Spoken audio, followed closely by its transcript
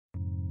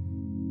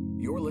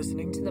You're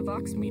listening to the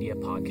Vox Media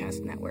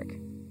Podcast Network.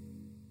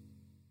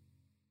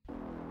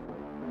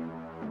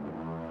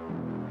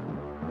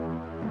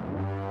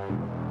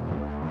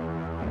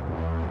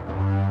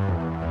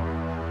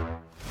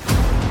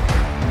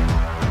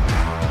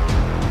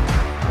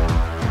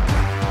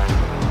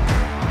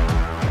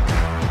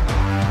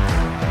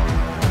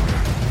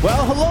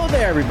 Well, hello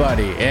there,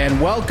 everybody,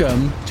 and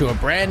welcome to a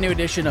brand new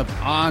edition of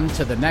On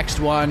to the Next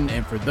One.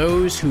 And for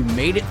those who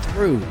made it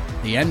through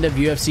the end of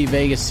UFC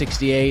Vegas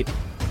 68,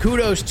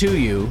 kudos to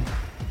you.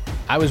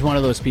 I was one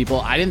of those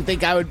people. I didn't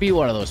think I would be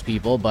one of those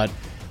people, but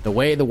the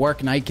way the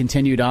work night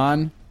continued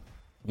on,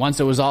 once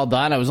it was all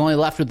done, I was only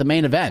left with the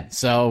main event.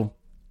 So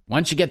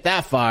once you get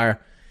that far,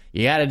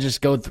 you got to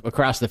just go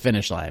across the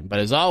finish line. But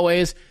as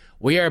always,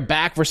 we are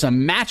back for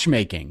some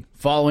matchmaking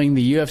following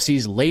the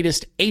UFC's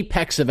latest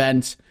Apex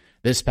event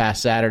this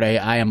past Saturday.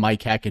 I am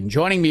Mike Heck, and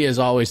joining me as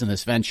always in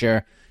this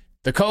venture,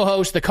 the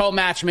co-host, the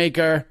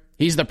co-matchmaker,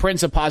 he's the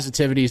prince of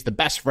positivity, he's the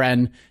best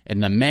friend,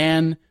 and the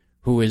man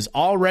who is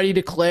already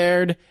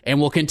declared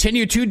and will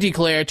continue to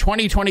declare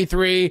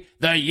 2023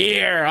 the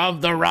year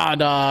of the Raw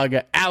Dog,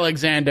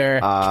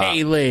 Alexander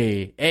K.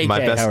 Lee. AK,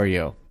 how are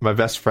you? My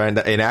best friend,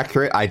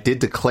 inaccurate. I did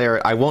declare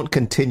it. I won't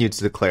continue to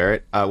declare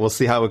it. We'll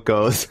see how it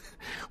goes.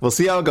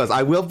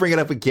 I will bring it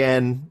up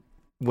again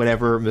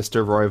whenever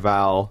Mr.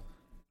 Royval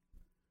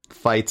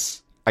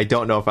fights. I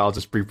don't know if I'll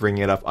just be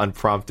bringing it up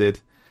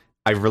unprompted.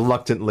 I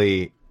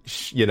reluctantly,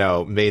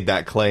 made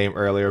that claim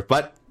earlier,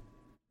 but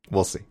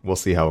we'll see. We'll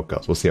see how it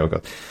goes.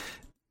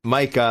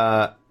 Mike,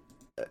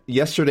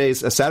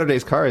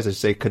 Saturday's card, as I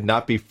say, could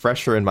not be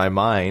fresher in my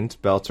mind.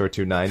 Bellator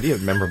 290, a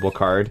memorable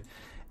card,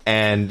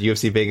 and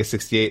UFC Vegas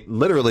 68,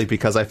 literally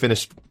because I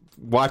finished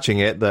watching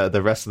it,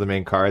 the rest of the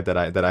main card that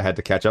I had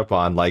to catch up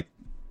on, like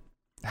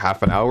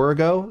half an hour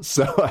ago,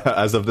 so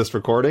as of this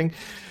recording.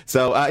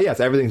 So yes,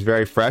 everything's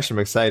very fresh. I'm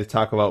excited to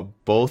talk about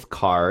both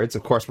cards.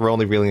 Of course, we're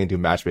only really going to do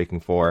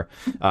matchmaking for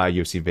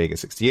UFC Vegas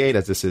 68,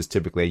 as this is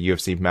typically a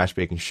UFC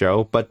matchmaking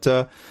show, but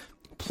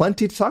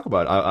plenty to talk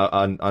about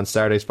on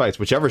Saturday's fights,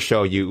 whichever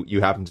show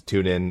you happen to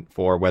tune in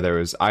for, whether it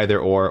was either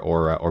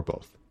or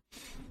both.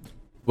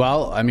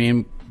 Well, I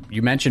mean,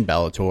 you mentioned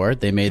Bellator.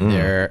 They made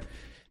their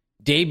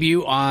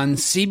debut on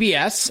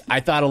CBS. I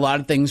thought a lot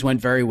of things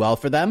went very well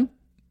for them.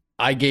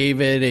 I gave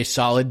it a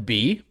solid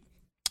B,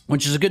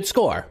 which is a good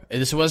score.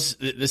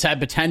 This had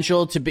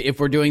potential to be, if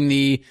we're doing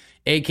the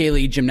AK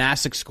Lee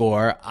gymnastics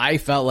score, I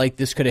felt like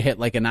this could have hit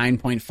like a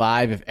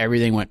 9.5 if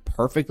everything went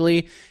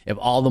perfectly, if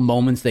all the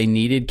moments they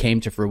needed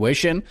came to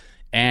fruition.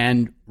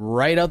 And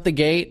right out the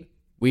gate,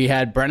 we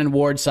had Brennan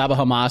Ward, Sabah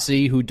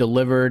Homasi, who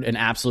delivered an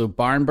absolute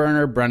barn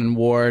burner. Brennan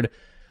Ward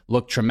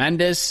looked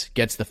tremendous,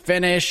 gets the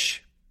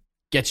finish,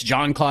 gets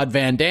Jean-Claude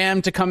Van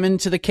Damme to come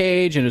into the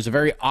cage, and it was a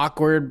very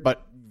awkward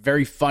but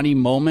very funny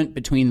moment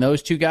between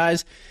those two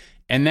guys.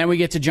 And then we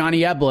get to Johnny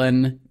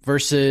Eblen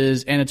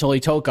versus Anatoly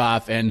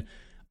Tokov. And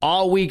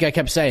all week I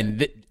kept saying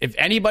that if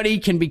anybody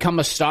can become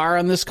a star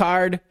on this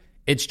card,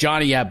 it's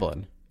Johnny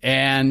Eblen.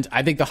 And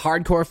I think the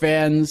hardcore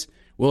fans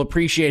will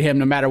appreciate him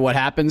no matter what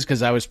happens,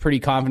 because I was pretty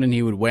confident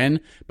he would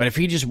win. But if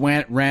he just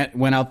went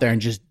out there and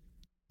just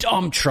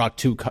dump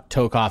trucked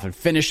Tokov and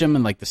finished him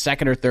in like the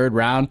second or third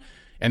round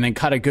and then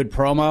cut a good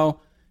promo,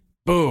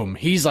 boom,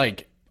 he's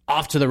like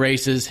off to the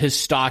races. His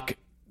stock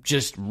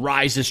just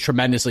rises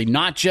tremendously,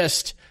 not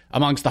just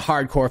amongst the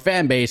hardcore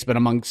fan base, but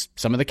amongst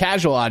some of the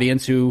casual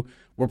audience who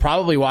were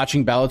probably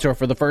watching Bellator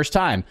for the first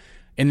time.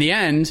 In the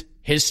end,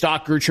 his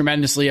stock grew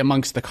tremendously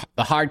amongst the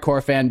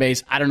hardcore fan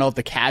base. I don't know if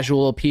the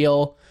casual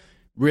appeal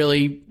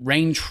really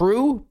reigned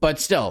true, but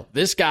still,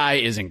 this guy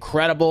is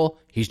incredible.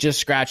 He's just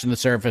scratching the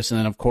surface. And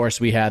then, of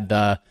course, we had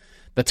the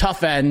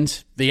tough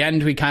end, the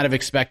end we kind of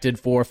expected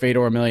for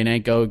Fedor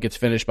Emelianenko. Gets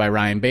finished by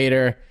Ryan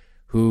Bader,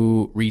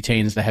 who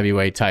retains the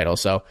heavyweight title.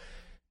 So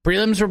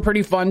prelims were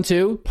pretty fun,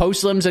 too.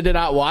 Post-lims I did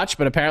not watch,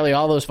 but apparently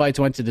all those fights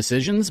went to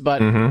decisions.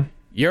 But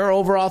your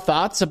overall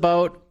thoughts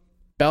about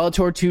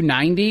Bellator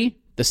 290,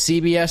 the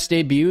CBS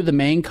debut, the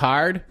main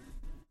card,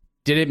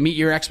 did it meet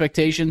your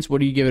expectations? What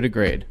do you give it a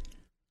grade?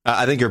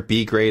 I think your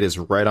B grade is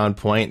right on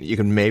point. You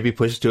can maybe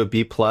push it to a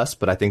B plus,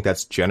 but I think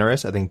that's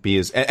generous. I think B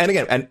is, and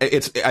again,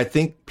 I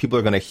think people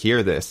are going to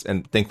hear this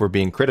and think we're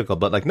being critical,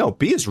 but like, no,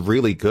 B is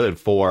really good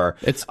for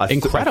it's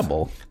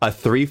incredible. A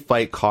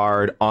 3-fight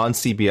card on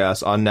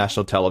CBS on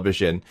national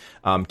television.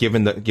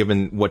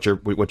 Given what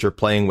you're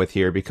playing with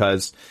here,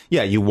 because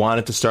yeah, you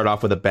wanted to start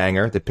off with a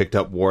banger. They picked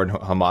up Ward and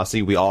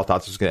Homasi. We all thought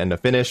this was going to end a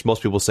finish.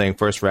 Most people saying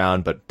first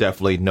round, but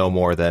definitely no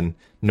more than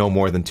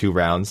 2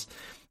 rounds.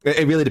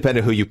 It really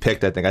depended who you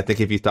picked, I think. I think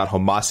if you thought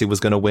Homasi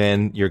was going to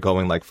win, you're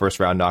going like first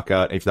round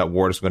knockout. If you thought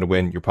Ward was going to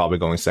win, you're probably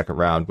going second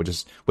round, which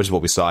is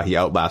what we saw. He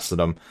outlasted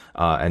him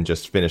and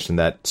just finished in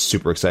that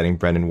super exciting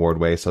Brendan Ward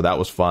way. So that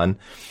was fun.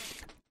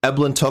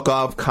 Eblen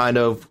Tokov kind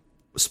of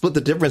split the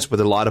difference with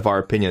a lot of our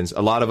opinions.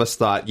 A lot of us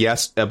thought,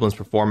 yes, Eblen's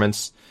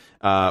performance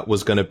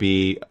was going to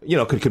be,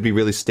 could be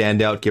really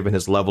standout given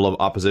his level of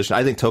opposition.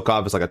 I think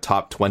Tokov is like a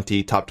top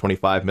 20, top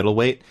 25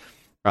 middleweight.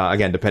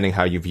 Again, depending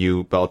how you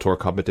view Bellator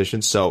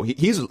competition. So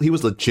he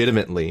was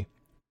legitimately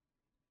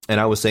and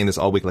I was saying this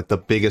all week, like the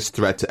biggest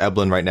threat to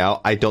Eblen right now,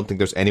 I don't think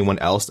there's anyone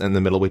else in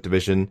the middleweight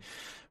division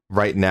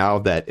right now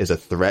that is a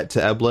threat to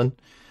Eblen.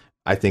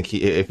 I think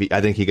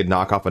he could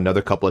knock off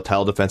another couple of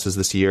title defenses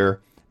this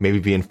year, maybe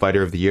be in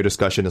fighter of the year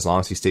discussion as long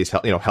as he stays,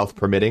 health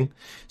permitting.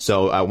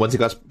 So once he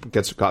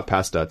got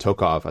past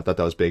Tokov, I thought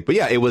that was big. But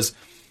yeah, it was.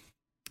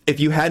 If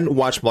you hadn't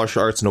watched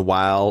martial arts in a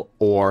while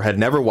or had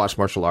never watched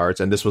martial arts,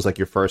 and this was like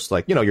your first,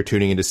 like, you're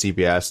tuning into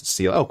CBS to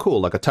see, oh,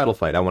 cool, like a title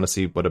fight. I want to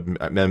see what an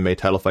MMA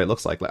title fight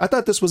looks like. I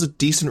thought this was a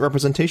decent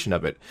representation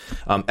of it.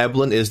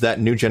 Eblen is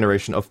that new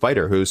generation of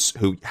fighter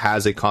who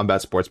has a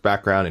combat sports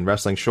background in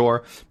wrestling,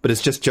 sure, but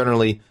it's just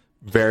generally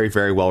very,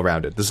 very well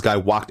rounded. This guy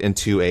walked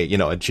into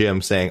a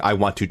gym saying, I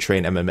want to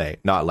train MMA,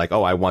 not like,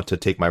 oh, I want to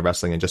take my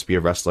wrestling and just be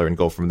a wrestler and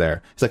go from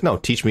there. He's like, no,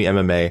 teach me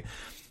MMA.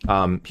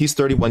 He's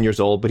 31 years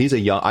old, but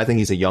I think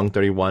he's a young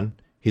 31.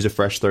 He's a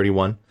fresh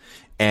 31.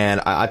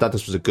 And I thought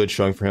this was a good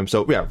showing for him.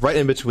 So yeah, right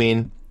in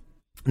between,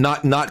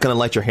 not going to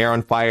light your hair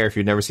on fire if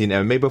you've never seen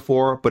MMA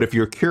before, but if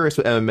you're curious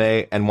with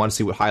MMA and want to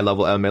see what high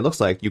level MMA looks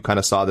like, you kind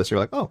of saw this. You're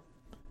like, oh,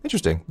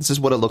 interesting. This is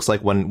what it looks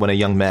like when a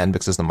young man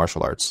mixes the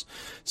martial arts.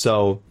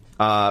 So,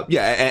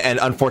 and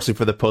unfortunately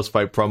for the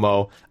post-fight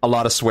promo, a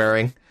lot of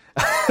swearing.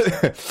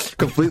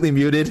 Completely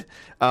muted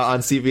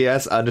on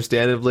CBS,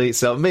 understandably.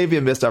 So maybe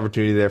a missed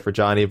opportunity there for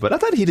Johnny, but I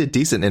thought he did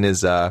decent in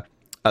his the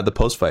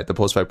post-fight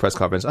press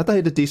conference. I thought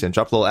he did decent.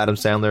 Dropped a little Adam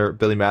Sandler,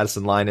 Billy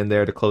Madison line in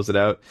there to close it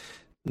out.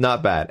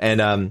 Not bad.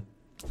 And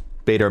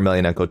Bader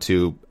Emelianenko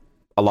too.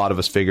 A lot of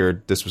us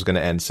figured this was going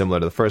to end similar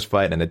to the first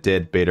fight, and it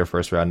did. Bader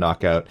first round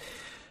knockout.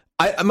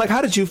 Mike,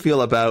 how did you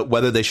feel about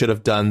whether they should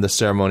have done the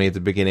ceremony at the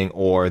beginning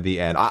or the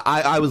end?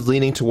 I was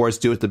leaning towards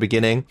do it at the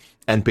beginning,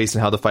 and based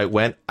on how the fight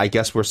went, I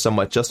guess we're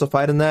somewhat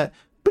justified in that.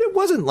 But it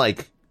wasn't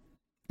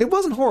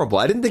horrible.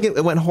 I didn't think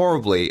it went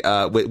horribly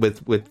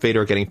with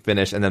Fedor getting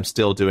finished and them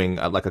still doing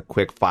like a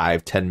quick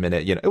 5-10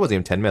 minute. It wasn't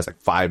even 10 minutes, like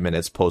 5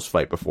 minutes post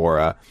fight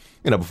before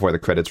the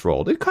credits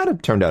rolled. It kind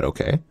of turned out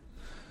okay.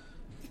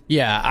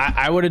 Yeah,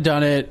 I would have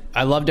done it.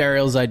 I loved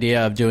Ariel's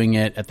idea of doing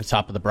it at the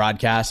top of the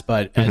broadcast,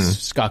 but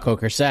as Scott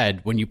Coker said,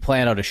 when you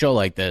plan out a show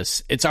like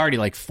this, it's already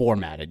like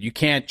formatted. You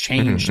can't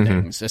change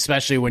things,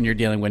 especially when you're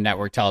dealing with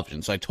network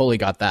television. So I totally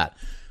got that.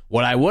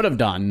 What I would have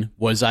done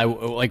was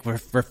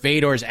for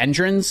Fedor's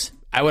entrance,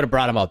 I would have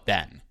brought him out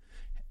then.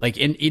 Like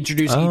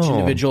introduce each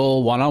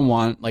individual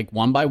one-on-one, like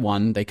one by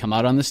one. They come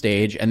out on the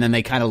stage, and then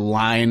they kind of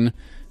line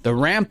the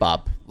ramp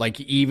up, like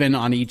even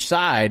on each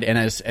side, and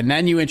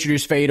then you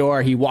introduce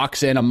Fedor. He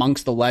walks in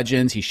amongst the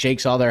legends. He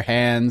shakes all their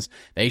hands.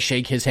 They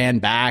shake his hand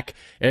back.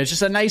 And it's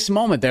just a nice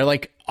moment. They're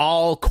like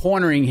all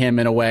cornering him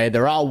in a way.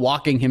 They're all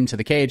walking him to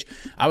the cage.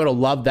 I would have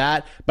loved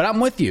that. But I'm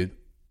with you.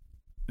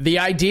 The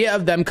idea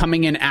of them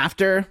coming in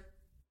after,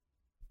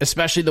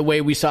 especially the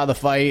way we saw the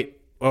fight,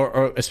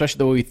 or especially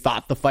the way we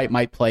thought the fight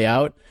might play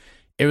out,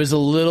 it was a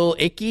little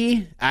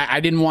icky.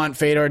 I didn't want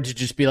Fedor to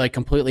just be like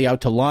completely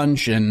out to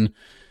lunch and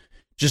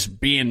just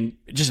in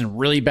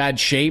really bad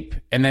shape,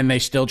 and then they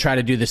still try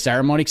to do the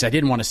ceremony, because I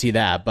didn't want to see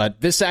that. But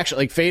this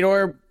actually, like,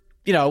 Fedor,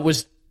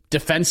 was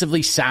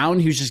defensively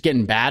sound. He was just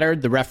getting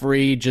battered. The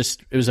referee it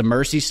was a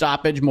mercy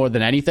stoppage more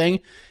than anything.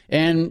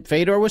 And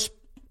Fedor was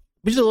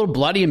a little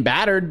bloody and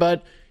battered,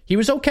 but he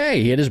was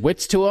okay. He had his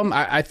wits to him.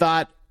 I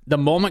thought the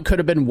moment could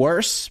have been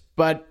worse,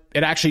 but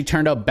it actually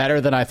turned out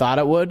better than I thought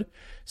it would.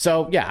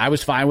 So yeah, I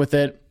was fine with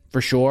it for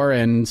sure.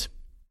 And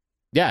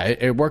yeah,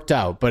 it worked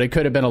out, but it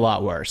could have been a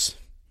lot worse.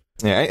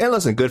 Yeah, and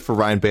listen, good for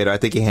Ryan Bader. I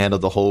think he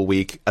handled the whole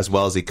week as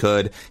well as he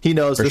could. He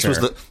knows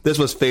this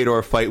was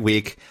Fedor fight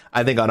week.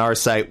 I think on our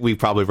site we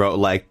probably wrote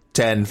like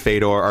 10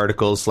 Fedor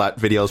articles,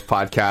 videos,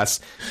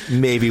 podcasts,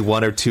 maybe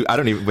one or two.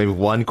 Maybe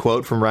one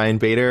quote from Ryan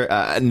Bader.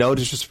 No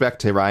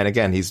disrespect to Ryan.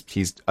 Again,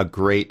 he's a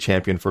great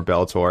champion for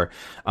Bellator.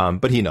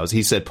 But he knows.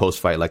 He said post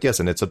fight, like, yes,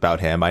 and it's about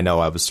him. I know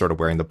I was sort of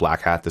wearing the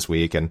black hat this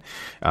week, and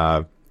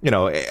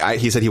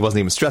he said he wasn't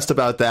even stressed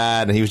about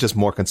that, and he was just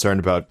more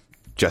concerned about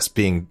just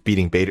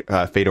beating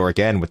Fedor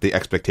again with the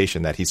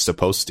expectation that he's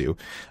supposed to,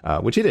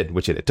 which he did.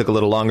 It took a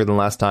little longer than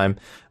last time.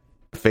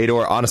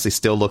 Fedor honestly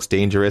still looks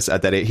dangerous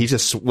at that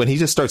age. When he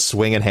just starts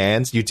swinging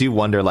hands, you do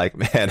wonder, like,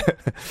 man,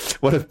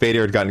 what if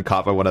Bader had gotten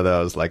caught by one of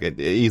those? Like, it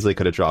easily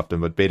could have dropped him,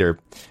 but Bader,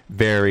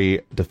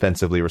 very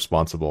defensively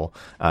responsible,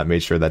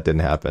 made sure that didn't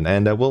happen.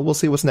 And we'll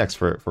see what's next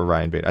for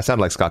Ryan Bader. I sound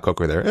like Scott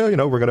Coker there.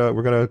 We're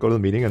gonna go to the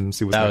meeting and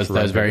see what's next.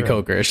 That was very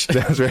Cokerish.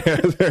 That was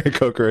very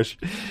Cokerish.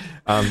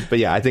 But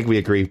yeah, I think we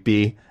agree.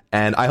 B.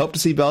 And I hope to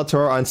see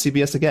Bellator on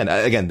CBS again.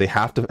 Again, they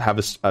have to have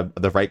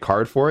the right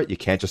card for it. You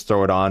can't just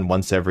throw it on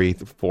once every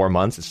 4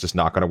 months. It's just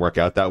not going to work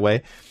out that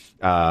way.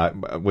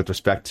 With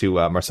respect to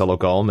Marcelo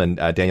Golm and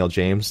Daniel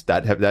James,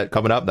 that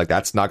coming up, like,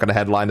 that's not going to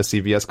headline a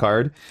CBS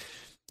card.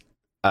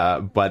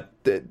 But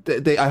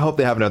I hope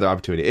they have another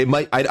opportunity. It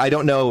might. I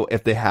don't know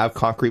if they have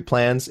concrete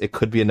plans. It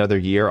could be another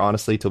year,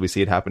 honestly, till we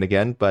see it happen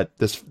again. But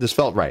this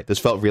felt right. This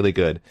felt really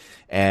good.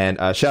 And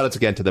shout outs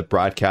again to the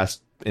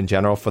broadcast in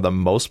general. For the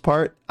most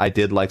part, I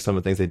did like some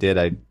of the things they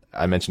did.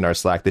 I mentioned our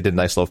Slack. They did a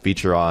nice little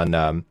feature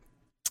on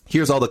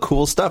here's all the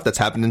cool stuff that's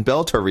happened in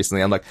Bellator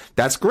recently. I'm like,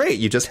 that's great.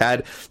 You just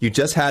had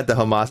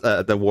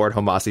the Ward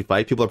Homasi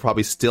fight. People are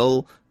probably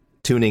still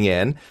tuning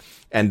in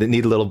and they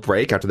need a little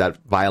break after that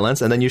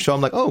violence. And then you show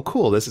them like, oh,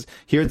 cool. This is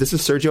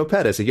Sergio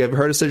Pettis. Have you ever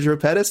heard of Sergio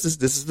Pettis?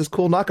 This is this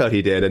cool knockout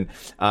he did. And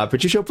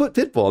Patricio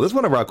Pitbull, this is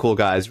one of our cool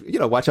guys.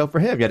 Watch out for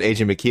him. You had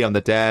AJ McKee on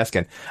the desk,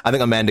 and I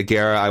think Amanda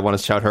Guerra, I want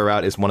to shout her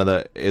out, is one of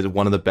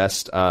the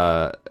best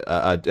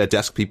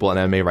desk people in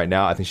MMA right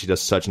now. I think she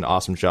does such an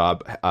awesome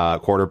job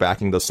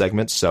quarterbacking those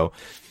segments. So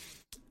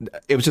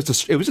it was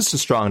just a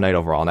strong night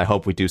overall, and I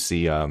hope we do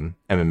see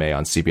MMA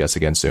on CBS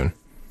again soon.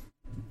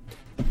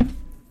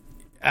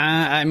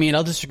 I mean,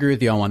 I'll disagree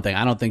with you on one thing.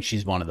 I don't think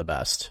she's one of the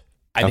best.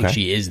 I think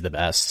she is the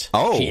best.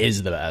 Oh, she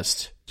is the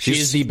best. She's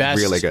she is the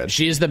best. Really good.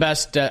 She is the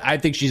best. I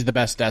think she's the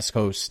best desk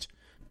host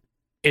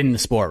in the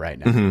sport right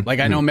now. Like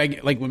I know when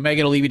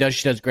Megan O'Leary does,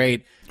 she does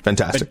great.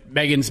 Fantastic. But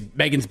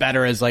Megan's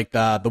better as like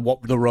the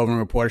roving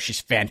reporter. She's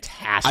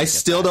fantastic. I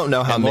still don't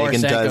know how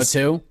Megan does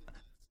too.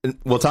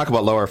 We'll talk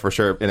about Laura for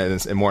sure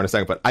in more in a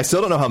second, but I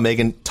still don't know how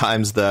Megan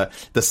times the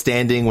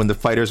standing when the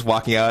fighter's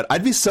walking out.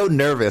 I'd be so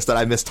nervous that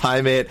I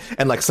mistime it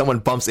and like someone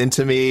bumps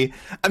into me.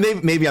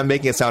 Maybe I'm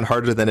making it sound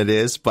harder than it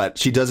is, but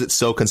she does it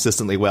so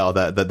consistently well.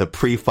 The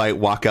pre-fight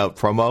walkout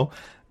promo.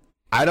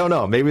 I don't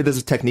know. Maybe there's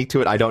a technique to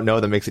it I don't know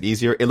that makes it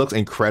easier. It looks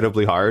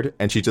incredibly hard,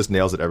 and she just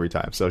nails it every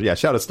time. So yeah,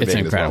 shout outs to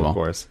Megan as well, of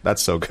course.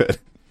 That's so good.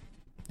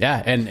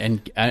 Yeah,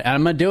 and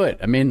I'm going to do it.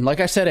 I mean,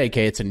 like I said, AK,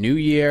 it's a new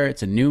year.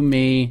 It's a new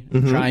me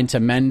trying to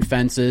mend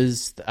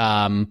fences.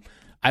 I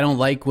don't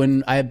like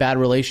when I have bad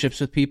relationships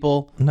with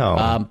people. No.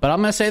 But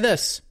I'm going to say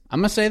this.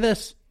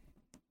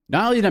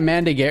 Not only did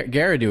Amanda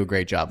Guerra do a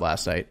great job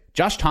last night,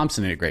 Josh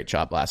Thompson did a great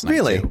job last night.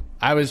 Really? Too.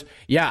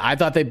 I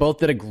thought they both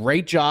did a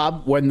great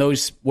job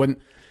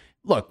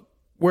look,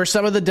 were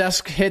some of the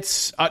desk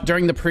hits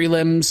during the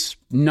prelims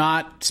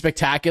not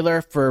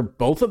spectacular for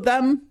both of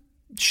them?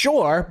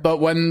 Sure, but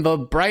when the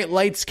bright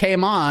lights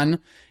came on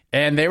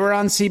and they were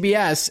on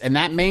CBS and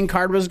that main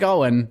card was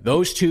going,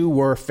 those two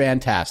were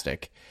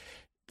fantastic.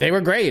 They were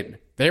great.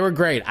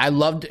 I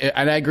loved it,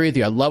 and I agree with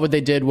you. I love what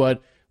they did.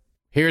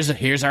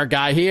 Here's our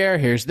guy here.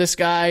 Here's this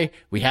guy.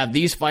 We have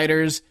these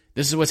fighters.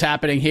 This is what's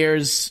happening.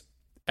 Here's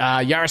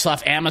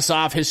Yaroslav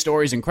Amosov. His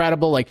story's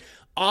incredible. Like,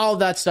 all of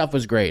that stuff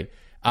was great.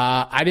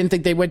 I didn't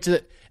think they went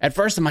to at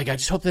first I'm like, I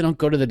just hope they don't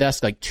go to the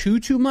desk like too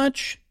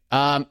much.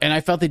 And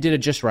I felt they did it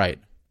just right.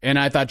 And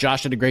I thought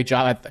Josh did a great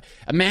job.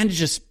 Amanda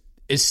just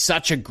is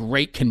such a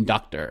great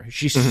conductor.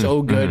 She's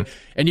so good.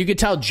 And you could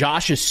tell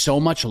Josh is so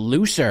much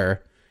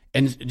looser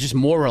and just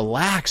more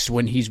relaxed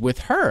when he's with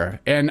her.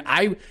 And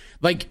I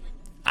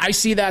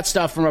see that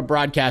stuff from a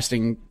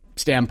broadcasting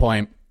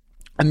standpoint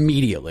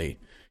immediately.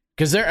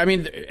 Because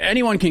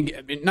anyone can,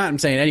 not I'm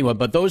saying anyone,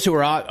 but those who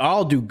are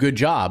all do good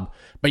job.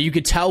 But you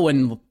could tell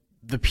when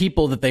the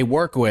people that they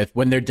work with,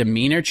 when their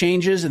demeanor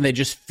changes and they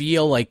just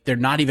feel like they're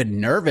not even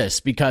nervous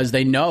because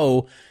they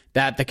know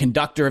that the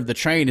conductor of the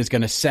train is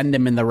going to send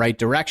them in the right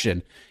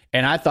direction.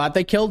 And I thought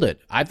they killed it.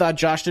 I thought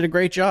Josh did a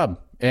great job.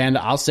 And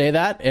I'll say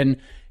that. And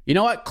you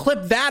know what?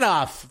 Clip that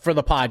off for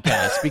the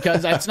podcast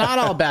because it's not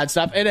all bad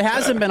stuff. And it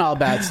hasn't been all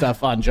bad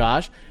stuff on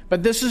Josh.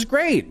 But this is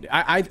great.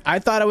 I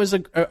thought it was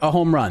a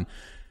home run.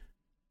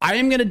 I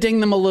am going to ding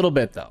them a little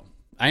bit, though.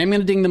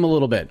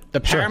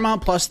 The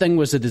Paramount Plus thing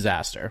was a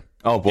disaster.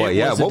 Oh, boy,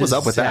 yeah. What was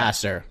up with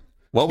that?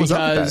 What was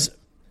up with that?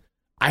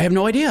 I have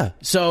no idea.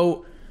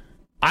 So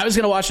I was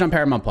going to watch it on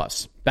Paramount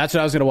Plus. That's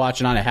what I was going to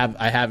watch it on. I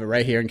have it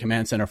right here in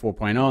Command Center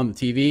 4.0 on the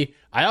TV.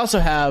 I also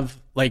have,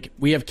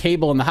 we have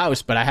cable in the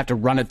house, but I have to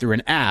run it through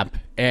an app.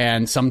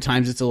 And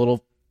sometimes it's a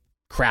little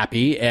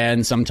crappy,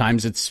 and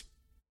sometimes it's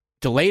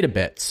delayed a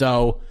bit.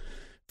 So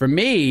for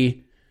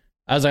me,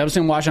 I was going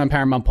to watch it on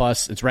Paramount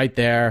Plus. It's right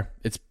there.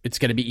 It's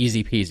going to be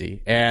easy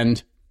peasy.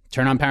 And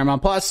turn on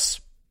Paramount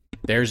Plus.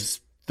 There's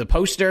the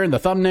poster and the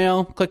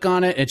thumbnail. Click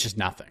on it. It's just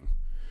nothing.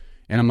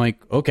 And I'm like,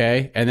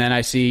 okay. And then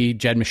I see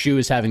Jed Meshew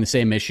is having the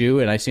same issue.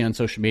 And I see on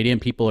social media and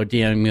people are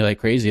DMing me like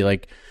crazy.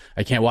 Like,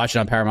 I can't watch it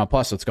on Paramount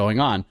Plus. What's going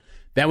on?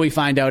 Then we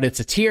find out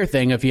it's a tier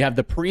thing. If you have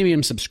the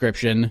premium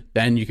subscription,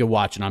 then you can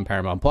watch it on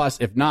Paramount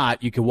Plus. If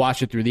not, you can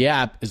watch it through the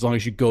app as long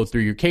as you go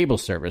through your cable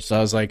service. So I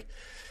was like,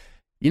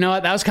 you know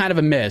what? That was kind of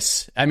a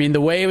miss. I mean,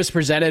 the way it was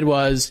presented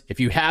was if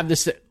you have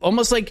this,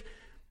 almost like,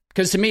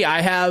 because to me,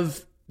 I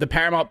have the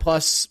Paramount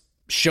Plus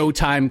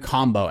Showtime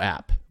combo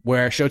app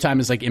where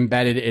Showtime is like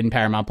embedded in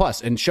Paramount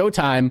Plus. And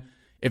Showtime,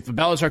 if the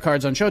Bellator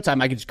card's on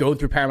Showtime, I could just go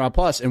through Paramount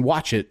Plus and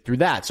watch it through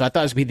that. So I thought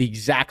it was going to be the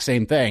exact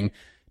same thing.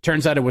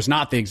 Turns out it was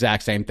not the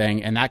exact same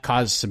thing, and that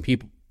caused some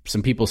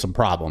people some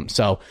problems.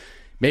 So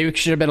maybe we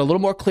should have been a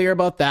little more clear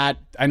about that.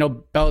 I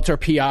know Bellator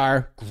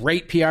PR,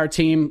 great PR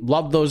team,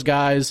 love those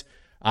guys.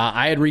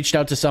 I had reached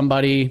out to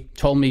somebody,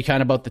 told me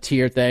kind of about the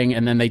tier thing,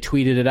 and then they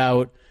tweeted it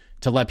out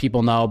to let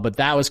people know. But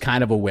that was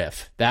kind of a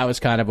whiff.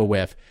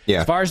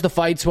 Yeah. As far as the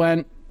fights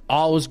went,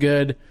 all was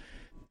good.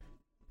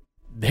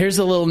 Here's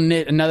a little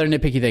another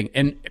nitpicky thing.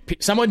 And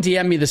someone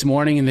DM'd me this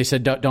morning, and they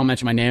said, don't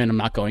mention my name, and I'm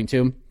not going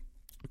to.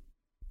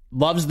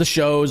 loves the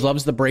shows,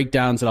 loves the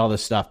breakdowns and all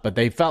this stuff, but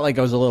they felt like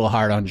I was a little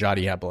hard on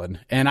Johnny Eblen.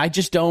 And I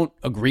just don't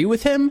agree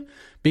with him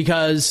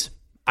because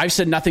I've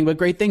said nothing but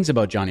great things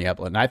about Johnny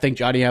Eblen. I think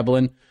Johnny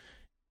Eblen,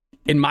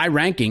 in my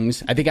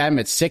rankings, I think I have him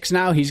at 6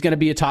 now. He's going to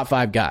be a top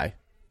 5 guy.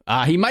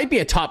 He might be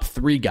a top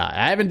 3 guy.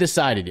 I haven't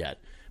decided yet,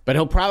 but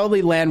he'll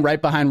probably land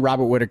right behind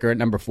Robert Whitaker at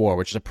number 4,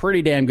 which is a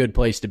pretty damn good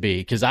place to be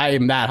because I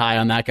am that high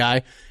on that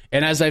guy.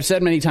 And as I've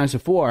said many times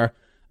before,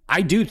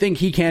 I do think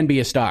he can be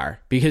a star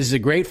because he's a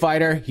great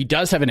fighter. He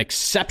does have an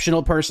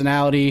exceptional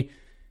personality.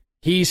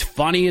 He's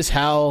funny as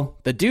hell.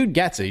 The dude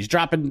gets it. He's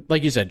dropping,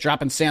 like you said,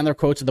 dropping Sandler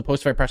quotes at the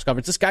post-fight press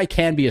conference. This guy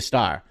can be a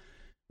star.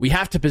 We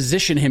have to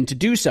position him to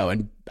do so.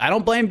 And I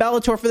don't blame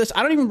Bellator for this.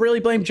 I don't even really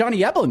blame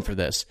Johnny Eblen for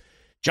this.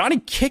 Johnny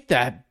kicked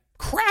that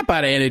crap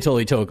out of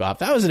Anatoly Tokov.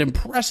 That was an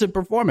impressive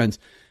performance.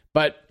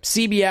 But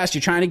CBS,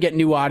 you're trying to get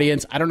new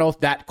audience. I don't know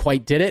if that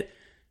quite did it,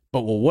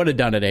 but we would have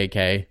done it,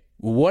 AK.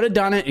 We would have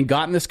done it and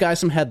gotten this guy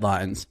some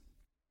headlines.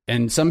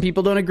 And some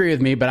people don't agree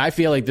with me, but I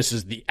feel like this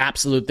is the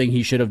absolute thing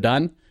he should have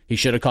done. He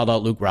should have called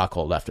out Luke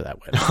Rockhold after that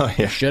win. Oh,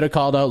 yeah. He should have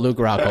called out Luke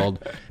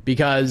Rockhold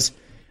because,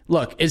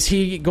 look, is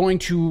he going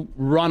to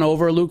run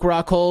over Luke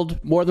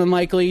Rockhold more than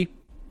likely?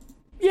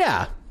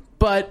 Yeah.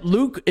 But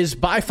Luke is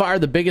by far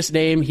the biggest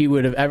name he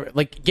would have ever...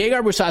 Like,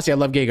 Gegard Mousasi, I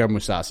love Gegard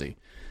Mousasi.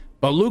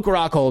 But Luke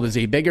Rockhold is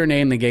a bigger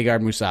name than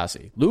Gegard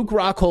Mousasi. Luke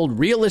Rockhold,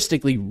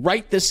 realistically,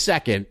 right this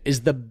second,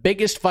 is the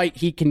biggest fight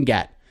he can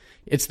get.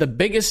 It's the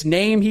biggest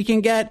name he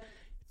can get,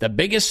 the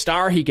biggest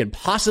star he can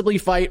possibly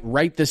fight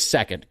right this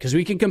second. Because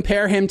we can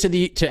compare him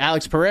to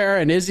Alex Pereira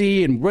and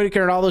Izzy and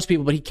Whitaker and all those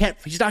people, but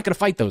he's not going to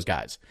fight those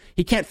guys.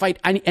 He can't fight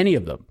any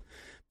of them.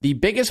 The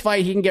biggest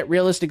fight he can get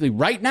realistically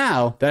right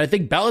now, that I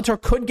think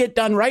Bellator could get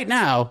done right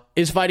now,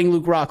 is fighting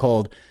Luke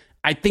Rockhold.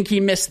 I think he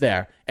missed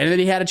there. And then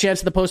he had a chance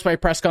at the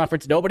post-fight press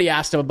conference. Nobody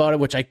asked him about it,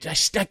 which I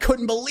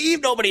couldn't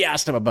believe nobody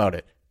asked him about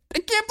it. I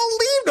can't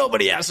believe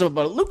nobody asked him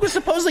about it. Luke was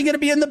supposedly going to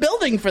be in the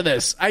building for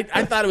this. I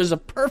thought it was a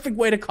perfect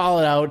way to call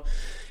it out.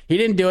 He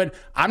didn't do it.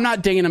 I'm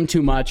not dinging him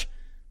too much.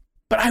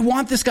 But I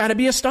want this guy to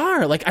be a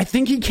star. Like, I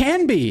think he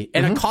can be.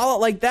 And a call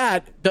out like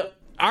that,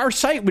 our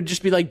site would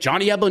just be like,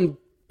 Johnny Eblen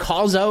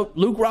calls out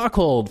Luke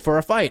Rockhold for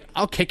a fight.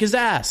 I'll kick his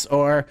ass.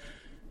 Or,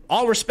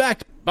 all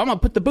respect, I'm going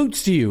to put the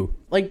boots to you.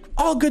 Like,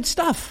 all good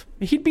stuff.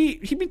 He'd be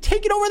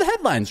taking over the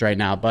headlines right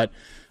now. But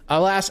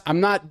alas,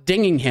 I'm not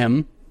dinging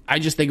him. I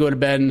just think it would have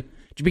been,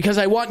 because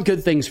I want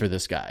good things for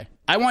this guy.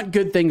 I want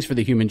good things for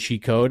the Human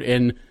Cheat Code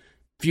and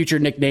future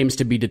nicknames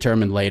to be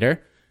determined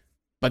later.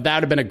 But that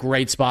would have been a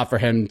great spot for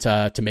him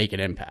to make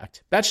an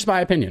impact. That's just my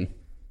opinion.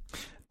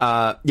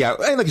 Yeah,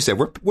 and like you said,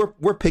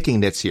 we're picking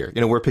nits here.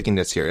 We're picking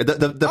nits here.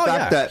 The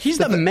fact that he's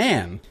the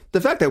man.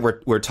 The fact that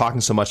we're talking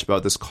so much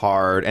about this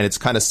card and it's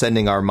kind of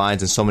sending our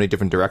minds in so many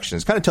different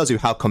directions kind of tells you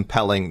how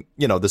compelling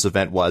this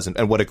event was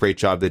and what a great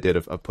job they did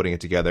of putting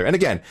it together. And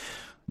again,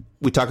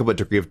 we talk about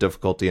degree of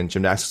difficulty and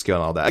gymnastics skill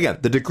and all that. Again,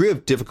 the degree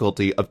of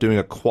difficulty of doing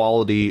a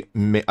quality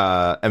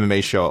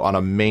MMA show on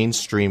a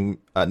mainstream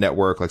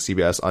network like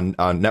CBS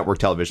on network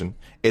television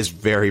is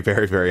very,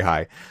 very, very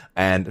high.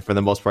 And for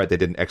the most part, they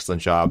did an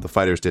excellent job. The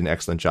fighters did an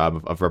excellent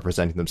job of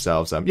representing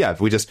themselves.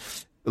 If we just...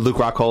 Luke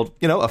Rockhold,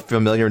 a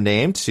familiar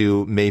name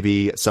to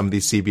maybe some of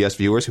these CBS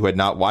viewers who had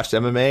not watched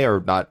MMA or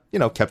not,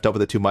 kept up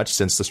with it too much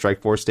since the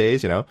Strikeforce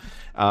days,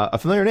 a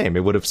familiar name. It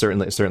would have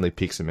certainly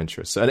piqued some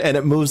interest. And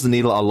it moves the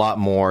needle a lot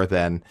more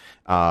than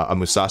a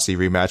Mousasi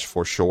rematch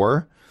for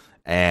sure.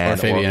 Or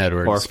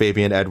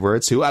Fabian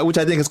Edwards, which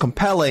I think is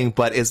compelling,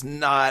 but is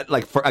not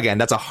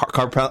that's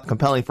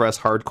compelling for us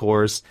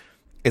hardcores,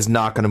 is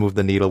not going to move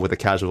the needle with a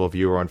casual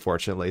viewer,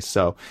 unfortunately.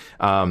 So,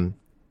 I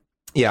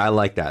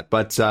like that.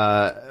 But,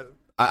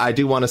 I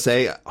do want to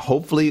say,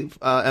 hopefully,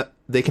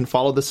 they can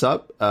follow this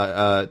up.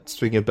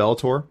 Speaking of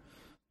Bellator,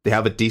 they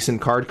have a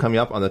decent card coming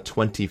up on the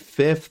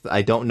 25th.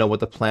 I don't know what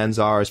the plans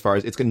are as far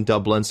as it's in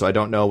Dublin, so I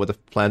don't know what the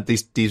plan.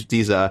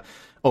 These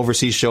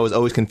overseas shows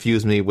always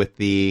confuse me with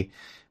the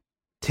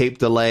tape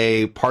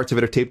delay. Parts of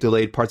it are tape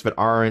delayed, parts of it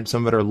aren't.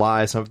 Some of it are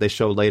live, some of it they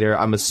show later.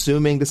 I'm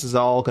assuming this is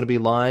all going to be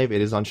live.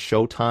 It is on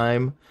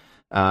Showtime.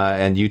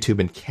 And YouTube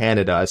in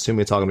Canada. I assume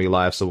it's all going to be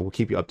live, so we'll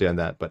keep you updated on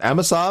that. But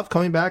Amosov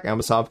coming back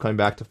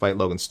to fight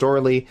Logan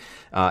Storley.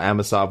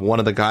 Amosov, one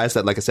of the guys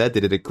that, like I said, they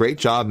did a great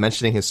job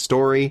mentioning his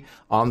story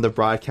on the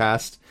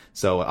broadcast.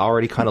 So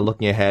already kind of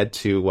looking ahead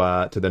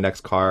to the next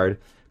card.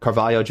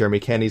 Carvalho, Jeremy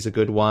Kenny's a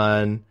good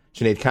one.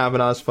 Sinead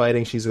Kavanaugh's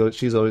fighting. She's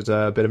always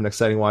a bit of an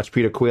exciting watch.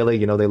 Peter Queally,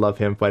 they love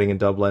him fighting in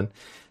Dublin.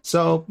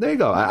 So there you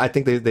go. I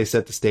think they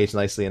set the stage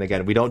nicely. And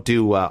again, we don't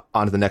do on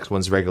to the next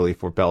ones regularly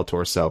for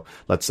Bellator. So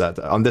let's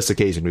on this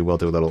occasion we will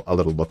do a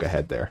little look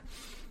ahead there.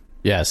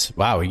 Yes.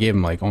 Wow. We gave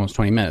them like almost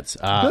 20 minutes.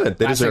 Good.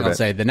 They deserve it. I'll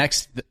say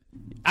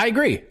I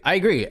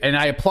agree, and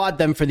I applaud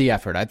them for the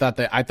effort. I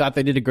thought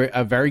they did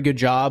a very good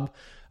job.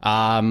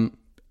 Nothing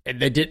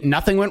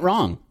went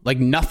wrong.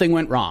 Nothing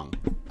went wrong.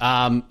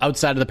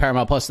 Outside of the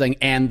Paramount Plus thing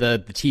and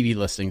the TV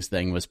listings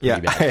thing was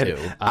pretty bad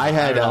too. I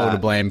don't know who to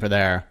blame for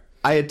there.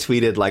 I had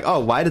tweeted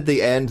why did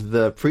they end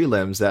the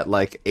prelims at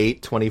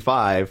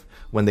 8:25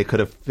 when they could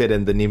have fit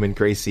in the Neiman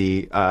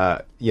Gracie,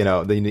 the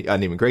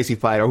Neiman Gracie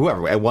fight or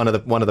whoever. At one of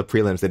the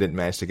prelims, they didn't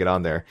manage to get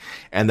on there.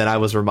 And then I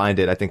was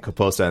reminded, I think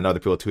Kaposa and other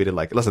people tweeted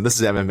like, listen, this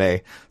is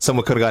MMA.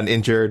 Someone could have gotten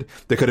injured.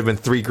 There could have been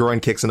 3 groin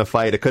kicks in a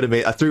fight. It could have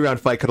made a 3-round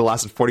fight could have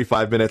lasted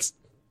 45 minutes.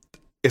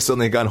 It's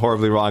something gone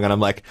horribly wrong. And I'm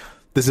like,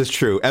 this is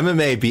true.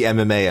 MMA be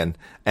MMA,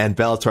 and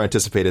Bellator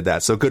anticipated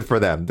that. So good for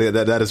them.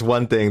 That is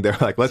one thing. They're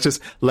like,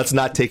 let's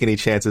not take any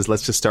chances.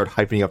 Let's just start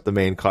hyping up the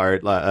main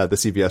card, the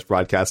CBS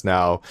broadcast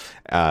now,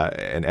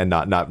 and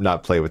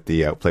not play with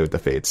the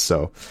fates.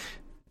 So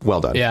well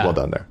done. Yeah. Well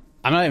done there.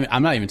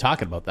 I'm not even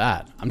talking about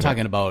that. I'm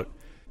talking about,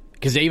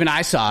 because even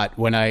I saw it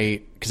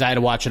because I had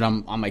to watch it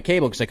on my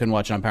cable because I couldn't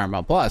watch it on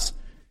Paramount Plus.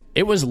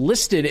 It was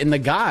listed in the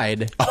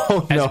guide as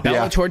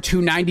Bellator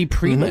 290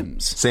 prelims. Mm-hmm.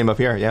 Same up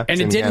here, yeah.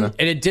 And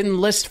it didn't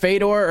list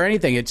Fedor or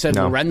anything. It said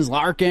Lorenz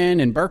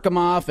Larkin and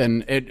Berkimov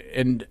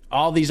and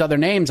all these other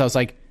names. I was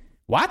like,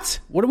 what?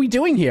 What are we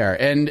doing here?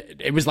 And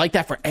it was like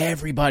that for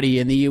everybody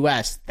in the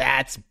U.S.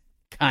 That's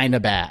kind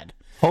of bad.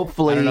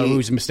 Hopefully, I don't know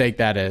whose mistake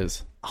that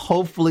is.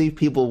 Hopefully,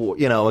 people,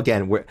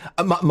 again,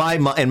 in my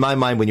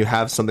mind, when you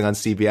have something on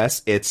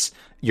CBS,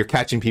 you're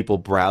catching people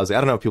browsing. I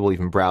don't know if people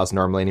even browse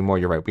normally anymore.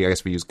 You're right. I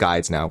guess we use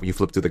guides now. You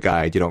flip through the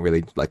guide. You don't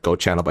really go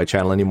channel by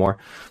channel anymore.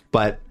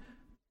 But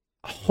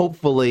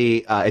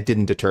hopefully it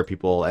didn't deter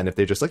people. And if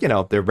they're just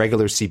they're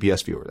regular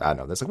CBS viewers, I don't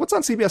know. That's like, what's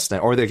on CBS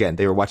tonight? Or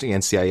they were watching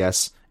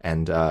NCIS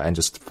and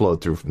just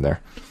flowed through from there.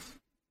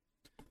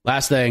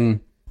 Last thing,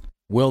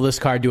 will this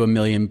card do 1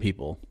 million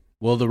people?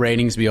 Will the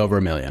ratings be over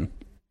 1 million?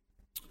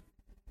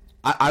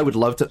 I would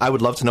love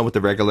to know what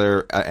the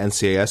regular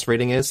NCIS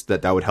rating is.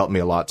 That would help me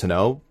a lot to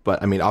know.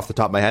 But I mean, off the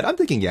top of my head, I'm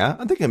thinking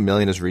 1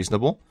 million is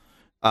reasonable.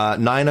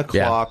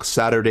 9:00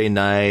 Saturday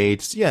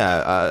night.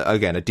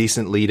 Again, a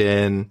decent lead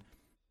in.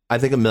 I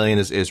think 1 million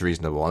is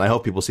reasonable, and I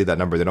hope people see that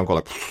number. They don't go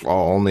like,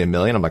 oh, only 1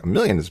 million. I'm like, 1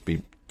 million is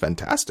be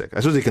fantastic,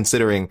 especially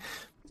considering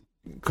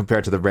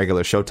compared to the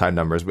regular Showtime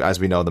numbers. As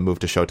we know, the move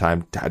to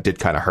Showtime did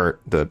kind of hurt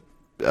the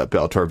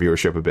Bellator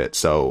viewership a bit.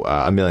 So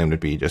 1 million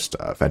would be just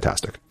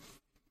fantastic.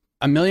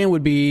 1 million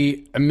would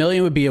be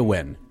a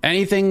win.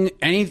 Anything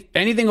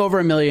over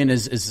 1 million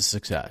is a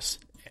success.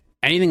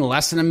 Anything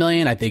less than 1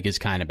 million, I think, is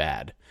kind of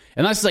bad.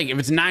 Unless if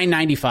it's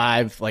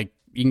 995,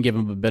 you can give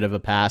them a bit of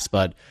a pass.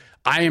 But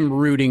I am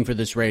rooting for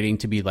this rating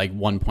to be 1.2,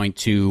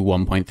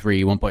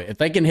 1.3, 1. If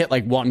they can hit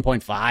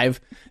 1.5,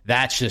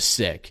 that's just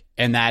sick,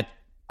 and that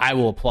I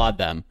will applaud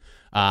them.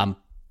 But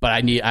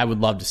I would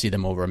love to see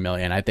them over 1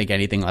 million. I think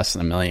anything less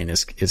than 1 million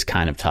is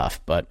kind of tough.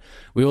 But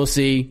we will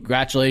see.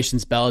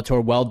 Congratulations,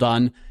 Bellator. Well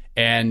done.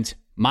 And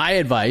my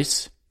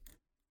advice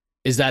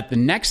is that the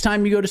next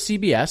time you go to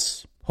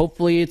CBS,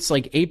 hopefully it's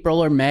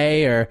April or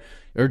May or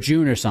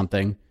June or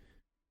something,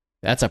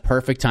 that's a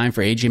perfect time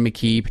for AJ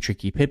McKee,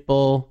 Patricky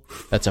Pitbull.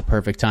 That's a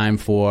perfect time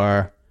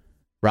for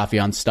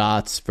Rafion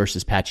Stotts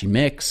versus Patchy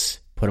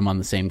Mix. Put them on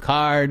the same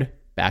card,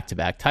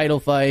 back-to-back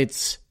title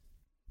fights,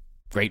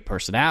 great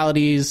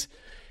personalities,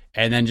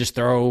 and then just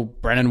throw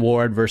Brennan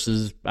Ward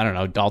versus, I don't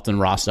know, Dalton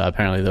Rasta.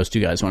 Apparently those two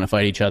guys want to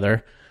fight each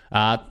other.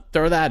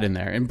 Throw that in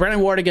there. And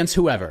Brennan Ward against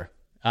whoever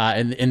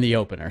in the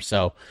opener.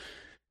 So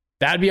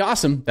that'd be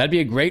awesome. That'd be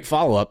a great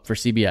follow-up for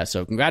CBS.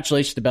 So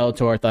congratulations to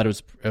Bellator. I thought it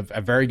was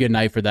a very good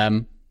night for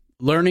them.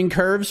 Learning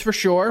curves for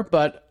sure,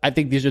 but I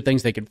think these are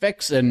things they can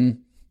fix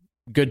and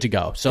good to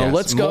go. So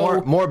let's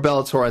go. More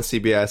Bellator on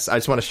CBS. I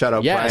just want to shout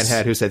out Brian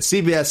Head, who said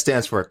CBS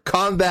stands for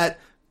Combat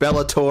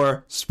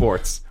Bellator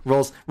Sports.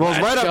 Rolls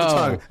right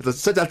off the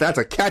tongue. That's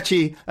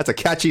a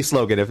catchy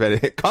slogan. If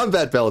it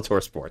Combat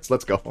Bellator Sports.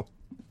 Let's go.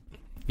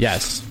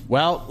 Yes.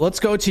 Well, let's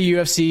go to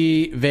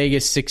UFC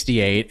Vegas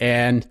 68.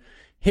 And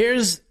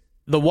here's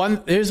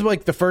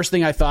the first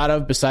thing I thought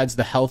of besides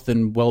the health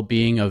and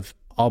well-being of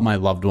all my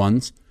loved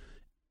ones.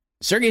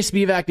 Sergey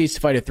Spivak needs to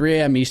fight at 3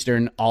 a.m.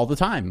 Eastern all the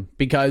time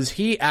because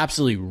he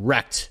absolutely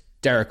wrecked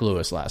Derek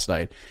Lewis last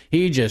night.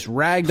 He just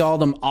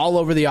ragdolled him all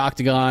over the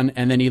octagon,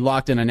 and then he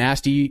locked in a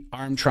nasty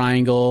arm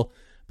triangle,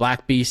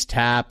 Black Beast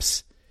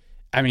taps.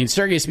 I mean,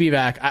 Sergey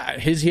Spivak,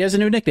 he has a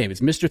new nickname.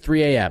 It's Mr.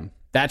 3 a.m.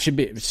 That should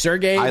be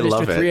Sergey,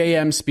 Mr. 3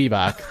 a.m.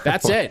 Spivak.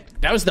 That's it.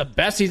 That was the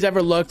best he's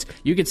ever looked.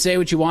 You could say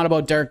what you want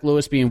about Derek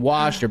Lewis being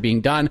washed or being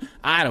done.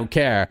 I don't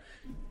care.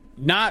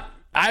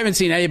 I haven't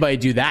seen anybody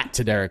do that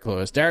to Derek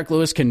Lewis. Derek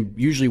Lewis can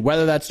usually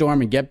weather that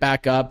storm and get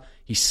back up.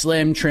 He's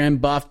slim, trim,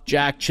 buffed,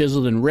 jacked,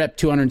 chiseled, and ripped,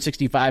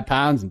 265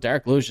 pounds. And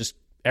Derek Lewis just,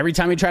 every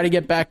time he tried to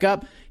get back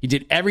up, he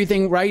did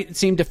everything right, it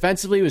seemed,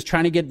 defensively. He was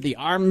trying to get the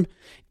arm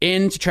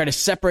in to try to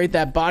separate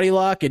that body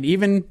lock. And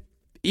even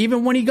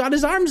when he got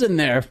his arms in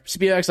there,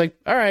 Spivak's like,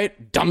 all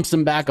right, dumps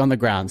him back on the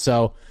ground.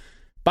 So,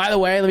 by the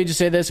way, let me just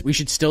say this. We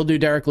should still do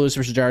Derek Lewis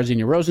versus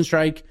Jairzinho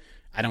Rozenstruik.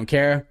 I don't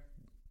care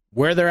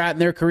where they're at in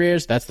their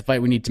careers. That's the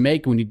fight we need to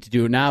make. We need to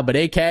do it now. But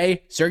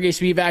AK, Sergey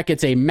Spivak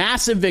gets a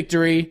massive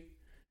victory.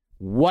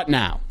 What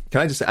now?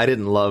 Can I just say, I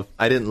didn't love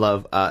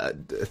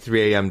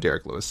 3 a.m.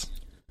 Derek Lewis.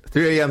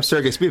 3 a.m.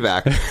 Sergey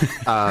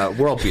Spivak,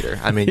 world beater.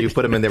 I mean, you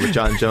put him in there with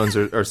John Jones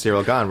or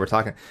Cyril Gahn. We're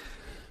talking.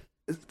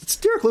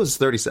 Derek Lewis is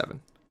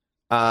 37.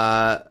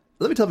 Let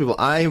me tell people,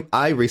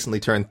 I recently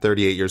turned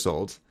 38 years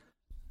old.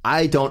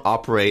 I don't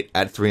operate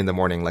at 3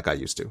 a.m. like I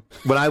used to.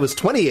 When I was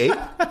 28,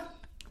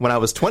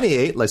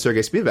 like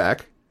Sergey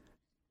Spivak,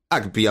 I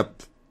could be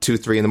up 2,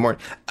 3 in the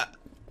morning.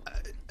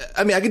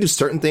 I mean, I can do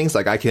certain things,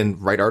 like I can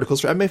write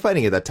articles for MMA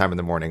Fighting at that time in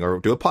the morning, or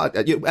do a pod,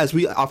 as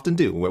we often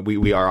do.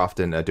 We are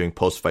often doing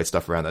post-fight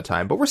stuff around that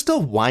time, but we're still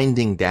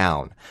winding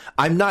down.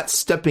 I'm not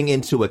stepping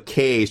into a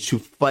cage to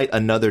fight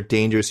another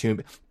dangerous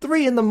human.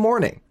 3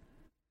 a.m.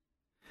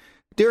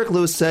 Derek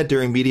Lewis said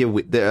during media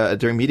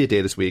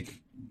day this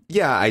week,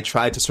 yeah, I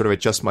tried to sort of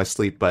adjust my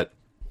sleep, but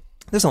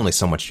there's only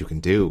so much you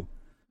can do.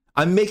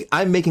 I'm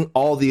making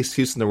all the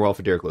excuses in the world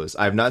for Derek Lewis.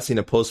 I have not seen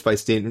a post-fight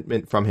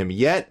statement from him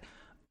yet.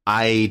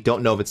 I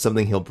don't know if it's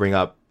something he'll bring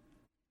up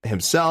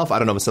himself. I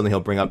don't know if it's something he'll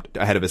bring up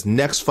ahead of his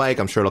next fight.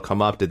 I'm sure it'll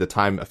come up. Did the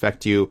time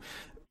affect you?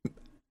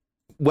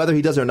 Whether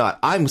he does or not,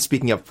 I'm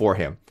speaking up for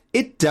him.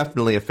 It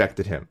definitely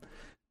affected him.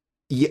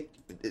 Yeah,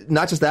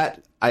 not just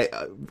that. I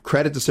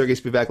credit to Sergey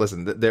Spivak.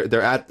 Listen,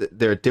 they're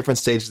at different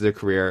stages of their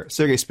career.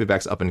 Sergey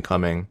Spivak's up and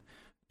coming.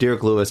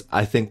 Derek Lewis,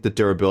 I think the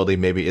durability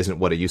maybe isn't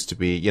what it used to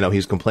be. You know,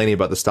 he's complaining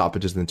about the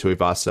stoppages in the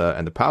Tuivasa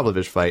and the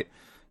Pavlovich fight.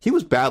 He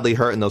was badly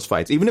hurt in those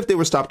fights, even if they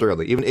were stopped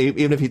early. Even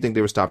if you think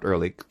they were stopped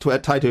early.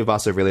 Tai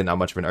Tuivasa, really not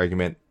much of an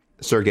argument.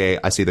 Sergey,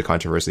 I see the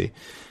controversy.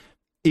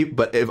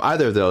 But if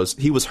either of those,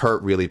 he was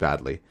hurt really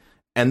badly.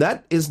 And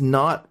that is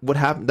not what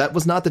happened. That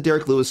was not the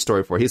Derek Lewis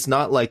story for. He's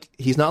not like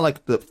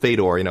the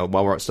Fedor, you know,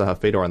 while we still have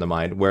Fedor on the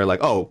mind, where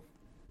like, oh,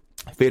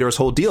 Fedor's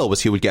whole deal was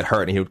he would get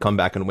hurt and he would come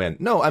back and win.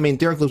 No, I mean,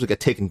 Derek Lewis would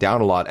get taken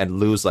down a lot and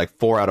lose like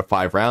 4 out of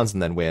 5 rounds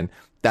and then win.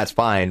 That's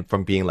fine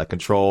from being like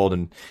controlled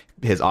and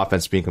his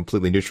offense being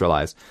completely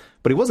neutralized.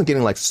 But he wasn't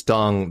getting like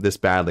stung this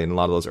badly in a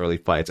lot of those early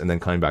fights and then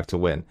coming back to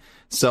win.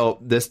 So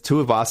this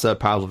Tuivasa,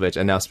 Pavlovich,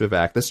 and now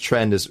Spivak, this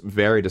trend is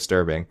very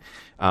disturbing.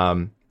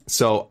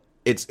 So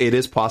it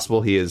is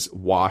possible he is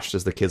washed,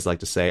 as the kids like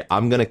to say.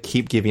 I'm going to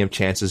keep giving him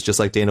chances, just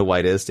like Dana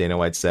White is. Dana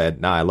White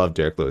said, nah, I love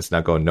Derek Lewis,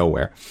 not going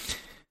nowhere.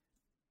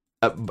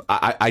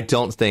 I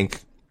don't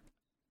think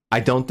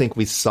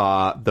we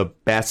saw the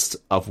best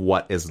of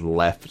what is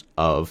left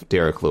of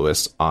Derek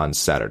Lewis on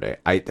Saturday.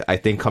 I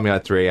think coming out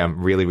at 3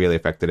 a.m. really, really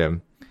affected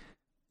him.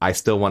 I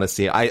still want to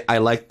see it. I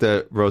like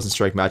the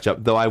Rosenstrike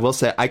matchup, though I will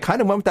say I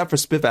kind of went with that for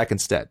Spivak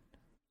instead.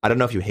 I don't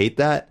know if you hate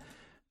that.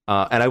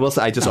 And I will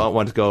say I just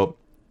want to go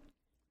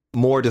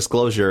more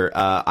disclosure.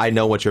 I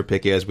know what your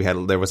pick is.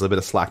 There was a bit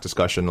of Slack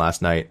discussion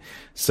last night.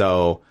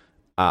 So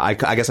I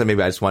guess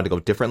maybe I just wanted to go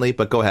differently.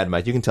 But go ahead,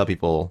 Mike. You can tell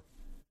people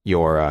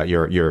your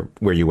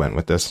where you went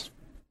with this.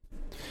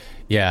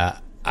 Yeah,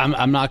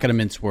 I'm not going to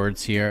mince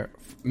words here.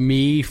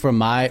 Me,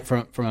 from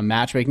a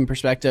matchmaking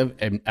perspective,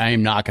 I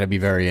am not going to be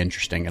very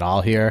interesting at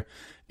all here.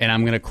 And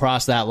I'm going to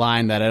cross that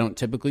line that I don't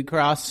typically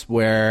cross,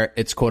 where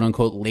it's quote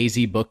unquote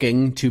lazy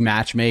booking to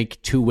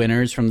matchmake 2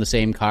 winners from the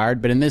same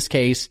card. But in this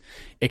case,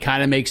 it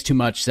kind of makes too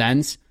much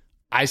sense.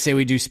 I say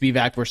we do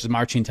Spivak versus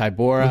Marcin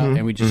Tybura,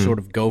 and we just sort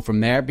of go from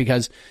there,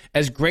 because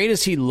as great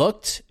as he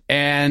looked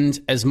and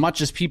as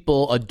much as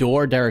people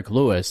adore Derek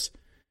Lewis,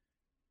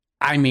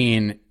 I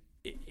mean,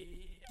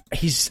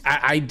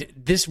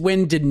 this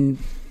win didn't,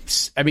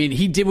 I mean,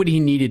 he did what he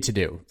needed to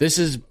do. This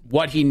is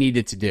what he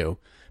needed to do.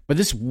 But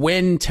this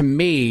win, to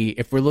me,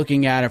 if we're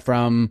looking at it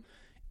from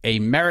a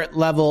merit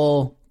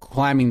level,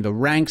 climbing the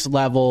ranks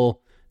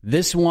level,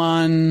 this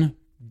one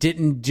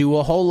didn't do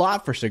a whole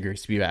lot for Sergey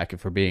Spivak,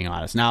 if we're being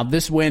honest. Now, if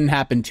this win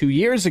happened 2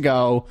 years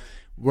ago,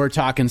 we're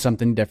talking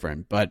something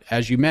different. But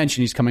as you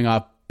mentioned, he's coming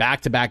off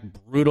back-to-back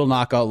brutal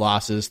knockout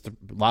losses,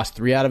 lost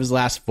 3 out of his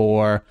last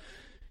 4.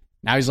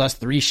 Now he's lost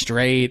 3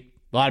 straight.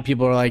 A lot of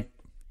people are like,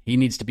 he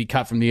needs to be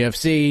cut from the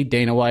UFC.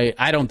 Dana White,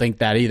 I don't think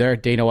that either.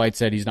 Dana White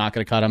said he's not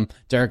going to cut him.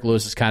 Derek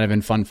Lewis is kind of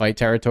in fun fight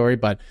territory.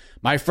 But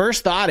my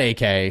first thought,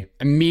 AK,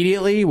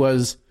 immediately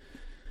was,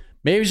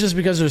 maybe it's just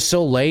because it was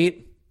so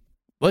late.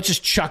 Let's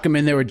just chuck him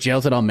in there with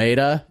Jailton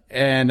Almeida.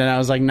 And then I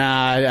was like,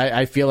 nah,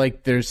 I feel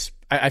like that's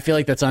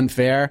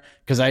unfair.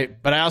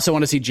 But I also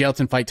want to see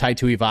Jailton fight Tai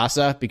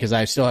Tuivasa, because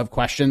I still have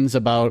questions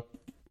about,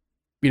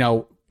 you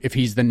know, if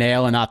he's the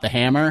nail and not the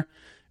hammer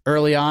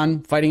early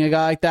on fighting a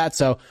guy like that.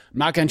 So I'm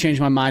not going to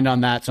change my mind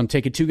on that. So I'm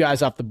taking 2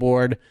 guys off the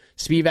board.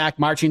 Spivak,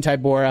 Marcin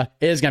Tybura.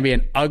 It is going to be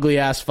an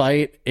ugly-ass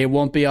fight. It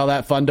won't be all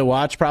that fun to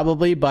watch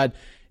probably, but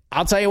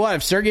I'll tell you what,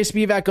 if Sergey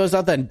Spivak goes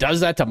out there and does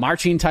that to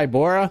Marcin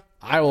Tybura,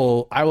 I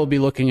will be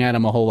looking at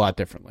him a whole lot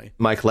differently.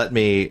 Mike,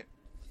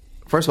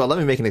 first of all, let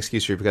me make an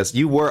excuse for you, because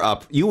you were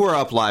up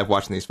live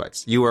watching these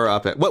fights. You were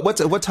up at what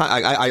time?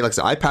 I like I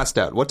said, I passed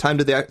out. What time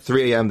did they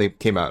 3 a.m. they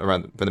came out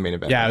around for the main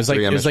event? Yeah, it was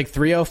like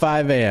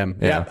 3:05 a.m.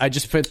 Yeah, I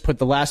just put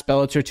the last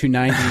Bellator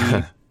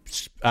 290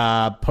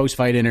 post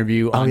fight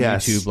interview on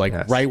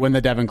YouTube, right when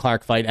the Devin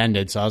Clark fight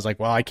ended. So I was like,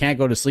 well, I can't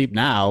go to sleep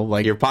now.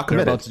 Like, you're pot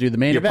committed. They're about to do the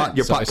main event.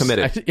 You're pot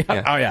committed.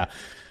 Oh yeah,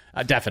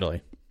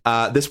 definitely.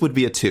 This would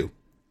be a 2.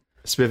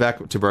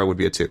 Spivak Tybura would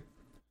be a 2.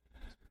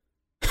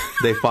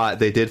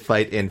 They did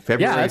fight in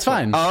February. Yeah, that's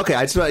fine. Oh,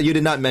 okay. You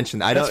did not mention.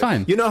 That's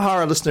fine. You know how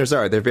our listeners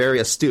are. They're very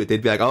astute.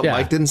 They'd be like, "Oh, yeah.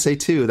 Mike didn't say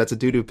 2. That's a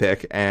doo-doo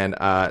pick." And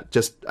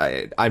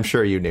I'm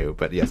sure you knew,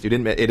 but yes, you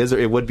didn't.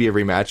 It would be a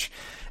rematch,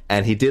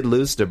 and he did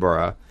lose to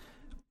Tybura.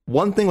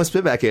 one thing with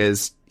Spivak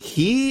is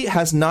he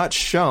has not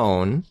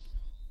shown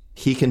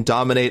he can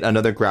dominate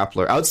another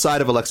grappler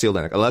outside of Alexei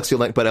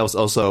Oleinik. But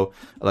also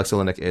Alexei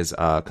Oleinik is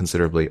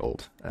considerably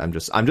old. I'm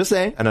just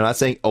saying, and I'm not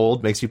saying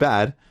old makes you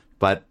bad,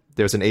 but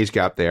there's an age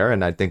gap there,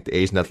 and I think the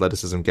age and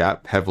athleticism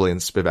gap heavily in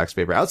Spivak's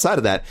favor. Outside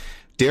of that,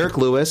 Derek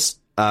Lewis,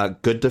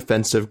 good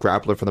defensive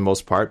grappler for the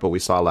most part, but we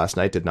saw last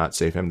night did not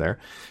save him there.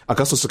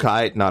 Augusto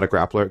Sakai, not a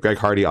grappler. Greg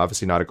Hardy,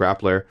 obviously not a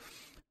grappler.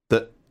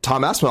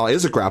 Tom Aspinall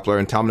is a grappler,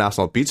 and Tom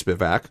Aspinall beats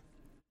Spivak.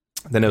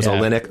 Then there's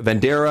Oleinik.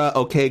 Vendera,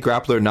 okay,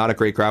 grappler, not a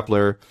great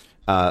grappler.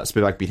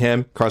 Spivak beat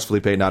him. Carlos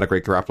Felipe, not a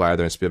great grappler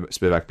either, and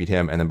Spivak beat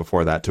him. And then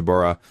before that,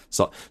 Tabora.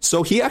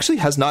 So he actually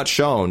has not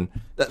shown,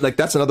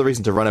 that's another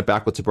reason to run it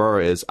back with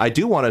Tabora is I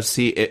do want to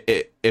see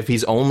if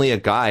he's only a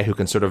guy who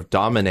can sort of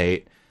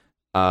dominate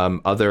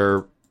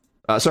dominate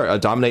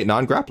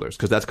non-grapplers,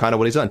 because that's kind of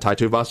what he's done. Tai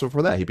Tuivasa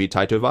before that. He beat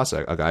Tai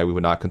Tuivasa, a guy we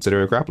would not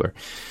consider a grappler.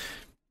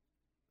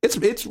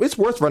 It's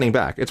worth running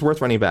back. It's worth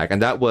running back,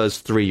 and that was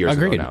 3 years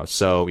ago now.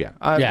 So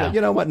yeah.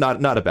 You know what?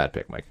 Not a bad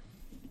pick, Mike.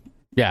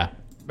 Yeah,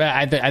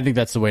 I think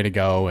that's the way to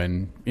go.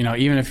 And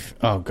even if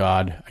I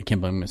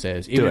can't believe I'm gonna say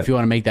this. Even if you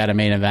want to make that a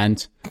main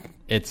event,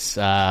 it's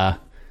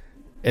not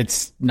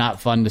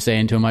fun to say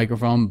into a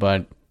microphone,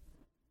 but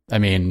I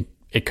mean,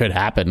 it could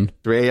happen.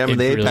 3 a.m. in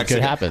the really Apex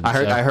could happen.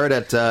 I heard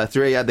at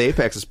 3 a.m. the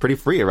Apex is pretty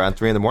free around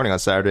 3 in the morning on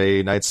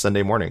Saturday nights,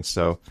 Sunday mornings.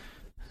 So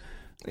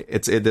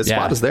the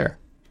spot is there.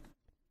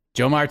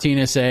 Joe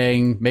Martinez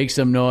saying, make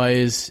some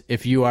noise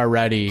if you are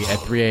ready at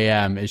 3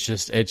 a.m. It's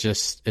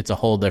a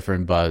whole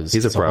different buzz.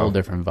 He's a pro. A whole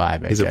different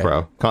vibe. He's a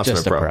pro.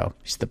 Consummate pro.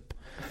 He's the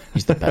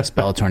best.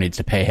 Bellator needs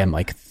to pay him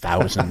like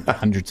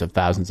hundreds of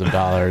thousands of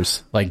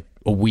dollars, like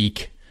a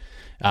week.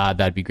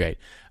 That'd be great.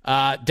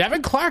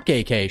 Devin Clark,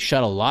 AK,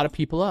 shut a lot of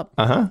people up.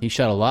 He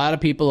shut a lot of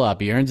people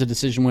up. He earns a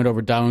decision win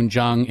over Daun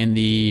Jung in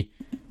the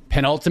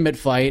penultimate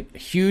fight.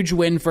 Huge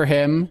win for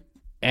him.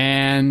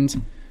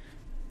 And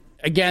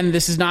again,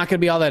 this is not going to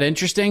be all that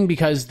interesting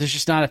because there's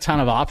just not a ton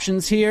of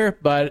options here,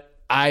 but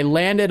I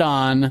landed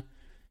on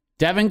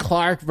Devin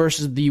Clark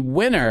versus the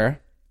winner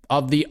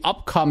of the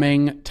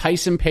upcoming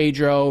Tyson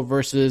Pedro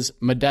versus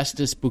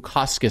Modestas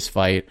Bukauskas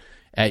fight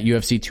at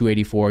UFC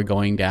 284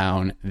 going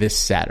down this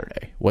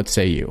Saturday. What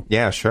say you?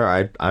 Yeah,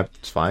 sure.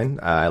 It's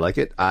fine. I like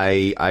it.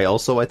 I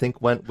also, I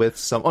think, went with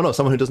someone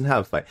who doesn't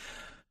have a fight.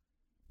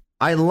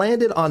 I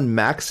landed on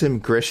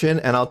Maxim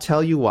Grishin, and I'll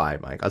tell you why,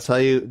 Mike. I'll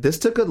tell you, this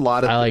took a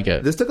lot of... I like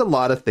it. This took a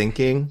lot of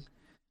thinking.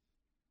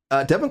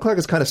 Devin Clark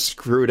has kind of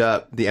screwed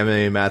up the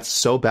MMA mats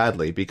so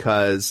badly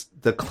because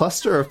the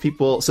cluster of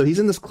people... So he's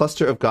in this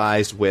cluster of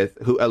guys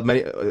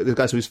the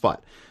guys who he's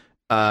fought.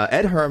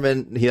 Ed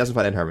Herman, he doesn't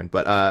fight Ed Herman,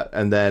 but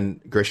and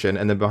then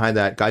Grishin, and then behind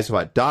that, guys who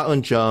fought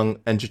Daun Jung,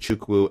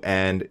 Nzechukwu,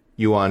 and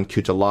Yuan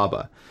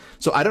Cutelaba.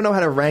 So I don't know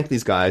how to rank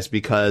these guys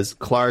because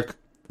Clark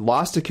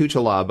lost to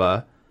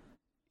Cutelaba.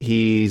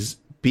 He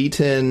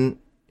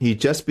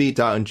just beat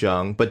Daun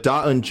Jung, but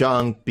Daun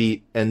Jung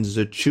beat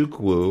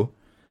Nzechukwu.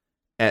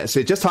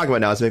 So just talking about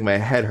now is making my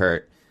head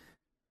hurt.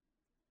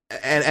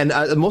 And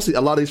mostly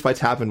a lot of these fights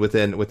happened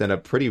within a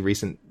pretty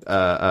recent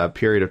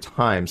period of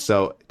time.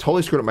 So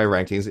totally screwed up my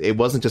rankings. It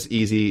wasn't just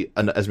easy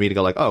as me to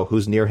go like, oh,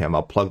 who's near him?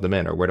 I'll plug them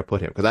in, or where to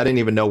put him, because I didn't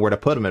even know where to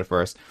put him at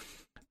first.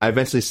 I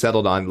eventually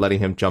settled on letting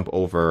him jump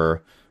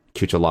over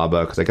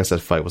Cutelaba because I guess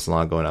that fight was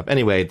long going up.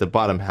 Anyway, the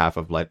bottom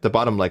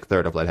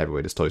third of light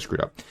heavyweight is totally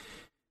screwed up.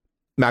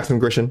 Maxim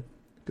Grishin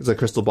is a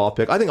crystal ball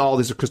pick. I think all of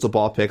these are crystal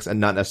ball picks and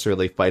not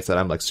necessarily fights that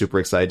I'm like super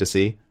excited to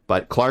see.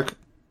 But Clark,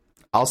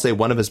 I'll say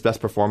one of his best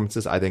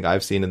performances I think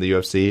I've seen in the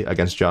UFC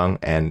against Jung,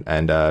 and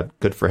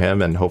good for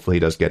him. And hopefully he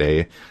does get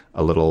a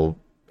little.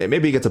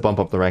 Maybe he gets a bump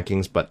up the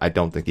rankings, but I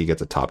don't think he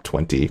gets a top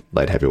 20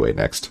 light heavyweight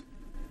next.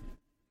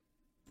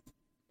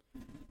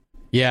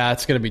 Yeah,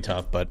 it's going to be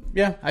tough, but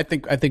yeah, I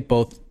think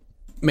both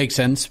make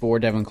sense for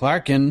Devin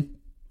Clark, and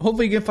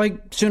hopefully you can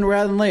fight sooner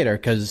rather than later,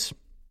 because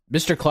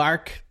Mr.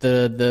 Clark,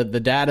 the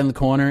dad in the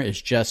corner,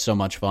 is just so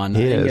much fun.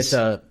 I didn't get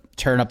to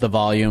turn up the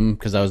volume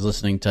because I was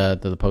listening to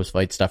the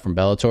post-fight stuff from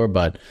Bellator,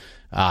 but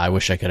I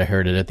wish I could have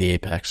heard it at the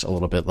Apex a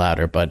little bit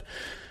louder. But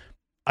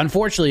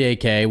unfortunately,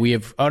 AK, we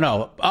have... Oh,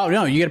 no,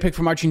 you got to pick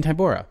for Marcin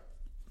Tybura.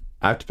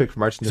 I have to pick for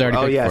Marcin Tybura.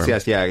 Oh,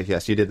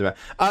 yes, you did the math.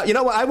 You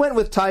know what? I went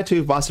with Tai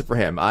Tuivasa for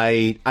him.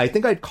 I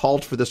think I'd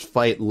called for this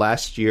fight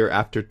last year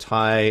after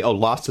Tai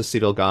lost to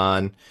Ciryl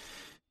Gane.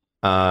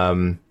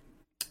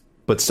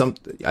 But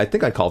I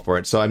think I called for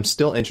it, so I'm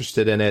still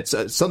interested in it.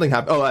 So, something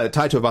happened.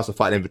 Tai Tuivasa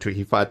fought in between.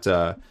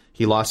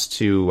 He lost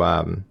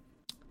to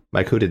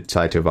Mike. Who did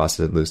Tai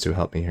Tuivasa lose to?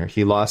 Help me here.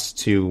 He lost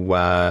to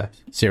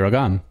Ciryl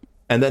Gane,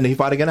 and then he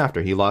fought again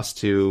after. He lost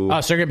to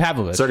Sergey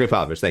Pavlovich. Sergey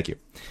Pavlovich. Thank you.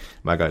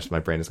 My gosh, my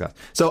brain is gone.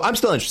 So I'm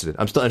still interested.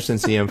 I'm still interested in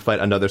seeing him fight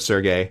another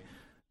Sergey.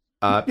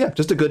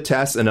 Just a good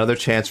test. Another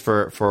chance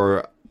for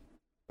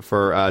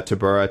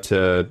Tybura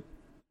to.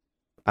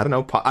 I don't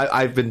know.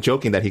 I've been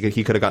joking that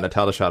he could have gotten a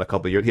title shot a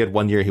couple of years. He had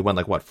 1 year he won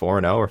like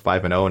 4-0 or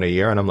 5-0 in a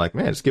year, and I'm like,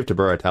 man, just give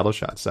Tybura a title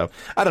shot. So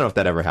I don't know if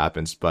that ever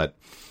happens, but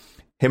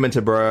him and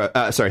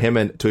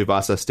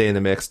Tuivasa stay in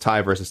the mix.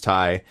 Tai versus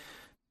Tai.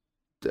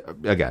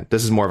 again,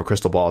 this is more of a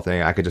crystal ball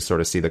thing. I could just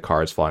sort of see the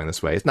cards falling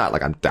this way. It's not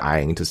like I'm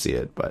dying to see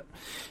it, but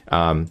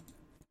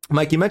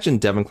Mike, you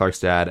mentioned Devin Clark's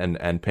dad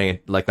and paying,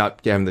 like,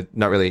 not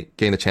really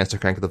getting the chance to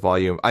crank the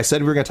volume. I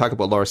said we were going to talk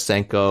about Laura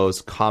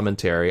Sanko's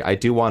commentary. I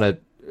do want to.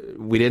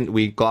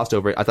 We glossed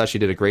over it. I thought she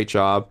did a great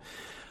job.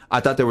 I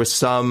thought there was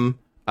some.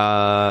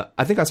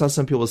 I think I saw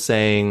some people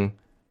saying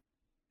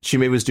she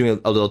maybe was doing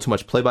a little too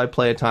much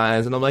play-by-play at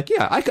times, and I'm like,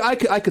 yeah,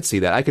 I could see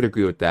that. I could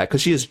agree with that,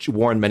 because she has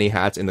worn many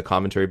hats in the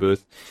commentary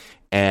booth,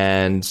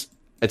 and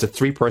it's a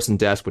 3-person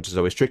desk, which is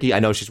always tricky. I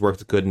know she's worked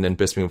with Gooden and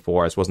Bisping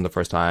before. This wasn't the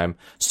first time.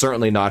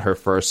 Certainly not her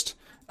first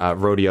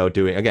rodeo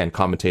doing, again,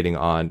 commentating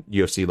on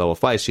UFC level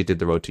fights. She did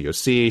the Road to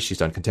UFC. She's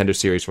done Contender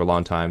Series for a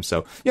long time.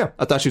 So yeah,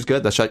 I thought she was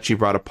good. She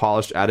brought a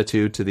polished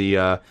attitude to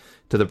the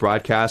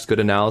broadcast, good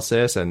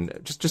analysis, and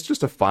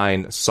just a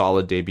fine,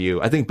 solid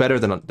debut. I think better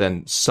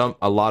than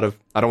a lot of,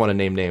 I don't want to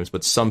name names,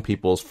 but some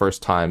people's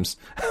first times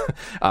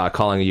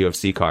calling a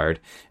UFC card.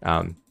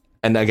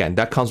 And again,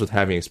 that comes with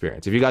having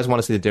experience. If you guys want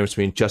to see the difference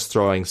between just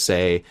throwing,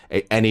 say,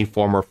 any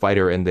former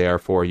fighter in there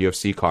for a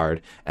UFC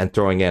card and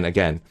throwing in,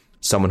 again,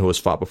 someone who has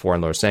fought before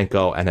in Laura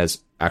Sanko and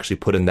has actually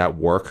put in that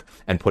work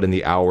and put in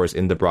the hours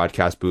in the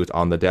broadcast booth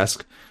on the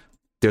desk,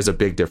 there's a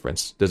big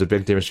difference. There's a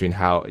big difference between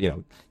how,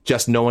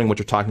 just knowing what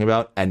you're talking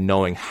about and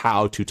knowing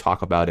how to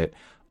talk about it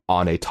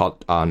on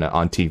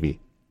TV.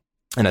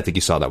 And I think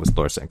you saw that with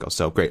Laura Sanko.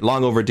 So great.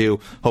 Long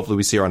overdue. Hopefully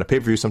we see her on a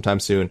pay-per-view sometime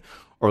soon,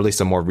 or at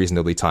least a more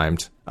reasonably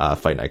timed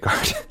fight night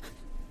card.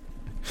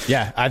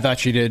 Yeah, I thought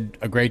she did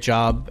a great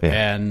job,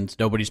 and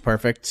nobody's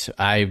perfect.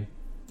 I've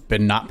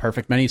been not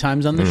perfect many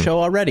times on this show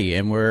already,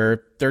 and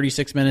we're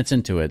 36 minutes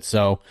into it.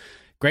 So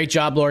great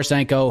job, Laura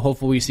Sanko.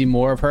 Hopefully we see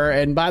more of her.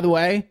 And by the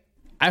way,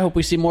 I hope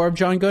we see more of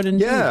John Gooden,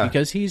 too,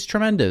 because he's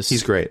tremendous.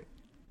 He's great.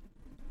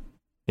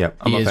 Yeah,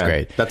 he is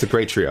great. That's a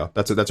great trio.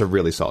 That's a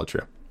really solid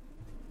trio.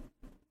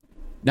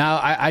 Now,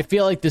 I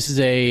feel like this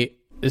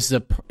is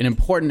an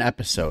important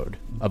episode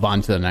of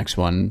On to the Next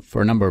One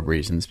for a number of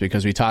reasons,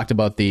 because we talked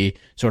about the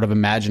sort of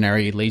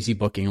imaginary lazy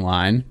booking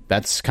line.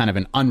 That's kind of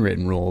an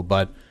unwritten rule,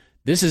 but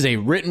this is a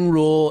written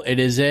rule. It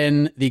is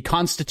in the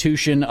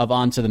Constitution of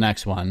On to the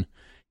Next One.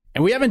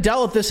 And we haven't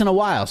dealt with this in a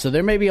while, so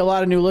there may be a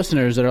lot of new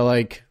listeners that are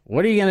like,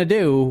 what are you going to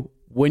do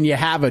when you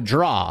have a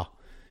draw?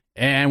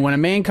 And when a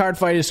main card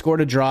fight is scored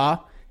a draw,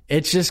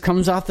 it just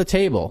comes off the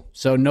table.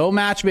 So no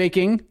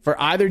matchmaking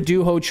for either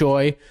Doo Ho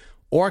Choi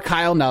or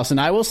Kyle Nelson.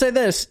 I will say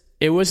this,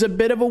 it was a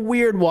bit of a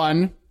weird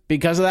one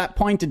because of that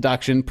point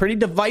deduction. Pretty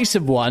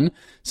divisive one.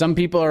 Some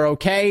people are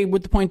okay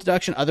with the point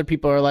deduction. Other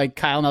people are like,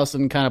 Kyle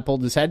Nelson kind of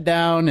pulled his head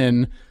down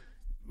and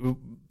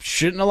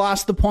shouldn't have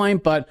lost the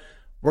point. But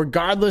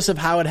regardless of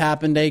how it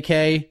happened,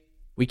 AK,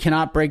 we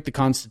cannot break the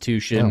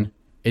Constitution. No.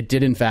 It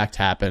did, in fact,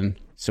 happen.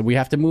 So we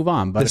have to move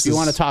on. But if you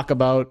want to talk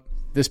about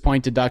this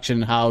point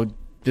deduction, how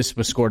this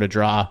was scored a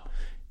draw,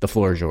 the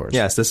floor is yours.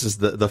 Yes, this is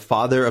the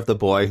father of the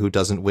boy who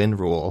doesn't win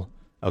rule.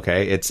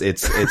 Okay, it's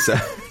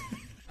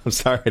I'm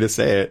sorry to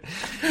say it.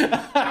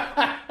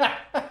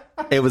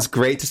 It was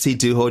great to see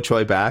Doo Ho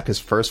Choi back, his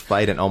first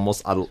fight in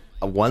almost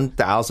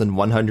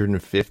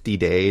 1,150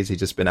 days. He's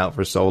just been out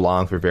for so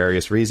long for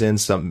various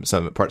reasons. Some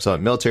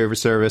military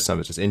service,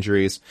 some just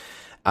injuries.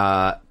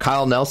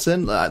 Kyle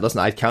Nelson, listen,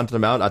 I counted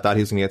him out. I thought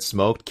he was going to get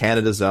smoked.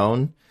 Canada's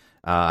own.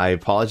 I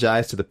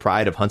apologize to the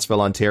pride of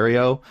Huntsville,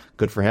 Ontario.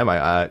 Good for him.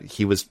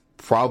 He was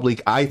probably,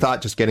 I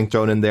thought, just getting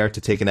thrown in there to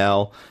take an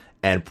L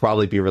and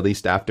probably be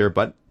released after.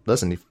 But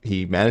listen,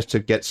 he managed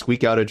to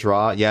squeak out a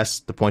draw. Yes,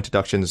 the point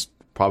deduction is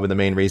probably the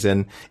main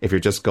reason. If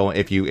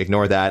you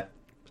ignore that,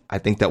 I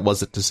think that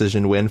was a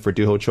decision win for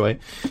Doo Ho Choi.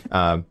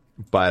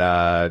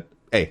 But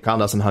hey, Kyle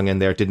Nelson hung in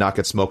there, did not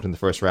get smoked in the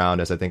first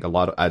round, as I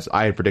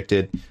had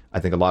predicted. I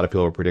think a lot of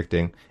people were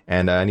predicting,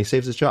 and he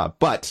saves his job.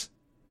 But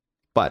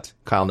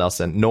Kyle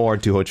Nelson nor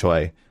Doo Ho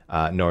Choi,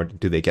 nor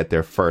do they get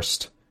their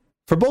first.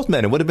 For both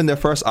men, it would have been their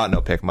first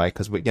no pick, Mike,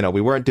 because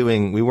we weren't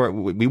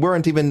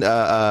even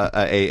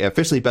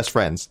officially best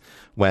friends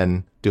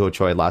when Doo Ho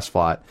Choi last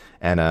fought,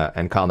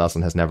 and Kyle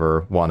Nelson has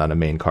never won on a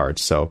main card.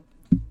 So,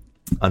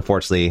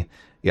 unfortunately,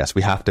 yes,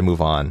 we have to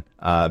move on.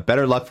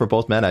 Better luck for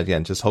both men.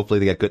 Again, just hopefully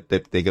they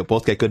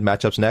both get good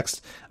matchups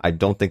next. I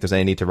don't think there's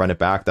any need to run it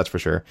back, that's for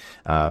sure.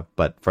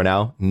 But for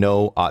now,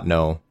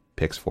 no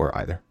picks for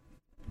either.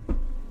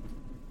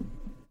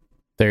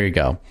 There you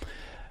go.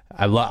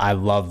 I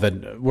love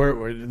that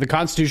the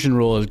Constitution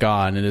rule is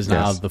gone. It is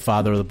now the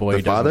father of the boy.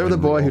 The father of the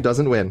boy who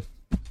doesn't win.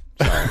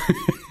 Sorry.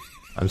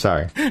 I'm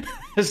sorry.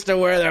 Has to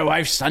wear their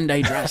wife's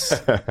Sunday dress.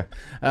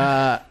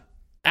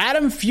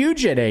 Adam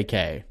Fugit,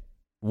 AK.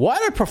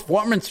 What a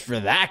performance for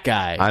that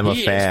guy. I'm a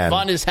fan. Is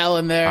fun as hell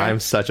in there. I'm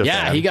such a fan.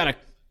 Yeah, he got a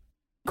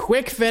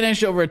quick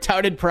finish over a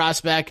touted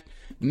prospect.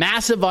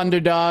 Massive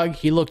underdog.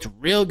 He looked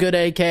real good,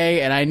 AK,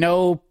 and I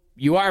know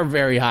you are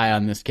very high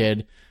on this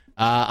kid.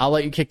 I'll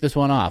let you kick this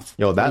one off.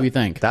 What do you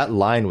think? That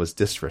line was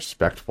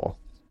disrespectful.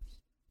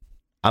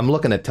 I'm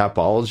looking at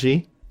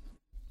Tapology,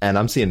 and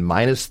I'm seeing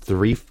minus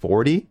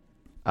 340.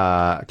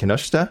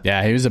 Kinoshita?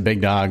 Yeah, he was a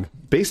big dog.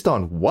 Based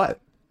on what?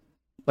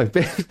 Like,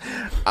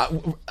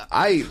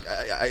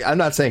 I'm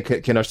not saying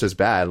Kinoshita's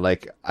bad.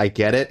 Like, I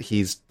get it.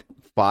 He's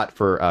fought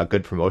for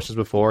good promotions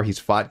before. He's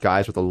fought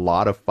guys with a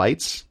lot of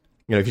fights.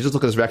 You know, if you just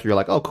look at his record, you're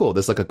like, oh, cool.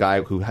 This is like a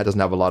guy who doesn't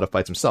have a lot of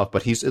fights himself,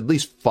 but he's at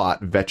least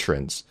fought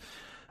veterans,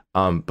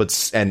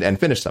 and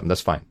finished them.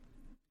 That's fine.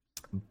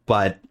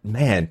 But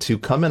man, to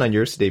come in on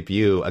your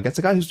debut against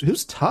a guy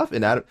who's tough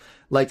and Adam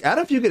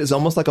Fugit is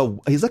almost like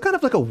he's kind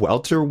of like a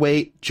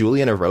welterweight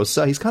Julian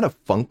Erosa. He's kind of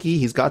funky.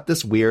 He's got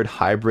this weird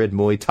hybrid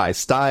Muay Thai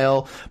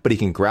style, but he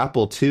can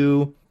grapple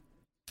too.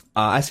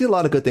 I see a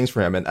lot of good things for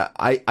him, and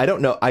I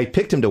don't know. I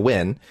picked him to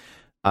win.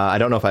 I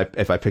don't know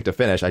if I picked a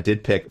finish. I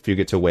did pick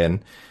Fugit to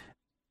win.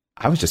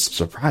 I was just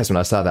surprised when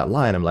I saw that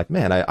line. I'm like,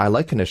 man, I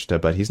like Kinoshita,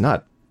 but he's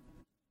not.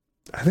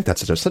 I think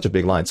that's such a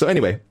big line. So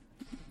anyway.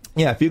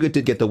 Yeah, Fugit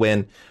did get the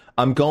win.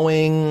 I'm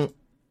going.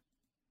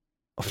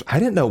 I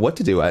didn't know what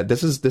to do.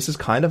 This is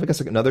kind of, I guess,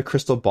 like another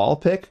crystal ball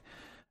pick,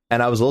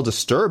 and I was a little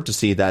disturbed to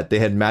see that they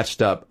had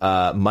matched up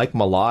Mike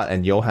Malott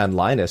and Johan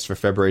Linus for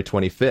February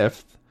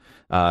 25th,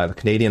 the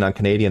Canadian on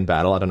Canadian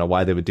battle. I don't know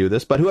why they would do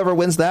this, but whoever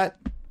wins that,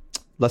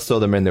 let's throw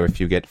them in there with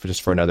Fugit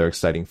for another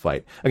exciting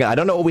fight. Again, I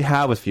don't know what we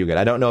have with Fugit.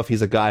 I don't know if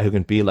he's a guy who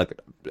can be like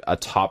a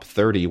top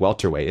 30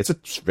 welterweight. It's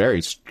a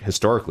very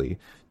historically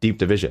deep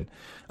division.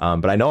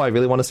 But I know I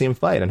really want to see him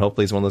fight, and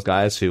hopefully he's one of those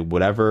guys who,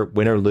 whatever,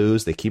 win or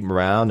lose, they keep him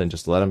around and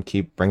just let him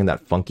keep bringing that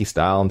funky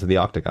style into the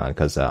octagon,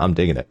 because I'm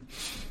digging it.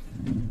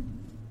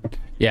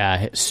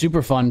 Yeah,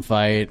 super fun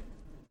fight.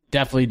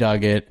 Definitely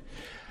dug it.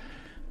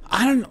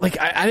 I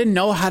didn't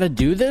know how to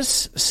do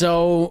this,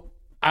 so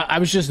I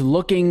was just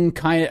looking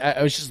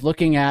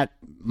at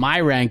my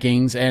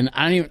rankings, and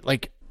I don't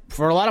even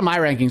for a lot of my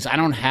rankings, I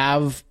don't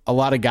have a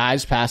lot of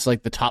guys past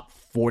like the top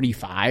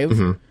 45.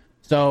 Mm-hmm.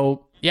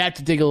 So you have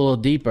to dig a little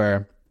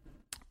deeper.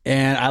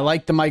 And I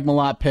like the Mike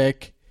Malott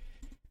pick.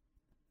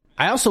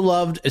 I also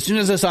loved, as soon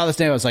as I saw this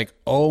name, I was like,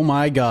 oh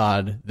my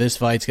God, this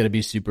fight's going to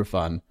be super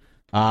fun.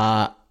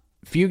 Fugit,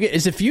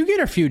 is it Fugit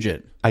or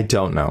Fugit? I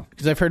don't know.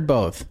 Because I've heard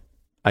both.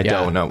 I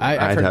don't know.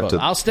 I've heard both.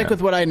 I'll stick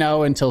with what I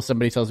know until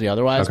somebody tells me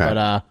otherwise. Okay.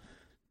 But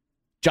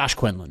Josh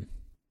Quinlan.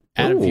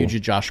 Adam Fugit,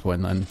 Josh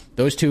Quinlan.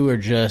 Those two are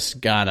just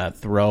going to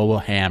throw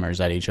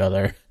hammers at each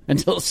other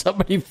until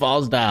somebody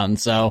falls down.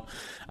 So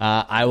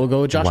I will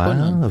go with Josh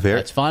Quinlan.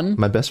 That's fun.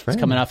 My best friend.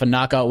 He's coming off a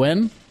knockout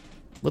win.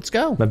 Let's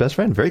go. My best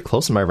friend. Very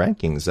close in my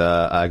rankings.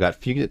 I got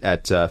Fugit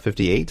at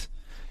 58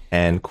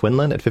 and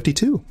Quinlan at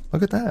 52.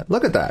 Look at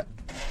that.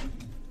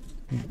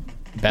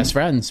 Best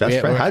friends. How'd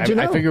you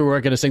know? I figure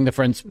we're going to sing the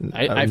Friends.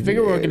 I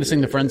figure we're going to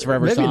sing the Friends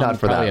Forever maybe song not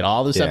for probably that. at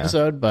all this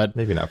episode, but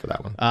maybe not for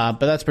that one. But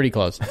that's pretty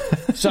close.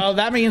 So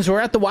that means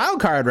we're at the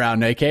wild card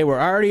round, AK. We're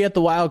already at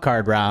the wild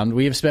card round.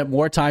 We have spent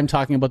more time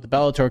talking about the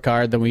Bellator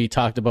card than we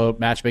talked about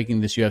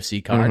matchmaking this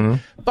UFC card.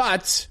 Mm-hmm.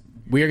 But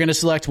we are going to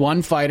select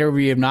one fighter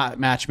we have not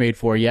match made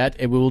for yet,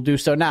 and we will do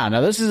so now.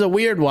 Now, this is a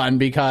weird one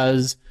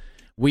because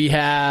we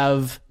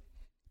had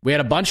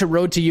a bunch of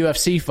road to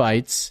UFC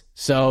fights,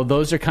 so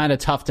those are kind of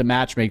tough to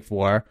match make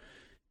for.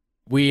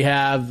 We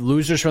have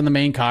losers from the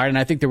main card, and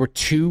I think there were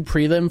 2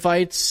 prelim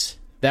fights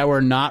that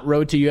were not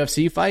road to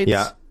UFC fights.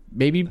 Yeah.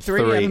 Maybe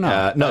 3, I don't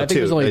know. No,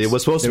 2. It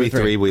was supposed to be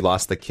 3. We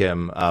lost the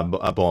Kim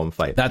Boehm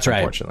fight. That's right.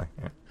 Unfortunately.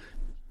 Yeah.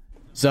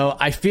 So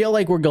I feel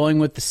like we're going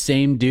with the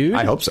same dude.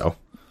 I hope so.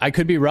 I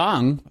could be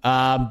wrong.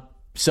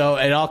 So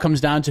it all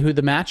comes down to who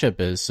the matchup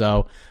is.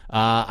 So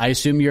I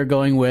assume you're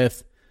going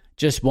with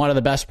just one of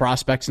the best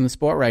prospects in the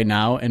sport right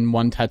now, and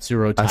one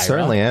Tatsuro Taira. I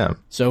certainly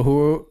am. So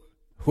who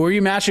are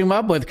you matching him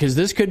up with? Because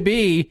this could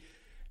be,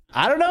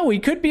 I don't know, we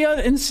could be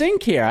in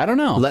sync here. I don't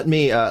know. Let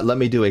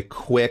me do a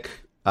quick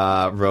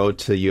road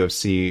to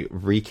UFC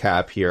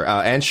recap here.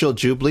 Anshul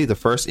Jubli, the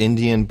first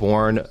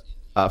Indian-born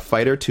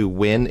fighter to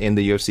win in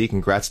the UFC.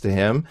 Congrats to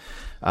him.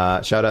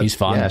 Shout out, he's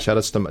fun. Yeah, shout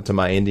outs to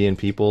my Indian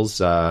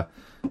peoples.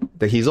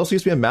 He's also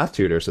used to be a math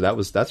tutor, so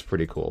that's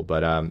pretty cool.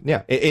 But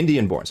yeah,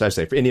 Indian-born. So I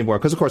say for Indian-born,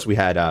 because of course we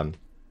had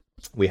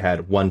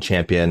one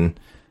champion.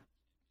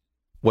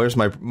 Where's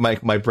my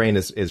brain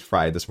is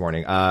fried this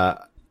morning. Oh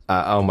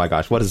my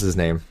gosh, what is his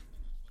name?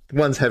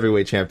 One's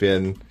heavyweight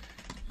champion.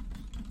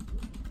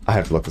 I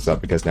have to look this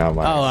up because now I'm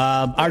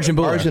Arjun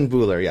Bhullar. Arjun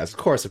Bhullar, yes, of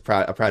course, a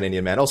proud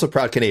Indian man, also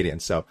proud Canadian.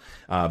 So,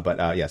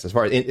 but yes, as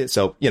far as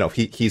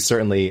he's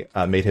certainly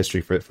made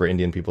history for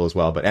Indian people as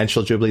well. But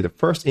Anshul Jubli, the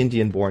first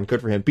Indian-born, good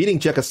for him, beating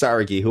Jeka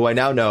Saragi, who I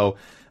now know,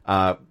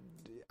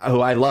 who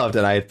I loved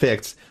and I had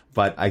picked.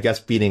 But I guess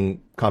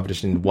beating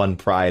competition in One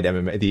Pride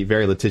MMA, the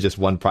very litigious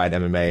One Pride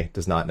MMA,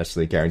 does not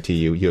necessarily guarantee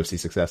you UFC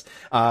success.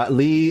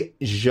 Zhang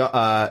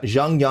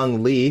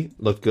Li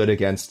looked good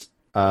against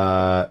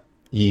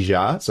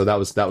Yijia, so that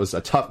was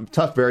a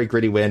tough, very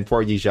gritty win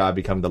for Yijia,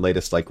 become the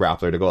latest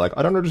grappler to go I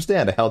don't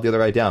understand, I held the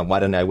other eye down, why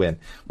didn't I win?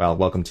 Well,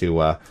 welcome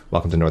to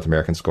North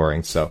American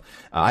scoring. So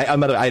I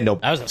had no.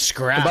 That was a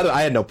scrap. By the way,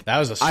 I had no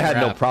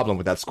problem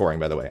with that scoring.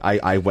 By the way,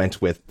 I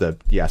went with the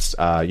yes.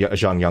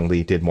 Zhang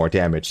Li did more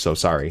damage, so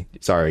sorry,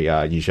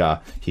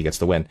 Yijia, he gets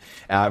the win.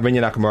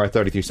 Rinya Nakamura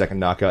 33-second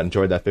knockout,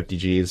 enjoyed that 50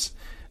 Gs,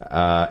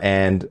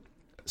 and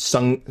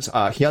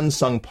Hyun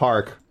Sung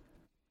Park.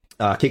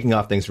 kicking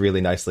off things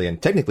really nicely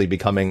and technically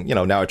becoming,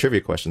 now a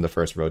trivia question, the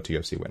first Road to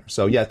UFC winner.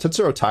 So yeah,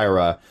 Tatsuro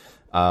Taira,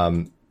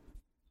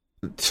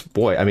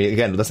 boy, I mean,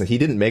 again, listen, he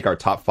didn't make our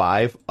top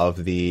 5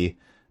 of the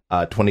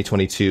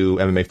 2022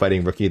 MMA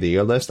Fighting Rookie of the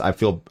Year list. I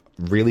feel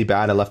really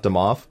bad I left him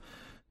off,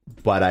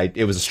 but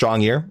it was a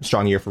strong year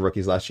for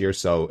rookies last year.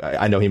 So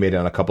I know he made it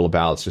on a couple of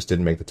ballots, just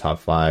didn't make the top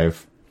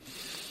 5.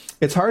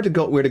 It's hard to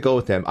go where to go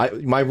with him.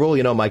 My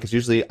rule, Mike, is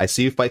usually I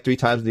see you fight 3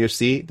 times in the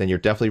UFC, then you're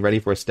definitely ready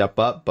for a step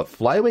up. But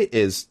flyweight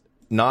is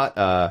not.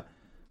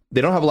 They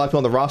don't have a lot of people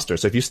on the roster,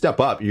 so if you step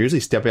up, you're usually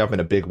stepping up in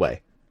a big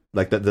way.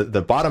 Like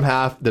the bottom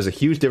half, there's a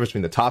huge difference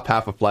between the top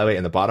half of flyweight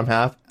and the bottom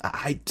half.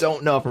 I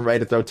don't know if I'm ready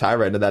to throw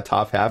Taira into that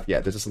top half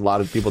yet. There's just a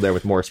lot of people there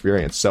with more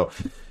experience, so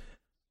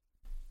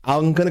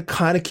I'm gonna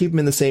kind of keep him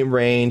in the same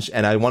range,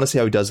 and I want to see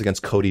how he does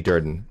against Cody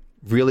Durden.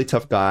 Really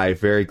tough guy,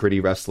 very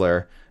gritty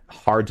wrestler,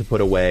 hard to put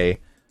away.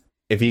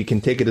 If he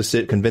can take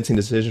a convincing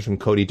decision from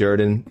Cody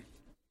Durden,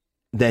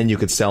 then you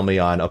could sell me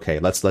on, okay,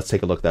 let's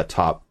take a look at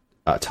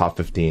that top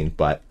 15,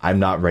 but I'm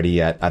not ready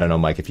yet. I don't know,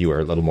 Mike, if you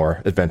were a little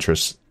more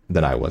adventurous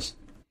than I was.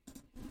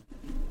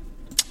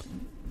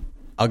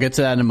 I'll get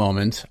to that in a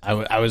moment.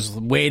 I was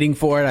waiting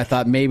for it. I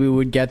thought maybe we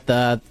would get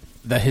the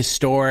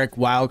historic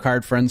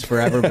wildcard Friends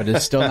Forever, but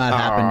it's still not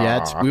happened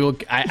yet. We will.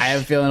 I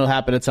have a feeling it'll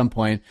happen at some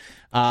point.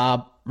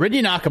 Rindy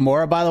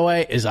Nakamura, by the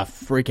way, is a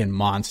freaking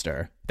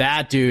monster.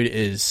 That dude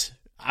is.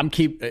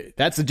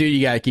 That's the dude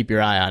you got to keep your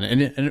eye on.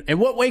 And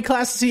what weight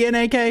class is he in,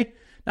 AK?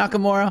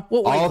 Nakamura?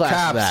 What weight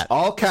class is that?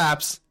 All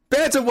caps.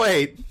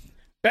 Bantamweight.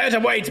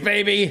 Bantamweight,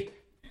 baby.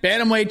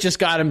 Bantamweight just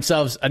got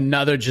himself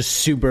another just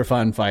super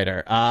fun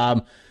fighter.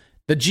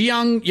 The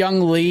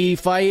Young Lee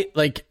fight,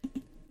 like,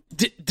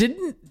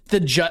 didn't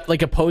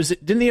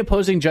the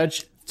opposing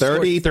judge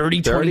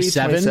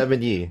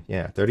 30-27?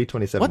 Yeah,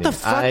 30-27. What the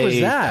fuck was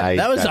that?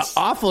 That was an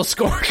awful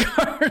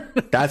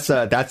scorecard.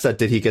 That's a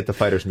did he get the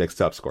fighters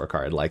mixed up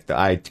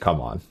scorecard. Come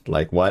on.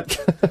 Like, what?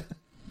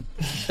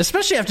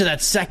 Especially after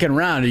that second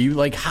round,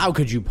 how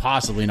could you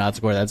possibly not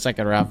score that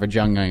second round for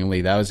Jung Young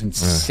Lee? That was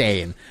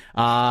insane.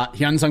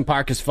 Hyun Sung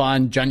Park is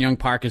fun. Jun Young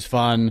Park is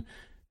fun.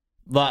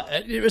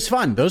 It was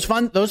fun. Those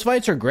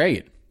fights are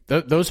great.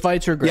 Those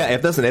fights are great. Yeah,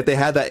 if they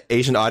had that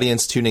Asian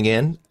audience tuning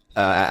in,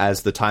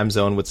 as the time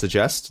zone would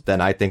suggest, then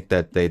I think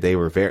that they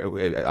were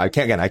very. I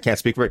can't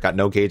speak for it. Got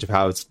no gauge of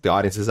how the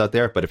audience is out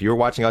there. But if you were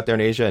watching out there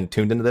in Asia and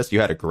tuned into this, you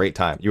had a great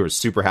time. You were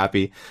super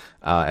happy,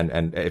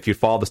 and if you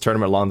followed this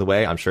tournament along the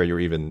way, I'm sure you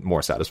were even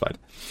more satisfied.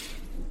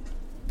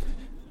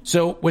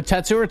 So with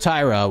Tatsuro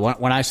Taira,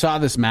 when I saw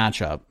this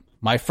matchup,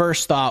 my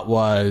first thought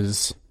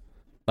was,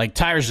 like,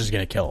 Taira's just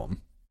gonna kill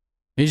him.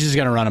 He's just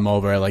gonna run him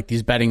over. Like,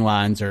 these betting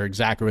lines are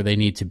exactly where they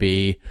need to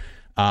be.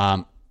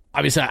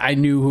 Obviously, I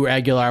knew who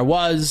Aguilar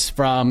was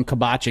from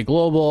Kabachi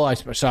Global. I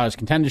saw his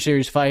Contender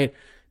Series fight.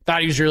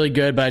 Thought he was really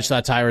good, but I just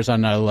thought Taira was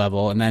on another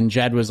level. And then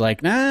Jed was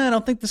like, nah, I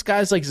don't think this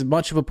guy's like as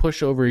much of a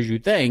pushover as you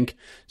think.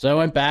 So I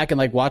went back and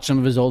like watched some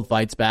of his old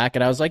fights back,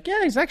 and I was like,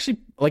 yeah, he's actually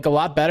like a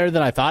lot better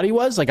than I thought he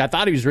was. Like, I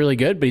thought he was really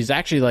good, but he's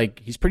actually like,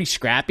 he's pretty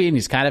scrappy, and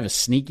he's kind of a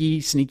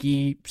sneaky,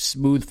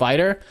 smooth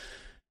fighter.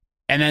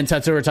 And then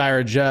Tatsuro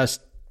Taira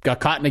just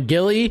got caught in a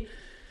gilly.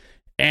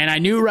 And I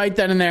knew right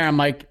then and there, I'm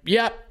like,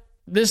 yep.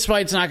 This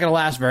fight's not going to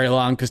last very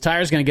long because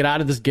Taira's going to get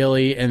out of this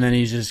gilly, and then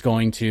he's just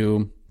going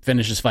to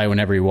finish his fight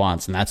whenever he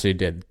wants, and that's what he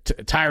did.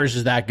 Taira's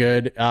just that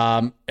good,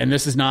 and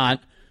this is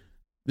not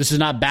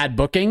bad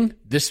booking.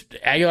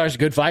 Aguilar's a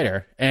good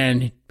fighter,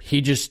 and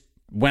he just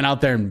went out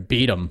there and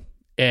beat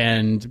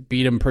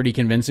him pretty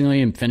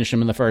convincingly and finished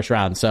him in the first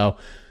round. So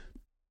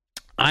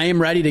I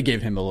am ready to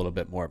give him a little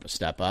bit more of a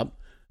step up.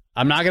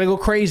 I'm not going to go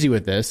crazy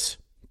with this,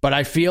 but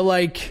I feel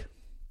like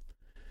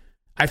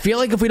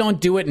if we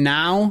don't do it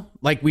now,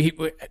 like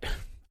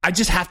I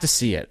just have to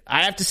see it.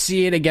 I have to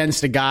see it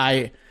against a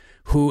guy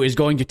who is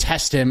going to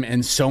test him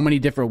in so many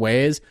different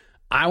ways.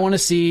 I want to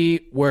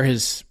see where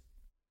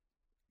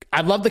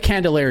I love the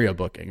Candelario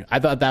booking. I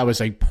thought that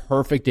was a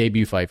perfect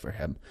debut fight for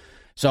him.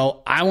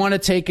 So I want to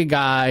take a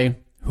guy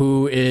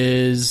who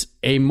is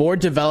a more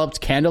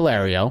developed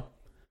Candelario,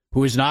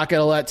 who is not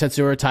going to let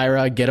Tatsuro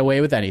Taira get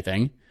away with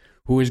anything,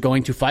 who is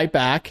going to fight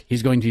back.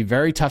 He's going to be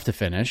very tough to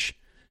finish.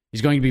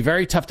 He's going to be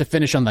very tough to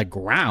finish on the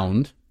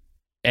ground.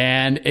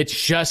 And it's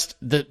just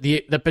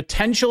the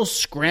potential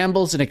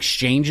scrambles and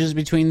exchanges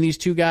between these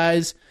two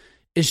guys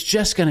is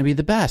just going to be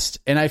the best.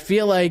 And I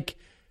feel like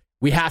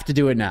we have to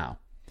do it now.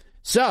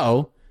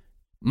 So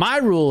my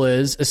rule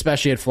is,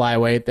 especially at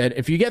flyweight, that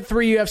if you get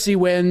 3 UFC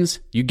wins,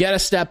 you get a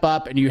step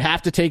up, and you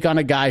have to take on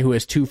a guy who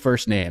has 2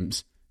 first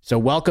names. So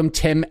welcome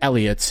Tim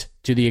Elliott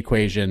to the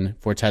equation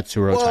for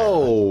Tatsuro Taira.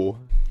 Whoa.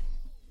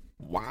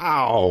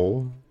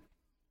 Wow.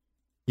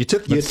 You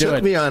took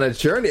me on a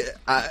journey.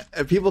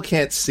 People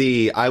can't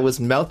see. I was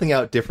mouthing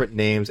out different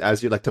names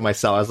as you like to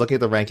myself. I was looking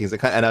at the rankings,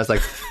 and I was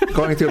like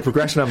going through a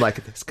progression. I'm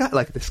like, this guy.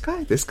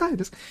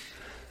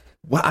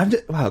 Wow.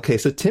 Wow. Okay.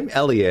 So Tim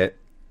Elliott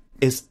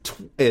is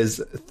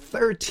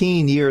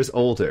 13 years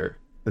older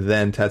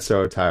than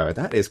Tatsuro Taira.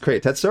 That is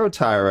great. Tatsuro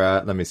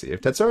Taira. Let me see.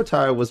 If Tatsuro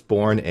Taira was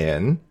born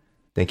in,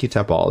 thank you,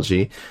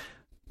 Tapology,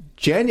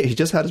 He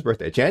just had his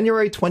birthday,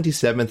 January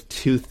 27th,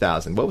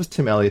 2000. What was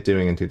Tim Elliott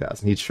doing in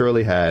 2000? He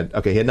surely had,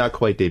 he had not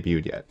quite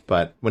debuted yet,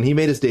 but when he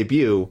made his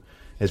debut,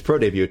 his pro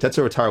debut,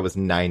 Tetsuya Otara was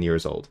 9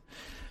 years old.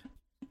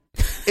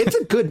 It's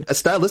a good,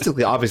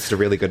 stylistically, obviously, it's a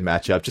really good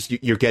matchup. Just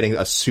you're getting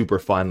a super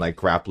fun, like,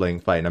 grappling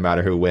fight, no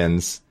matter who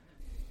wins.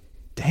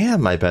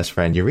 Damn, my best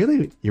friend, you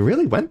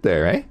really went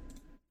there, eh?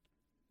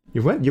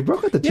 You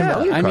broke out the Tim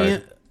Elliott card. I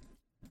mean,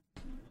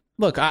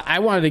 look, I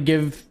wanted to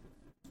give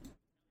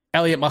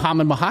Elliot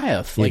Muhammad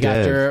Makhachev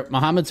after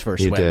Muhammad's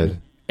first win.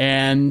 Did.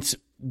 And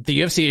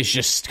the UFC is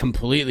just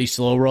completely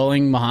slow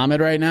rolling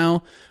Muhammad right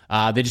now.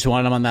 They just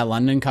wanted him on that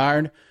London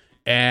card.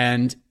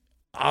 And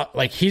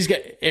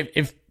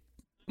if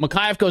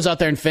Makhachev goes out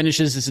there and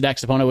finishes his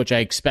next opponent, which I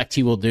expect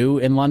he will do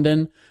in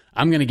London,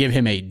 I'm going to give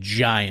him a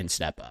giant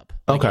step up.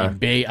 I'm going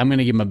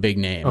to give him a big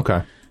name.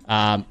 Okay.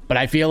 But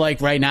I feel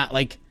like right now,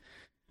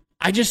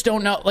 I just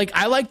don't know.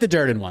 I like the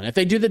Durden one. If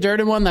they do the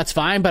Durden one, that's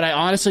fine. But I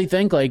honestly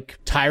think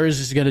Tyrus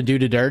is going to do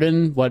to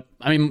Durden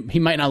he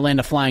might not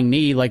land a flying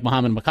knee like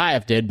Muhammad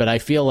Makhachev did, but I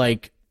feel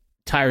like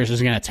Tyrus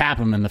is going to tap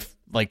him in the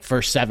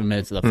first 7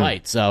 minutes of the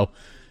fight. So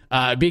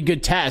it'd be a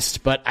good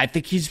test. But I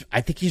think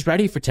he's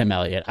ready for Tim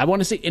Elliott. I want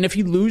to see. And if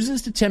he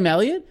loses to Tim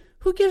Elliott,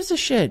 who gives a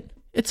shit?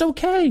 It's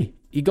okay.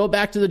 You go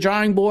back to the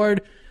drawing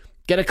board,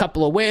 get a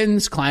couple of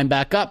wins, climb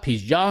back up.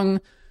 He's young.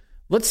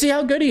 Let's see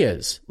how good he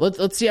is.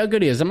 Let's see how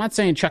good he is. I'm not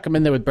saying chuck him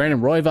in there with Brandon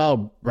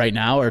Royval right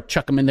now or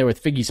chuck him in there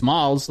with Figgy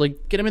Smalls.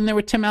 Get him in there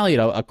with Tim Elliott,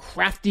 a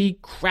crafty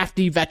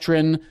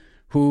veteran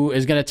who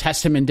is going to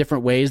test him in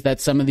different ways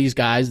that some of these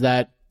guys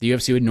that the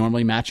UFC would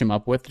normally match him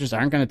up with just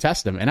aren't going to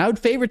test him. And I would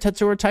favor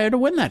Tetsuya Otara to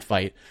win that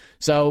fight.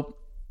 So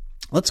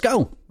let's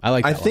go.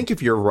 I think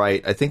if you're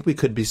right, I think we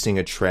could be seeing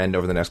a trend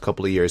over the next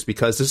couple of years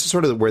because this is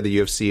sort of where the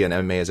UFC and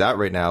MMA is at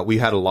right now. We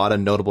had a lot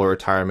of notable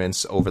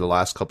retirements over the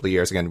last couple of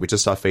years. Again, we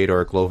just saw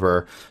Fedor,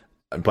 Glover,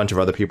 a bunch of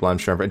other people, I'm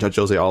sure,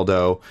 Jose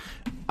Aldo,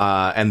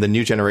 and the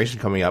new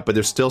generation coming up. But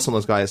there's still some of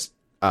those guys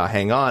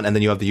hang on. And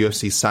then you have the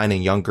UFC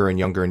signing younger and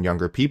younger and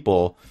younger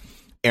people.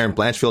 Erin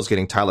Blanchfield's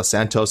getting Tyler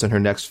Santos in her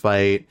next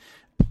fight.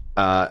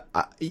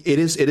 It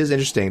is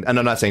interesting, and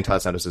I'm not saying Tyler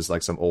Santos is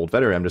some old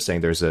veteran. I'm just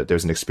saying there's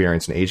an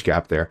experience and age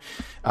gap there.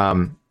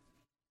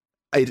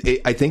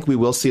 I think we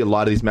will see a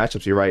lot of these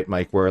matchups. You're right,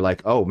 Mike. Where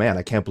oh man,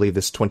 I can't believe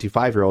this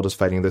 25-year-old is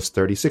fighting this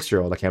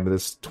 36-year-old. I can't believe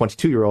this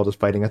 22-year-old is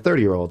fighting a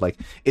 30-year-old.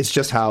 It's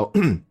just how.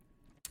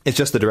 It's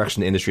just the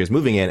direction the industry is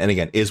moving in, and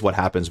again, is what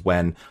happens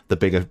when the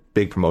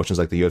big promotions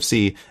like the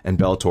UFC and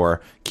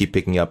Bellator keep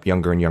picking up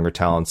younger and younger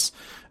talents.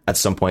 At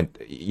some point,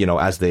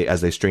 as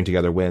they string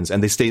together wins,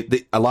 and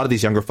a lot of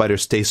these younger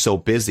fighters stay so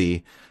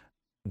busy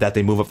that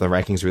they move up the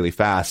rankings really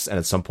fast. And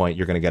at some point,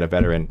 you're going to get a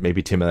veteran.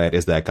 Maybe Tim Elliott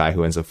is that guy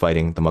who ends up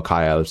fighting the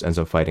Makhachevs, ends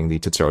up fighting the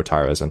Tetsuya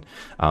Otaras,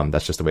 and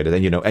that's just the way to.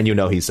 Then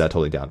he's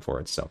totally down for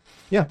it. So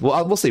yeah,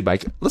 well, we'll see,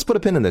 Mike. Let's put a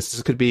pin in this.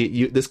 This could be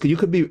you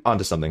could be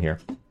onto something here.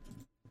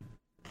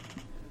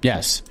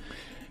 Yes.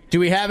 Do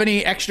we have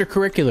any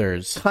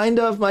extracurriculars? Kind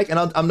of, Mike. And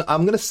I'm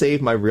going to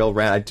save my real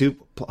rant. I do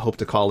hope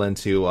to call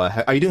into.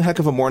 Are you doing Heck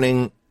of a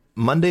Morning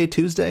Monday,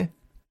 Tuesday?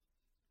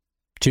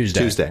 Tuesday.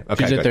 Okay,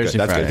 Tuesday, good. Thursday,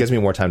 That's Friday. good. It gives me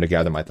more time to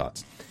gather my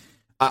thoughts.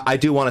 I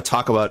do want to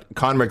talk about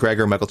Conor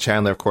McGregor, Michael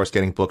Chandler, of course,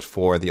 getting booked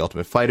for The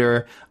Ultimate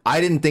Fighter. I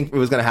didn't think it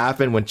was going to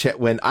happen when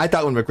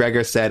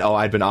McGregor said, "Oh,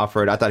 I'd been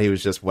offered." I thought he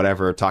was just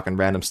whatever, talking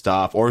random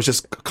stuff, or it was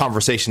just a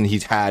conversation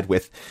he's had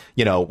with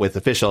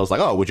officials,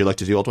 like, "Oh, would you like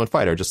to do Ultimate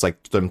Fighter?" Just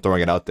like them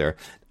throwing it out there.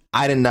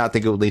 I did not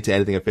think it would lead to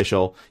anything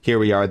official. Here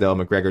we are, though,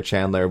 McGregor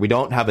Chandler. We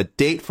don't have a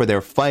date for their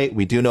fight.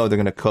 We do know they're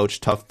going to coach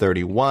Tough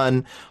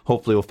 31.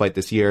 Hopefully we'll fight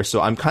this year.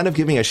 So I'm kind of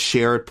giving a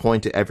shared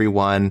point to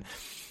everyone.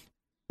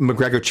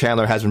 McGregor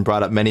Chandler has been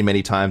brought up many,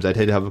 many times. I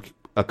did have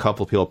a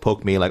couple people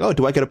poke me like, "Oh,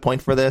 do I get a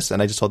point for this?"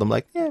 And I just told them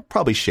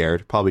probably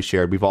shared.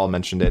 We've all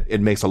mentioned it. It's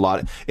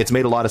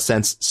made a lot of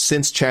sense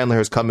since Chandler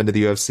has come into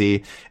the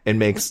UFC. It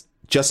makes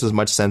just as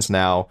much sense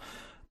now.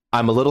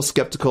 I'm a little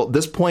skeptical.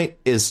 This point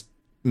is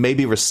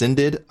maybe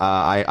rescinded.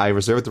 I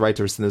reserve the right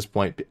to rescind this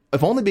point,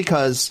 if only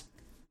because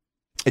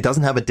it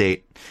doesn't have a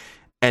date.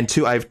 And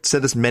two, I've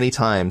said this many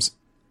times,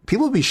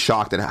 people would be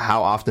shocked at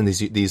how often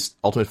these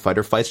Ultimate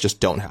Fighter fights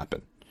just don't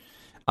happen.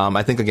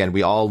 I think, again,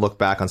 we all look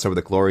back on some of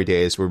the glory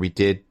days where we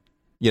did,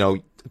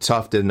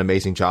 Tough did an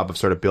amazing job of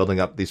sort of building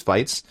up these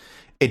fights.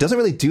 It doesn't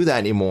really do that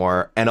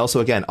anymore. And also,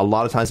 again, a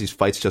lot of times these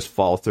fights just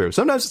fall through.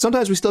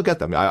 Sometimes we still get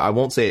them. I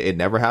won't say it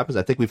never happens.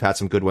 I think we've had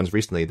some good ones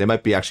recently. They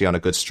might be actually on a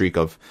good streak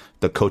of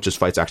the coaches'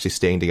 fights actually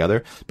staying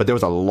together. But there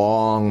was a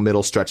long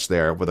middle stretch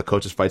there where the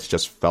coaches' fights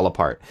just fell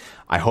apart.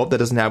 I hope that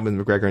doesn't happen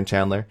with McGregor and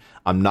Chandler.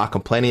 I'm not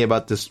complaining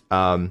about this,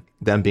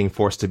 them being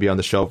forced to be on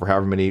the show for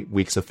however many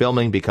weeks of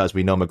filming, because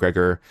we know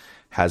McGregor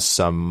has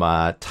some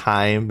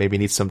time, maybe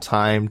needs some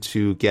time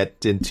to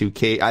get into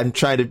cage. I'm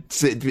trying to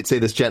say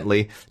this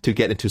gently, to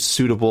get into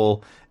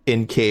suitable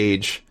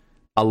in-cage,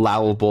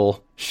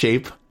 allowable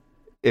shape,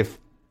 if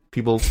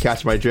people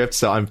catch my drift.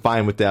 So I'm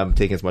fine with them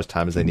taking as much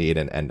time as they need.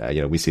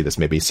 And we see this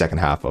maybe second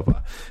half of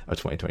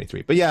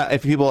 2023. But yeah,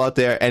 if people out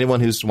there, anyone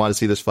who's want to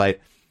see this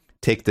fight,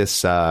 take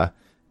this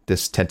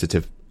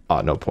tentative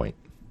no point.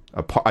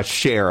 a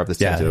share of the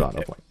Stanton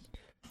Otno point.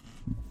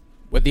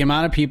 With the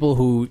amount of people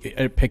who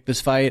picked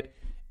this fight,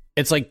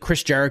 it's like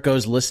Chris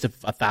Jericho's list of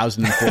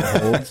 1,004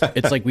 holds.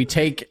 It's like we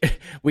take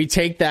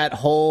that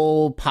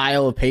whole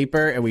pile of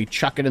paper and we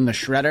chuck it in the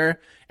shredder,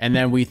 and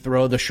then we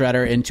throw the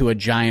shredder into a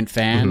giant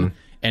fan,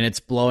 and it's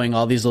blowing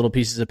all these little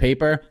pieces of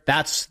paper.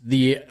 That's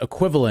the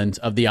equivalent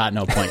of the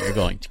Otno point you're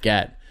going to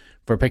get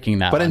for picking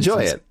that. But one,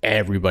 enjoy it.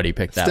 Everybody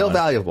picked that. Still one.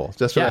 Valuable.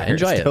 Just yeah,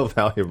 enjoy Still it.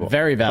 Valuable.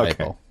 Very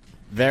valuable. Okay.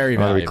 Very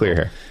valuable. I want to be clear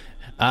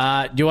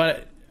here. Do you want?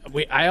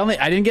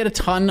 I didn't get a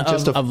ton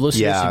of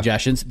listener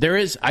suggestions.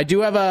 I do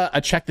have a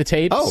check the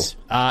tapes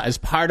as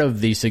part of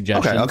the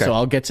suggestions, okay. so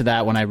I'll get to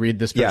that when I read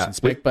this person's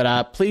pick.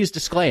 But please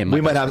disclaim.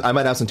 I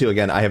might have some too.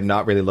 Again, I have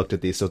not really looked at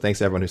these, so thanks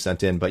to everyone who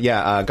sent in. But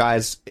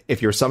guys,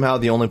 if you're somehow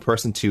the only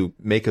person to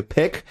make a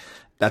pick,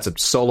 that's a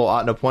solo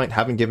Otno point.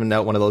 Haven't given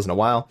out one of those in a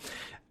while.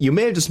 You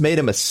may have just made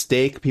a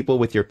mistake, people,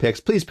 with your picks.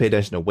 Please pay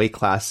attention to weight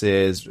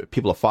classes.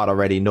 People have fought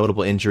already,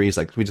 notable injuries.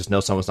 Like, we just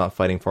know someone's not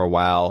fighting for a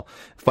while.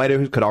 Fighter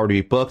who could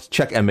already be booked.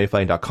 Check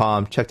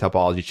MMAfighting.com. Check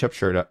Topology. Check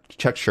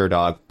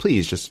Sherdog.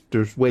 Please,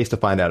 there's ways to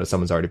find out if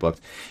someone's already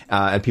booked.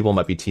 And people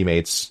might be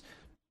teammates,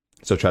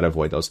 so try to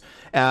avoid those.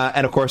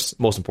 And of course,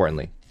 most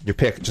importantly, your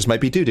pick just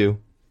might be doo-doo,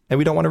 and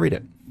we don't want to read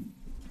it.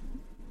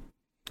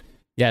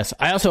 Yes,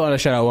 I also want to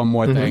shout out one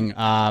more thing.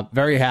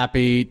 Very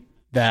happy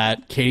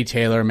that Katie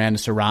Taylor, Amanda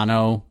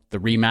Serrano, the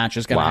rematch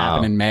is going to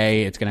happen in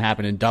May. It's going to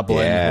happen in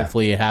Dublin. Yeah.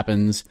 Hopefully it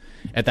happens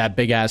at that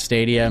big-ass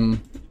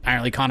stadium.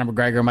 Apparently Conor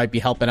McGregor might be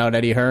helping out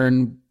Eddie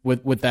Hearn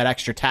with that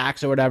extra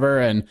tax or whatever,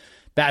 and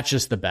that's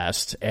just the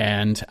best.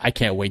 And I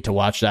can't wait to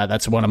watch that.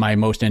 That's one of my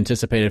most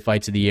anticipated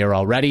fights of the year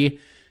already.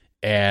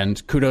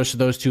 And kudos to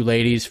those two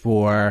ladies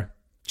for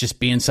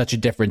just being such a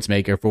difference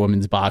maker for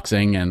women's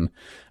boxing. And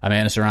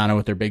Amanda Serrano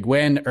with her big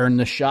win earned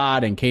the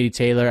shot, and Katie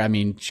Taylor, I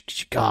mean,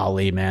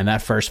 golly, man,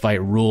 that first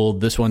fight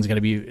ruled. This one's going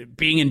to be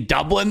being in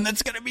Dublin.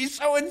 That's going to be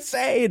so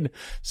insane.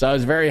 So I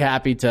was very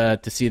happy to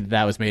see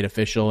that was made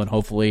official, and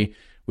hopefully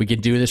we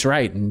can do this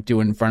right and do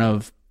it in front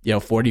of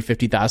 40,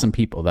 50,000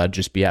 people. That'd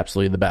just be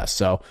absolutely the best.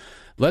 So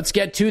let's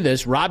get to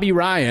this. Robbie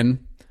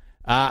Ryan,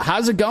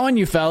 how's it going,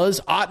 you fellas?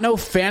 Otno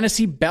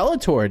Fantasy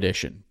Bellator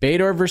Edition.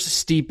 Bader versus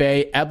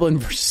Stipe, Eblin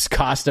versus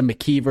Costa,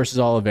 McKee versus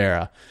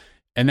Oliveira.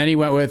 And then he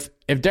went with,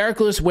 if Derek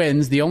Lewis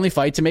wins, the only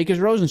fight to make is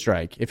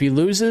Rosenstrike. If he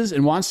loses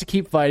and wants to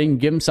keep fighting,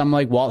 give him something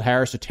like Walt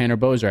Harris or Tanner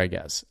Bozer, I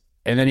guess.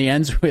 And then he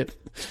ends with,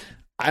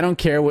 I don't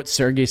care what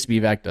Sergey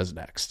Spivak does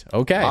next.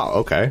 Okay. Oh,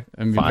 okay.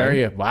 I mean,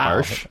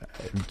 harsh.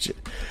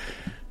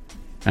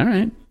 All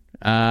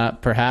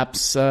right.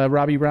 Perhaps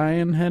Robbie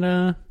Ryan had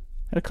a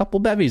couple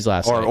bevies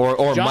last night.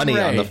 Or John money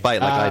Ray, on the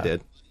fight like I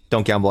did.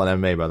 Don't gamble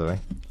on MMA, by the way.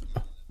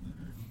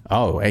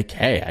 Oh,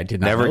 okay. I did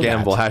not Never know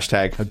gamble. That.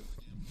 Hashtag.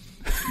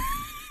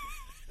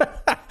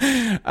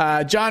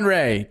 John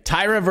Ray,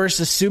 Tyra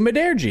versus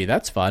Sumaderji.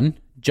 That's fun.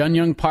 Jun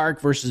Young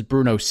Park versus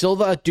Bruno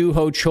Silva. Do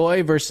Ho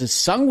Choi versus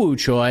Sungwoo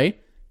Choi.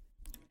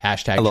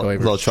 Hashtag Choi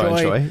versus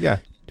Choi. Yeah.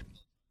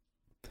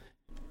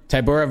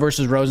 Tybura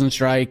versus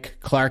Rosenstrike.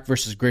 Clark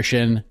versus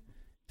Grishin.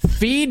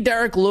 Feed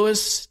Derek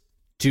Lewis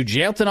to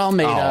Jailton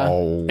Almeida.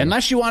 Oh.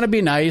 Unless you want to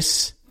be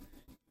nice,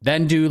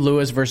 then do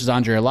Lewis versus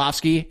Andrei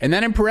Arlovsky. And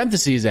then in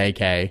parentheses,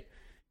 AK,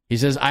 he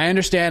says, I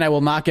understand I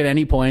will not get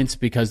any points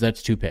because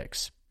that's 2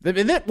 picks.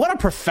 What a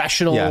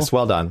professional. Yes,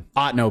 well done.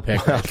 Otno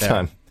pick right there.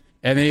 Done.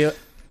 And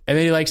then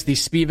he likes the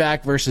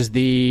Spivak versus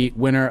the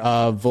winner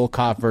of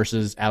Volkov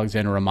versus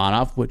Alexander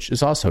Romanov, which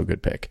is also a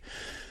good pick.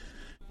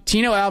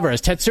 Tino Alvarez,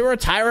 Tetsuro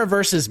Taira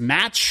versus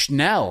Matt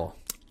Schnell.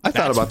 I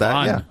thought about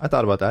that. Yeah, I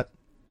thought about that.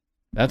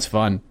 That's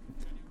fun.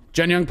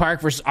 Jun Young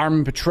Park versus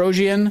Armin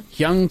Petrosian.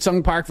 Hyung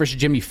Sung Park versus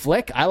Jimmy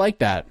Flick. I like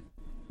that.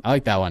 I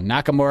like that one.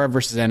 Nakamura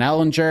versus Ann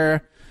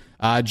Ellinger.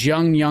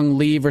 Jung Young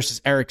Lee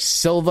versus Eric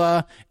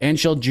Silva.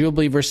 Anshel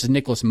Jubilee versus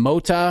Nicholas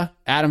Mota.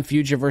 Adam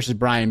Fugia versus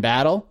Brian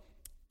Battle.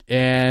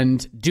 And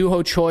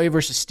Duho Choi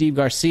versus Steve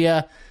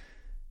Garcia.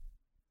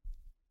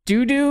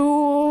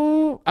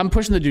 Doo-doo. I'm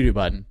pushing the doo-doo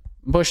button.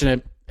 I'm pushing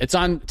it. It's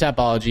on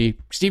Tapology.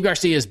 Steve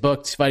Garcia is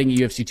booked fighting at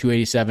UFC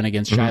 287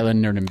 against Shilan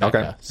Nurdenbecka.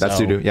 Okay, that's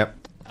doo-doo. Yep.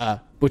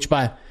 Which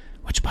by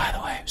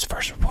the way, was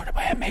first reported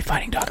by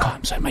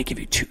MMAfighting.com, so I might give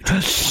you two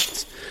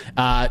points.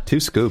 2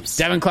 scoops.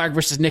 Devin Clark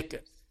versus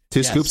Nick.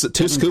 Two scoops of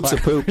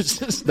poop.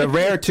 The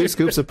rare 2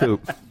 scoops of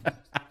poop.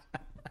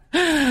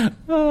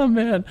 Oh,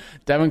 man.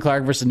 Devin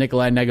Clark versus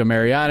Nikolai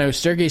Negomariano.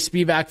 Sergey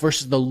Spivak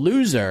versus the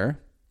loser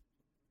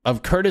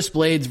of Curtis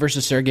Blades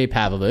versus Sergey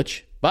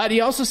Pavlovich. But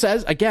he also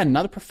says, again,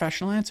 another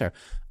professional answer.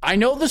 I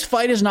know this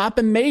fight has not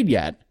been made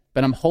yet,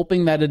 but I'm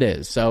hoping that it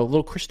is. So a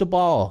little crystal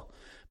ball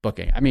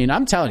booking. I mean,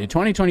 I'm telling you,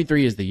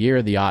 2023 is the year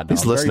of the Otno.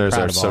 These listeners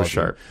are so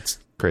sharp. It's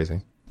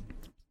crazy.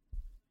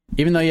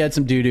 Even though you had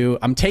some doo-doo,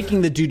 I'm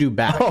taking the doo-doo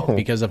back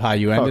because of how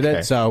you ended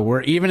it. So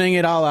we're evening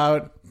it all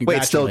out. Wait,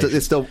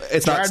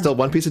 it's not still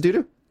one piece of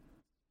doo-doo?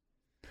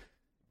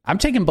 I'm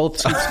taking both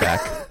scoops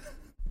back.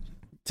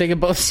 Taking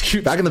both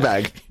scoops back in the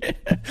bag.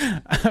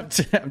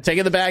 I'm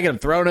taking the bag and I'm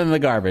throwing it in the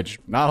garbage.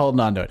 Not holding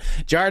on to it.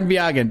 Jared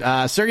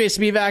Biagin, Sergey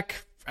Spivak,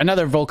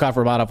 another Volkov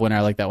Romanov winner.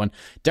 I like that one.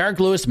 Derek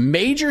Lewis,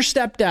 major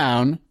step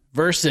down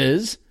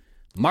versus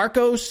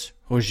Marcos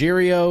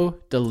Rogerio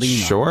de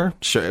Lima.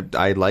 Sure.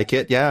 I like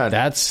it. Yeah.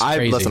 That's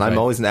crazy. Listen, I'm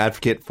always an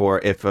advocate for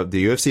if the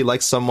UFC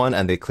likes someone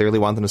and they clearly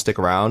want them to stick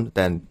around,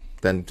 then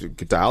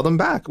dial them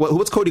back.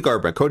 What's Cody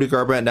Garbrandt? Cody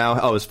Garbrandt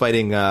now is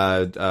fighting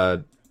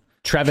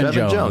Trevin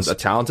Jones, a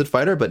talented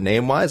fighter, but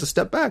name-wise, a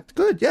step back.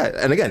 Good, yeah.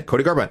 And again,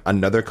 Cody Garbrandt,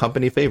 another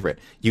company favorite.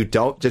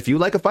 If you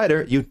like a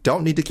fighter, you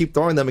don't need to keep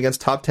throwing them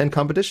against top 10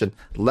 competition.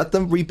 Let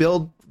them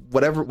rebuild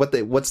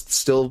what's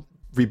still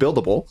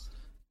rebuildable,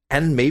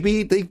 and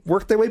maybe they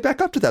work their way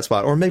back up to that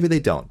spot, or maybe they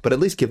don't. But at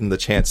least give them the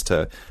chance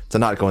to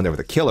not go in there with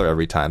a killer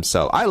every time.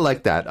 So I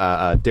like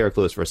that. Derek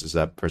Lewis versus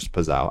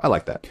Pazao. I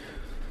like that.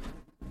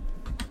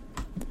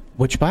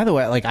 Which, by the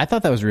way, I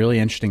thought that was really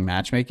interesting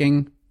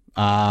matchmaking.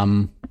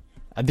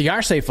 The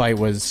Arce fight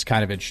was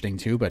kind of interesting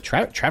too, but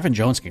Trevin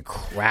Jones can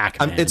crack.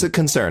 Man. It's a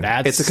concern.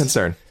 It's a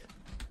concern.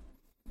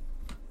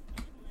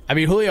 I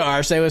mean, Julio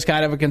Arce was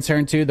kind of a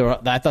concern too.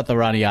 I thought the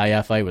Ronnie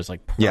Yaya fight was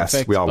perfect.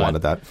 Yes, we all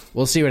wanted that.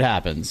 We'll see what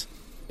happens.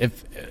 That's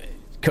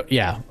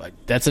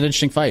an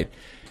interesting fight.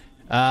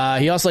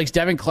 He also likes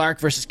Devin Clark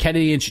versus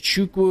Kennedy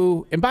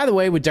Nzechukwu. And by the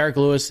way, with Derek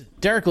Lewis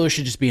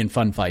should just be in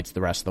fun fights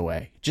the rest of the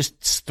way.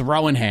 Just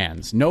throwing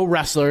hands. No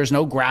wrestlers,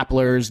 no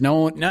grapplers,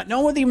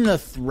 no with even the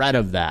threat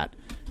of that.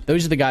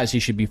 Those are the guys he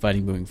should be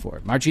fighting moving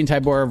forward. Marcin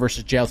Tybura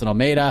versus Jailton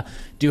Almeida.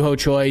 Duho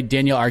Choi,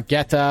 Daniel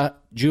Argueta.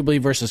 Jubilee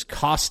versus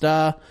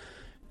Costa.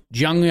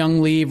 Jung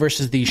Young Lee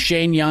versus the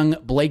Shane Young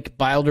Blake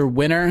Bilder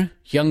winner.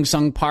 Hyung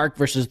Sung Park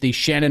versus the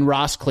Shannon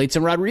Ross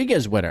Clayton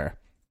Rodriguez winner.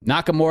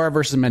 Nakamura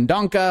versus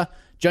Mendonca.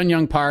 Jun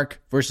Young Park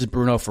versus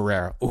Bruno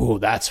Ferreira. Ooh,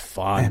 that's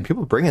fun. Man,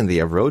 people bringing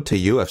the road to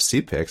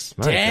UFC picks.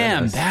 My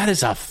goodness.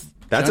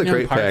 That's a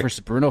great Park pick versus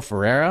Bruno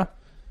Ferreira.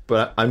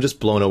 But I'm just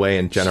blown away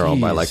in general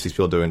by these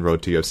people doing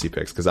road to UFC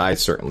picks, because I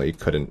certainly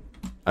couldn't.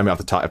 I mean, off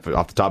the top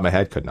of my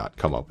head, could not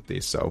come up with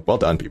these. So well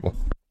done, people.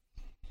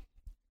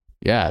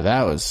 Yeah,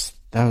 that was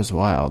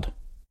wild.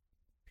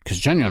 Because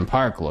Jun Young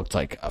Park looked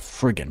like a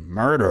friggin'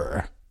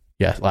 murderer.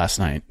 Yeah, last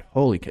night.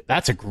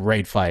 That's a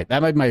great fight.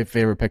 That might be my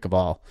favorite pick of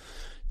all.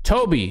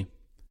 Toby,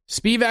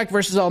 Spivak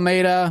versus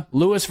Almeida,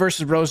 Lewis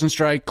versus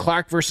Rosenstrike,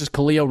 Clark versus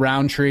Khalil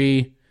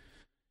Roundtree,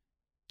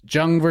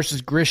 Jung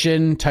versus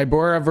Grishin,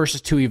 Tybura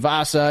versus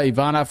Tuivasa,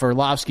 Ivana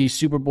Verlovsky,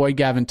 Superboy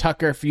Gavin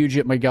Tucker,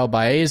 Fugit Miguel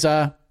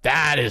Baeza.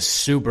 That is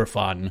super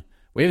fun.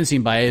 We haven't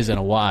seen Baeza in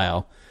a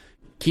while.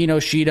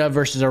 Kinoshita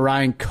versus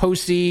Orion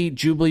Kosi,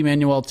 Jubilee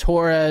Manuel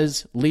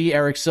Torres, Lee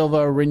Eric Silva,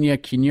 Rinya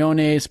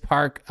Quinones,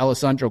 Park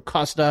Alessandro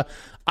Costa,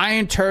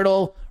 Iron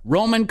Turtle,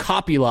 Roman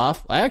Kopylov.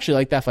 I actually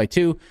like that fight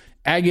too.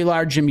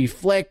 Aguilar Jimmy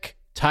Flick,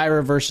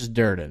 Tyra versus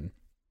Durden.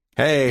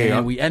 Hey,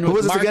 and we end with who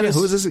was Marcus.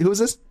 This again? Who was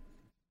this?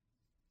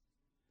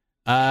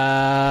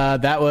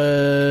 That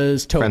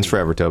was Toby. Friends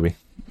forever, Toby.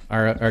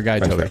 Our guy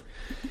Friends Toby.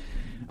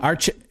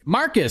 forever.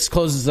 Marcus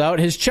closes out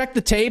his check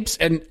the tapes,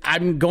 and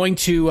I'm going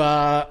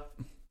to.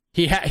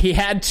 He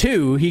had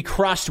two. He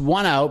crossed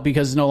one out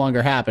because it's no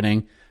longer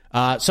happening.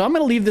 So I'm going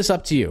to leave this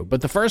up to you.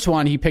 But the first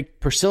one, he picked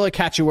Priscilla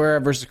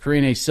Cachoeira versus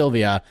Karine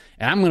Silvia,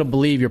 and I'm going to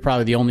believe you're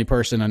probably the only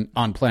person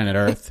on planet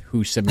Earth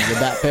who submitted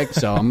that pick.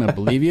 So I'm going to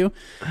believe you.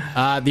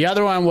 The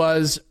other one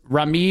was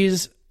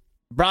Ramiz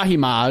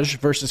Brahimaj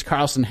versus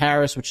Carlson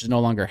Harris, which is no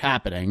longer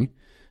happening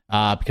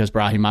because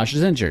Brahimaj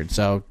is injured.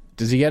 So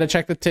does he get to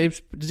check the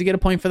tapes? Does he get a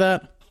point for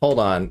that? Hold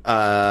on.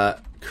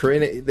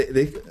 Karine,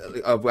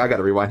 I got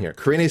to rewind here.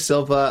 Karine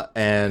Silva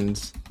and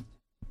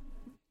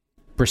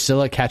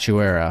Priscilla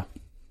Cachoeira.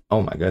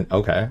 Oh my god.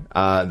 Okay.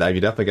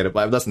 You definitely get it.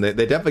 Listen, they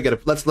definitely get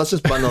it. Let's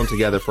just bundle them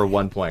together for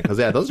 1 point, because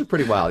those are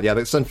pretty wild. Yeah,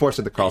 it's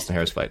unfortunate the Carlson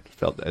Harris fight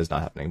is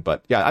not happening,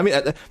 but yeah, I mean,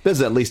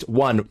 there's at least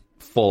one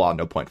full on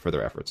no point for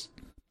their efforts.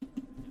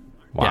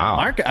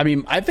 Wow.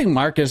 Yeah, I think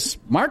Marcus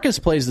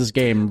plays this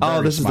game.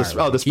 This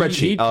smartly. is the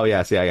spreadsheet.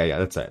 Yes,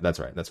 yeah. That's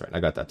right. I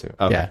got that too.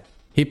 Okay.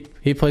 Yeah,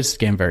 he plays this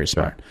game very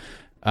smart.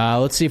 Sure.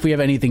 Let's see if we have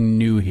anything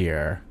new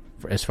here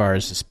as far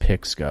as his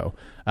picks go.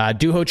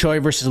 Duho Choi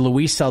versus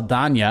Luis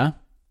Saldana.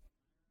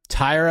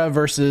 Tyra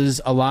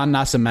versus Alan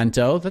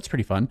Nascimento. That's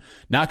pretty fun.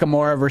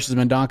 Nakamura versus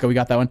Mendonca. We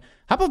got that one.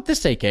 How about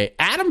this, AK?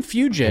 Adam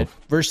Fugit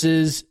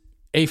versus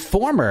a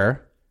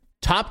former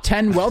top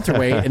 10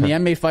 welterweight in the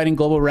MMA Fighting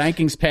Global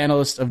Rankings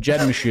panelist of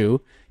Jed Meshew,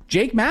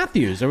 Jake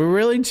Matthews. Are we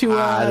willing to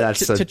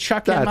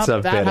chuck him up that high? That's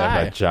a bit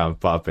of a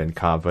jump up in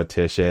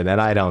competition,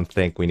 and I don't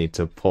think we need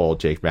to pull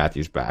Jake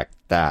Matthews back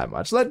that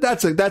much.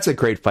 That's a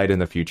great fight in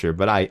the future,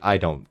 but I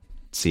don't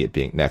see it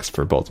being next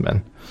for both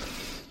men.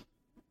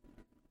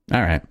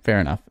 All right, fair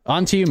enough.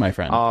 On to you, my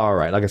friend. All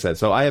right, like I said,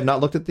 so I have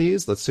not looked at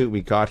these. Let's see what we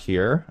got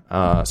here.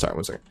 Sorry,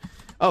 1 second.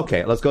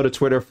 Okay, let's go to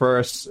Twitter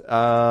first.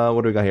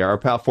 What do we got here? Our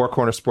pal Four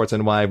Corner Sports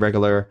NY,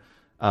 regular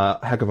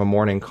heck of a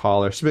morning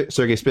caller. Sergey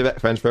Spivak,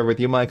 friends forever with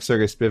you, Mike.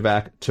 Sergey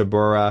Spivak,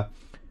 Tabura,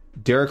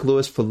 Derek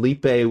Lewis,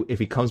 Felipe, if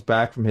he comes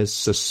back from his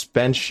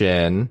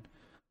suspension.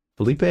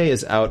 Felipe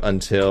is out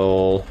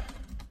until...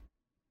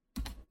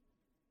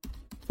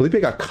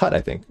 Felipe got cut, I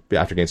think,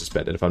 after getting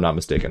suspended, if I'm not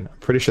mistaken. I'm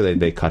pretty sure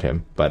they cut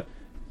him, but...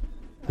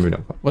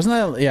 Wasn't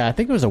that? Yeah, I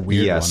think it was a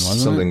weird one.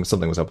 Wasn't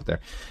something was up with there.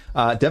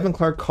 Devin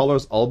Clark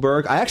colors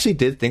Ulberg. I actually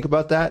did think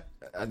about that.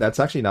 That's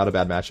actually not a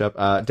bad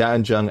matchup.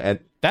 Dan Jung and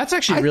that's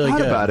actually really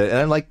good about it, and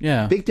I'm like,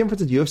 yeah, big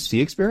difference in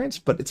UFC experience,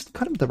 but it's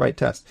kind of the right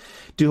test.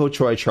 Duho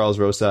Choi, Charles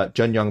Rosa,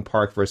 Jun Young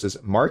Park versus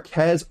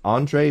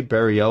Marc-André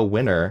Barriault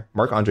winner,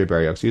 Marc-André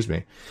Barriault, excuse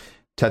me.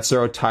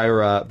 Tatsuro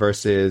Taira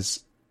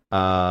versus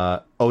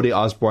Ode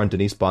Osborne,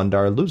 Denise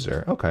Bondar,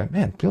 loser. Okay,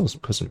 man, feels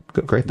put some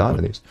great thought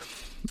into these.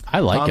 I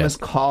like Thomas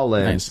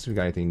Collins. Nice. We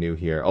got anything new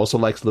here? Also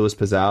likes Luis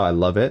Pizarro. I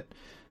love it.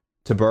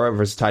 Tabura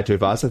versus Tai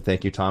Tuivasa.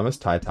 Thank you, Thomas.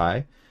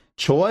 Tai.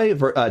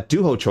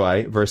 Duho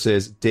Choi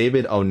versus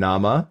David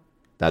Onama.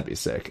 That'd be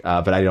sick.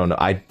 But I don't know.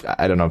 I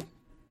don't know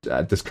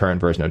if this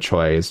current version of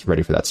Choi is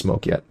ready for that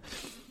smoke yet.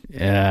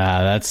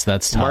 Yeah, that's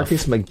tough.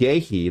 Marcus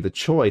McGahee, the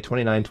Choi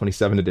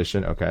 29-27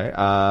 edition. Okay.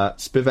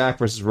 Spivak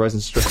versus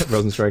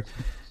Rosenstrike.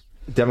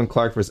 Devin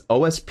Clark versus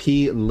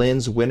OSP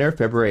Lynn's winner,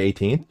 February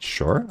 18th.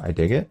 Sure, I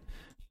dig it.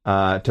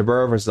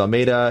 Tabura versus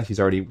Almeida.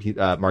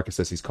 Marcus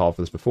says he's called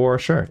for this before.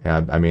 Sure.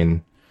 Yeah, I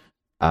mean,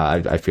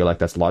 I feel like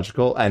that's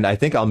logical. And I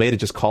think Almeida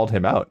just called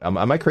him out.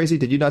 Am I crazy?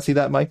 Did you not see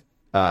that, Mike?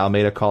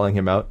 Almeida calling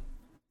him out?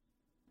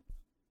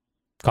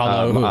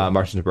 Called out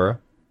Marcin Tybura.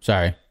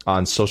 Sorry.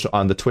 On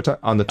the Twitter.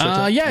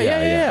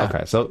 Yeah.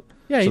 Okay. So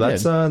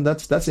that's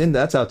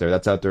out there.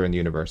 That's out there in the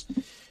universe.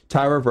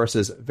 Tyra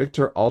versus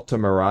Victor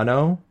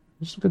Altamirano.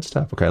 This is good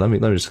stuff. Okay, let me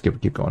just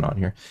keep going on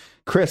here.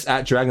 Chris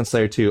at Dragon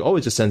Slayer 2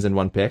 always just sends in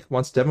one pick.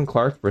 Wants Devin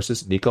Clark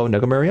versus Nico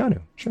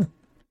Negumereanu. Sure.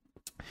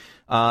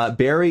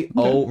 Barry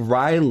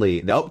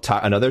O'Reilly. Nope.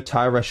 Another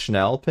Tyra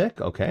Schnell pick.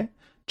 Okay.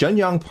 Jun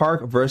Young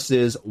Park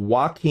versus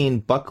Joaquin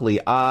Buckley.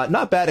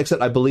 Not bad,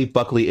 except I believe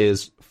Buckley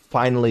is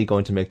finally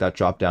going to make that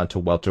drop down to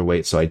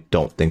welterweight, so I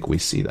don't think we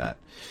see that.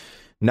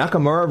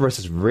 Nakamura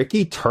versus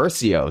Ricky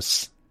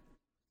Turcios.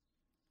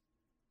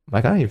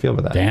 Like, how do you feel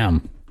about that?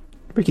 Damn.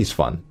 Ricky's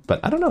fun, but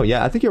I don't know.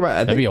 Yeah, I think you're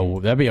right.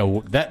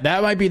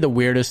 That might be the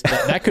weirdest.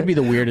 That could be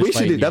the weirdest. We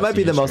should do that. Might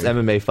be the most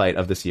history. MMA fight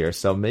of this year.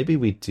 So maybe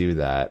we do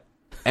that.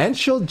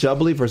 Anshul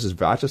Jubilee versus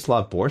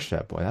Vyacheslav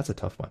Borshev. Boy, that's a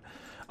tough one.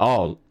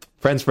 Oh,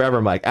 friends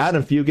forever, Mike.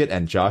 Adam Fugit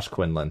and Josh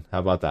Quinlan. How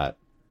about that?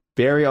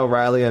 Barry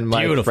O'Reilly and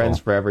Mike. Beautiful. Friends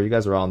forever. You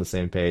guys are all on the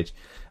same page.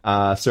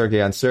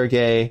 Sergey on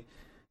Sergey.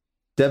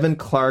 Devin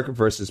Clark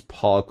versus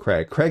Paul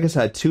Craig. Craig has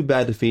had 2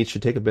 bad defeats,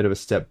 should take a bit of a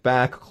step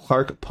back.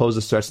 Clark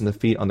poses threats in the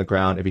feet on the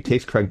ground. If he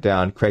takes Craig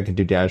down, Craig can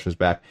do damage from his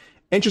back.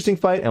 Interesting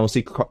fight, and we'll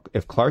see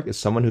if Clark is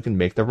someone who can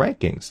make the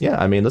rankings. Yeah,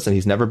 I mean, listen,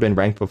 he's never been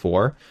ranked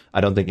before.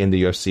 I don't think in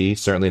the UFC,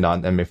 certainly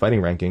not in MMA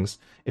fighting rankings.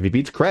 If he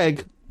beats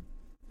Craig,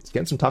 he's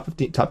getting some top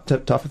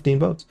 15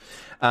 votes.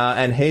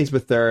 And Hayes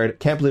with third.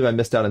 Can't believe I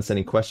missed out on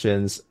sending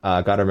questions.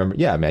 Gotta remember,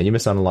 yeah, man, you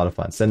missed out on a lot of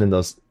fun. Send in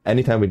those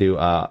anytime we do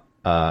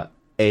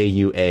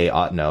AUA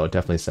Otno,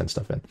 definitely send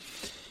stuff in.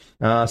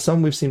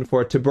 Some we've seen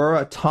before.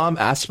 Tabura, Tom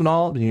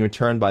Aspinall being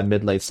returned by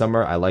mid-late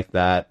summer. I like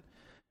that.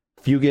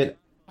 Fugit.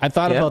 I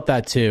thought about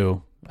that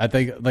too. I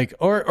think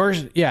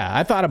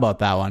I thought about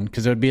that one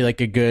because it would be like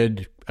a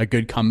good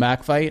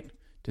comeback fight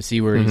to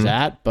see where he's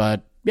at.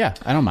 But yeah,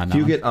 I don't mind that.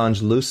 Fugit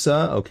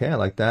Angelusa. Okay, I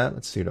like that.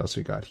 Let's see what else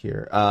we got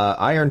here.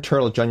 Iron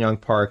Turtle, Jun Young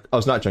Park. Oh,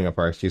 it's not Jun Young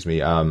Park. Excuse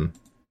me.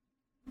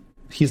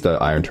 He's the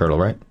Iron Turtle,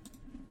 right?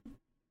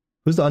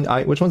 Which one's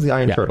the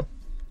Iron Turtle?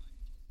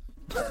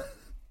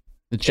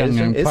 The Jun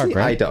Young Park,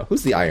 right?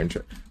 Who's the Iron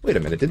Turtle? Wait a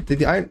minute. Did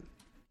the Iron...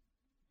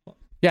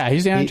 Yeah,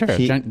 he's the Iron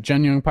Turtle.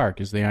 Jun Young Park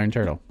is the Iron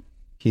Turtle.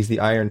 He's the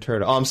Iron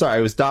Turtle. Oh, I'm sorry.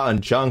 It was Da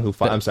and Jung who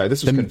fought. I'm sorry.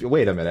 This was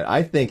wait a minute.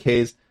 I think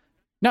Hayes...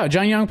 No,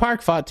 Jun Young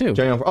Park fought too.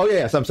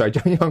 Yes. I'm sorry.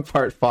 Jun Young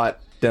Park fought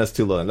Dennis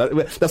Tulin.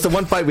 That's the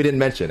one fight we didn't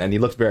mention, and he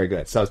looked very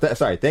good. So,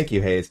 sorry. Thank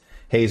you, Hayes.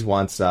 Hayes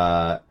wants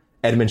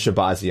Edmund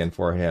Shabazian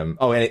for him.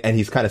 Oh, and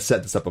he's kind of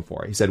set this up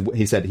before. He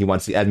said he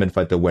wants the Edmund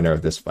fight the winner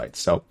of this fight.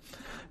 So...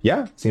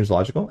 yeah, seems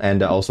logical.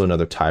 And also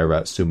another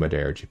Tyra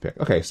Sumaderji pick.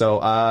 Okay, so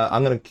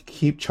I'm going to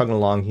keep chugging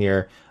along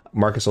here.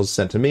 Marcus also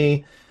sent to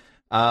me.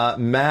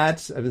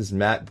 Matt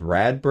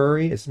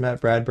Bradbury. It's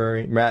Matt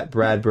Bradbury. Matt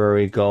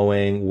Bradbury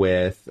going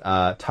with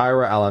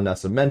Tyra Alan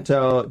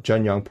Nascimento,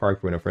 Jun Young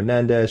Park, Bruno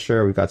Fernandez.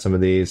 Sure, we've got some of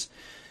these.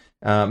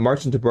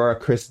 Martin Tabura,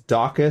 Chris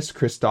Dawkins.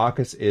 Chris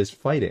Dawkins is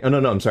fighting. Oh,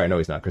 no, I'm sorry. No,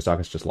 he's not. Chris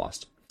Dawkins just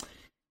lost.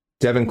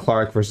 Devin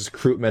Clark versus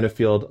Crute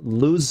Minifield.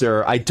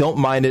 Loser. I don't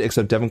mind it,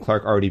 except Devin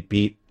Clark already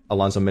beat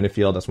Alonzo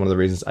Minifield. That's one of the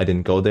reasons I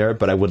didn't go there,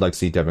 but I would like to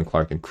see Devin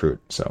Clark and Crute,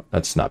 so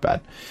that's not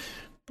bad.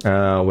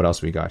 What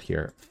else we got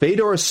here?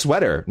 Fedor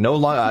Sweater.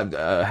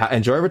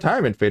 Enjoy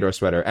retirement, Fedor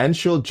Sweater.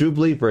 Anshul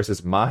Jubilee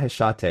versus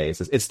Maheshate. It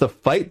says, it's the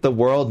fight the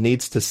world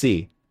needs to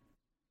see.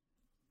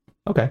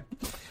 Okay.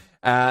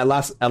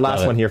 Last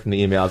one here from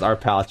the emails. Our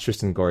pal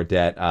Tristan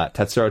Gordet.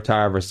 Tatsuro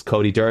Taira versus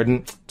Cody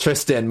Durden.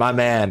 Tristan, my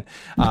man.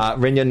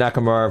 Rinya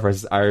Nakamura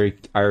versus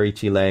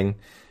Arichi Lang.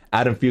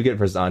 Adam Fugit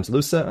versus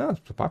Angelusa. Oh,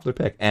 it's a popular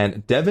pick.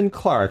 And Devin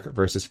Clark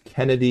versus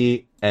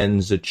Kennedy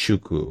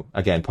Nzechukwu.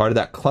 Again, part of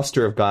that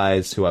cluster of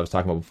guys who I was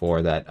talking about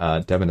before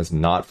that Devin has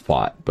not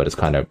fought, but is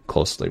kind of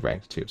closely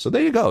ranked too. So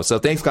there you go. So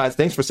thanks, guys.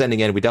 Thanks for sending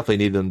in. We definitely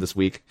need them this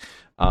week.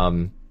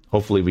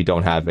 Hopefully we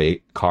don't have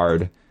a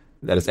card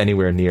that is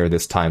anywhere near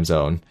this time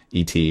zone,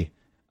 ET,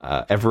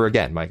 ever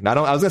again, Mike. I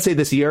was going to say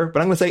this year,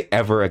 but I'm going to say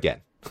ever again.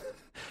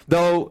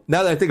 Though,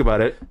 now that I think about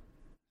it,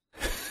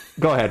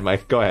 Go ahead,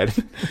 Mike. Go ahead.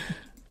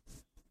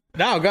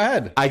 No, go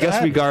ahead. I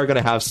guess we are going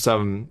to have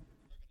some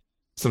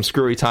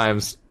screwy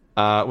times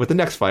with the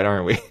next fight,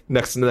 aren't we?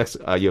 Next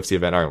UFC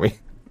event, aren't we?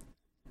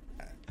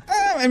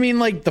 I mean,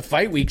 like the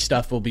fight week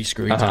stuff will be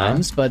screwy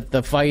times, but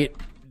the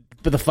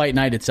fight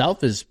night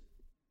itself is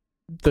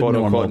the Quote,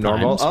 normal unquote,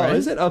 normal. times, right? Oh,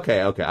 is it?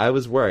 Okay. I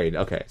was worried.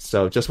 Okay,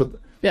 so just with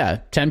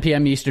 10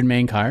 p.m. Eastern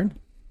main card.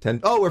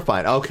 10. Oh, we're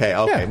fine. Okay.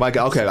 Yeah. My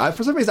God. Okay.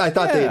 For some reason, I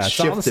thought they had it's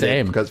all the shifted it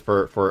same. because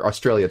for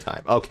Australia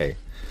time. Okay.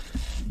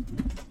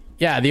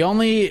 Yeah,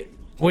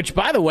 which,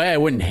 by the way, I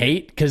wouldn't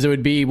hate because it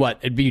would be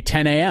It'd be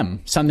 10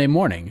 a.m. Sunday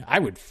morning. I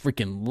would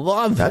freaking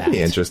love that. That'd be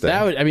interesting.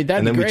 That'd and be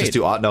then great. we just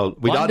do Otno.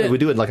 We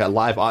do it like a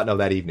live Otno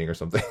that evening or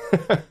something.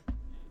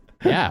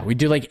 Yeah, we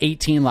do like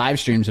 18 live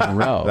streams in a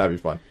row. That'd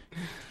be fun.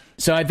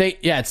 So I think,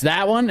 it's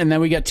that one. And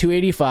then we got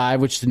 285,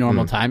 which is the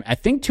normal time. I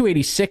think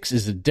 286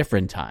 is a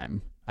different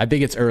time. I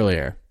think it's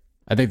earlier.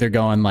 I think they're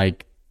going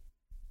like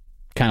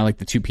kind of like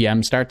the 2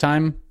 p.m. start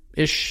time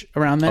ish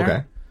around there.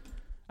 Okay.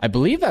 I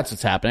believe that's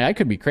what's happening. I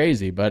could be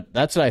crazy, but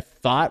that's what I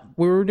thought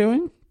we were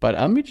doing. But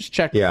let me just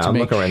check. Yeah, to I'm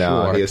make looking right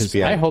now. sure, 'cause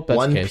ESPN. I hope that's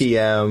 1 the case.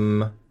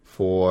 p.m.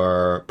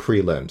 for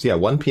prelims. Yeah,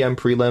 1 p.m.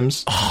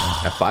 prelims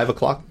at 5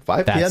 o'clock.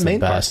 5 That's p.m. the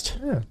main best.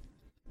 card. Yeah.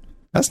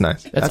 That's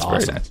nice. That's awesome.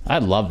 very nice.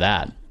 I'd love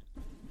that.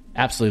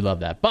 Absolutely love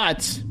that.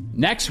 But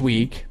next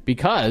week,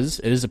 because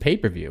it is a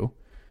pay-per-view,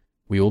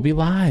 we will be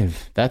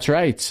live. That's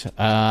right.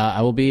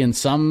 I will be in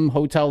some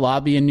hotel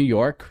lobby in New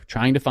York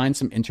trying to find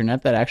some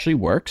internet that actually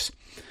works.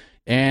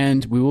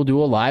 And we will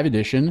do a live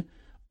edition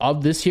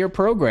of this here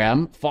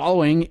program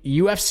following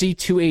UFC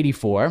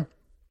 284.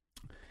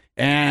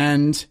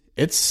 And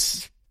I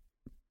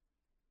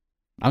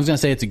was going to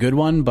say it's a good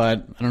one,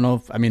 but I don't know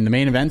the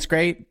main event's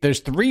great.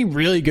 There's 3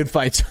 really good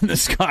fights on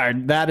this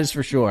card. That is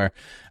for sure.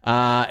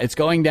 It's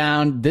going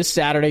down this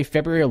Saturday,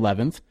 February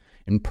 11th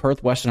in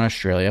Perth, Western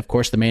Australia. Of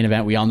course, the main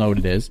event, we all know what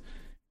it is.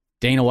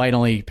 Dana White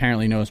only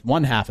apparently knows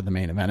one half of the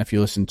main event. If you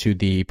listen to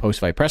the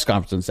post-fight press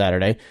conference on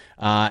Saturday,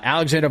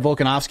 Alexander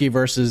Volkanovski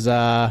versus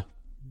that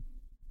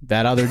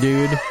other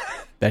dude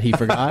that he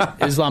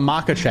forgot, Islam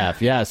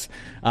Makhachev. Yes,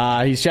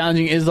 he's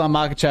challenging Islam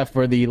Makhachev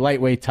for the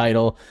lightweight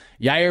title.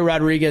 Yair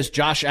Rodriguez,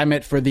 Josh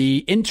Emmett for the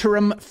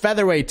interim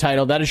featherweight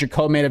title. That is your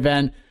co-main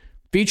event.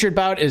 Featured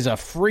bout is a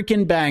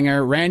freaking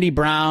banger. Randy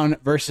Brown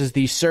versus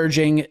the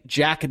surging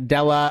Jack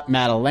Della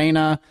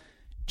Maddalena.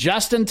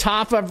 Justin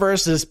Tafa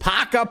versus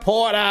Paca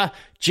Porta.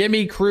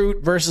 Jimmy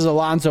Crute versus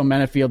Alonzo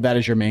Menefield. That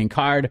is your main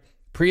card.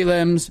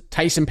 Prelims,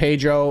 Tyson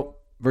Pedro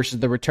versus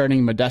the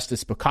returning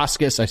Modestas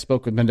Bukauskas. I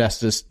spoke with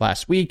Modestas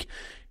last week.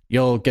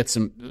 You'll get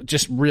some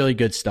just really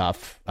good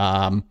stuff.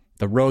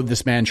 The road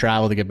this man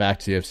traveled to get back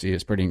to the UFC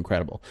is pretty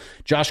incredible.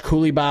 Josh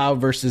Kulibau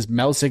versus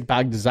Melsik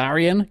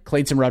Bagdasarian.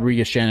 Clayton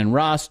Rodriguez, Shannon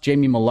Ross.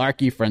 Jamie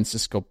Malarkey,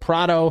 Francisco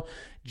Prado.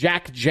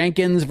 Jack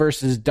Jenkins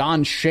versus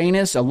Don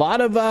Shainis.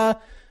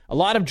 A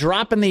lot of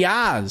dropping the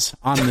Oz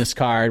on this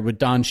card with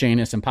Don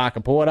Shainis and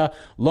Paca Porta.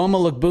 Loma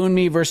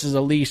Lookboonmee versus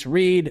Elise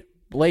Reed.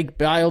 Blake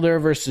Bilder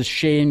versus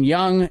Shane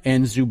Young.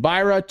 And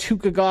Zubaira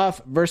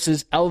Tukhugov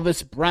versus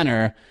Elvis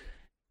Brenner.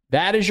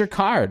 That is your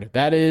card.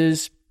 That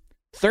is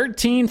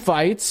 13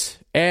 fights.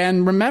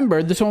 And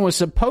remember, this one was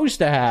supposed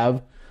to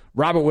have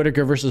Robert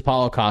Whittaker versus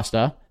Paulo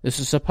Costa. This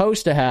is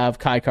supposed to have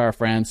Kai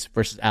Kara-France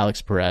versus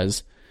Alex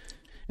Perez.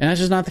 And that's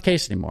just not the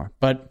case anymore.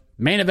 But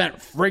main event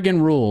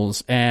friggin'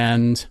 rules.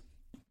 And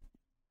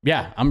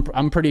yeah,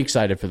 I'm pretty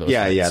excited for those.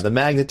 Yeah, fights. yeah. The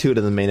magnitude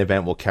of the main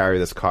event will carry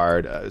this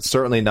card.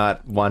 Certainly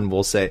not one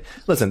we'll say,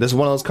 listen, this is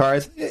one of those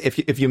cards.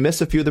 If you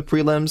miss a few of the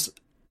prelims,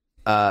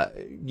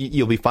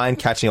 you'll be fine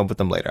catching up with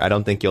them later. I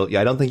don't think you're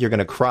going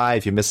to cry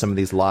if you miss some of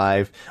these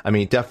live. I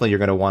mean, definitely you're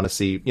going to want to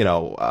see,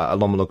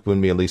 Loma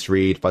Lookboonmee, Elise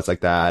Reed, fights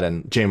like that,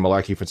 and Jamie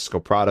Malarkey, Francisco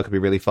Prado could be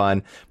really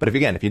fun. But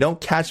if you don't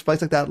catch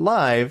fights like that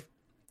live,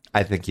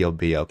 I think you'll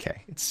be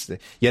okay.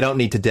 You don't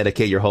need to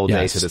dedicate your whole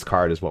day to this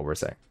card, is what we're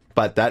saying.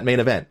 But that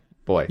main event,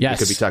 boy, we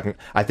could be talking.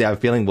 I have a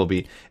feeling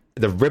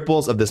the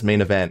ripples of this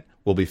main event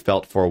will be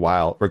felt for a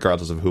while,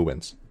 regardless of who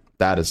wins.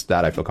 That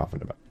I feel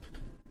confident about.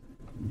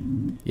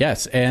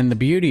 Yes, and the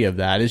beauty of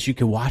that is you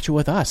can watch it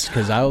with us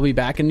because I will be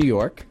back in New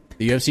York.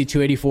 The UFC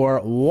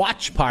 284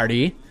 watch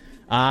party.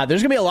 There's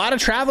going to be a lot of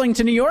traveling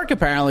to New York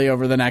apparently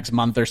over the next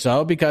month or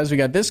so because we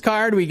got this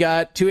card, we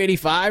got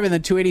 285, and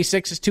then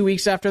 286 is 2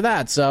 weeks after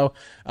that. So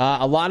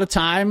a lot of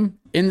time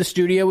in the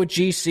studio with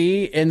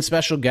GC and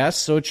special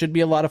guests, so it should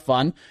be a lot of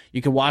fun.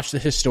 You can watch the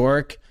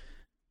historic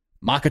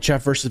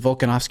Makhachev versus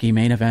Volkanovski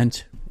main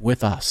event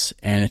with us,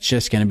 and it's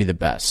just going to be the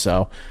best.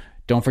 So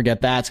don't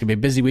forget that. It's going to be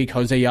a busy week.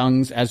 Jose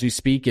Youngs, as we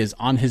speak, is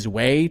on his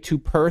way to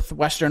Perth,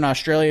 Western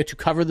Australia to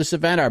cover this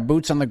event, our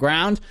boots on the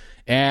ground.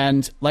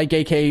 And like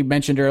AK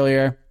mentioned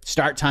earlier,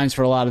 start times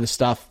for a lot of the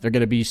stuff, they're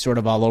going to be sort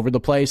of all over the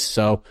place.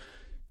 So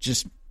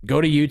just go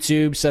to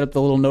YouTube, set up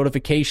the little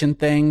notification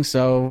thing.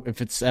 So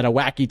if it's at a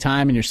wacky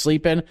time and you're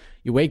sleeping,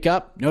 you wake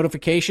up,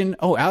 notification.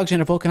 Oh,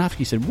 Alexander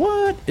Volkanovski said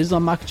what?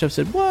 Islam Makhachev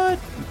said what?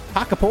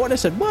 Paca Porta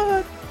said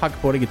what? Paca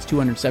Porta gets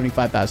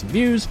 275,000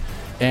 views,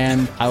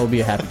 and I will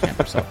be a happy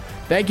camper. So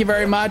thank you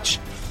very much.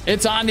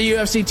 It's on to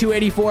UFC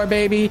 284,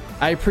 baby.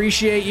 I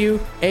appreciate you.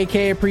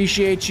 AK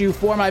appreciates you.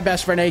 For my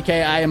best friend AK,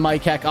 I am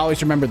Mike Heck.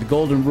 Always remember the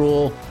golden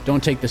rule.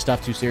 Don't take this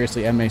stuff too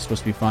seriously. MMA is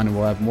supposed to be fun, and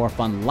we'll have more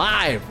fun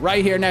live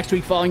right here next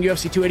week following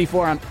UFC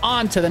 284. I'm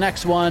on to the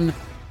next one,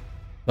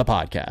 the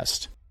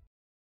podcast.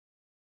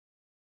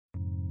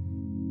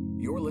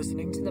 You're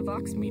listening to the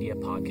Vox Media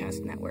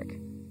Podcast Network.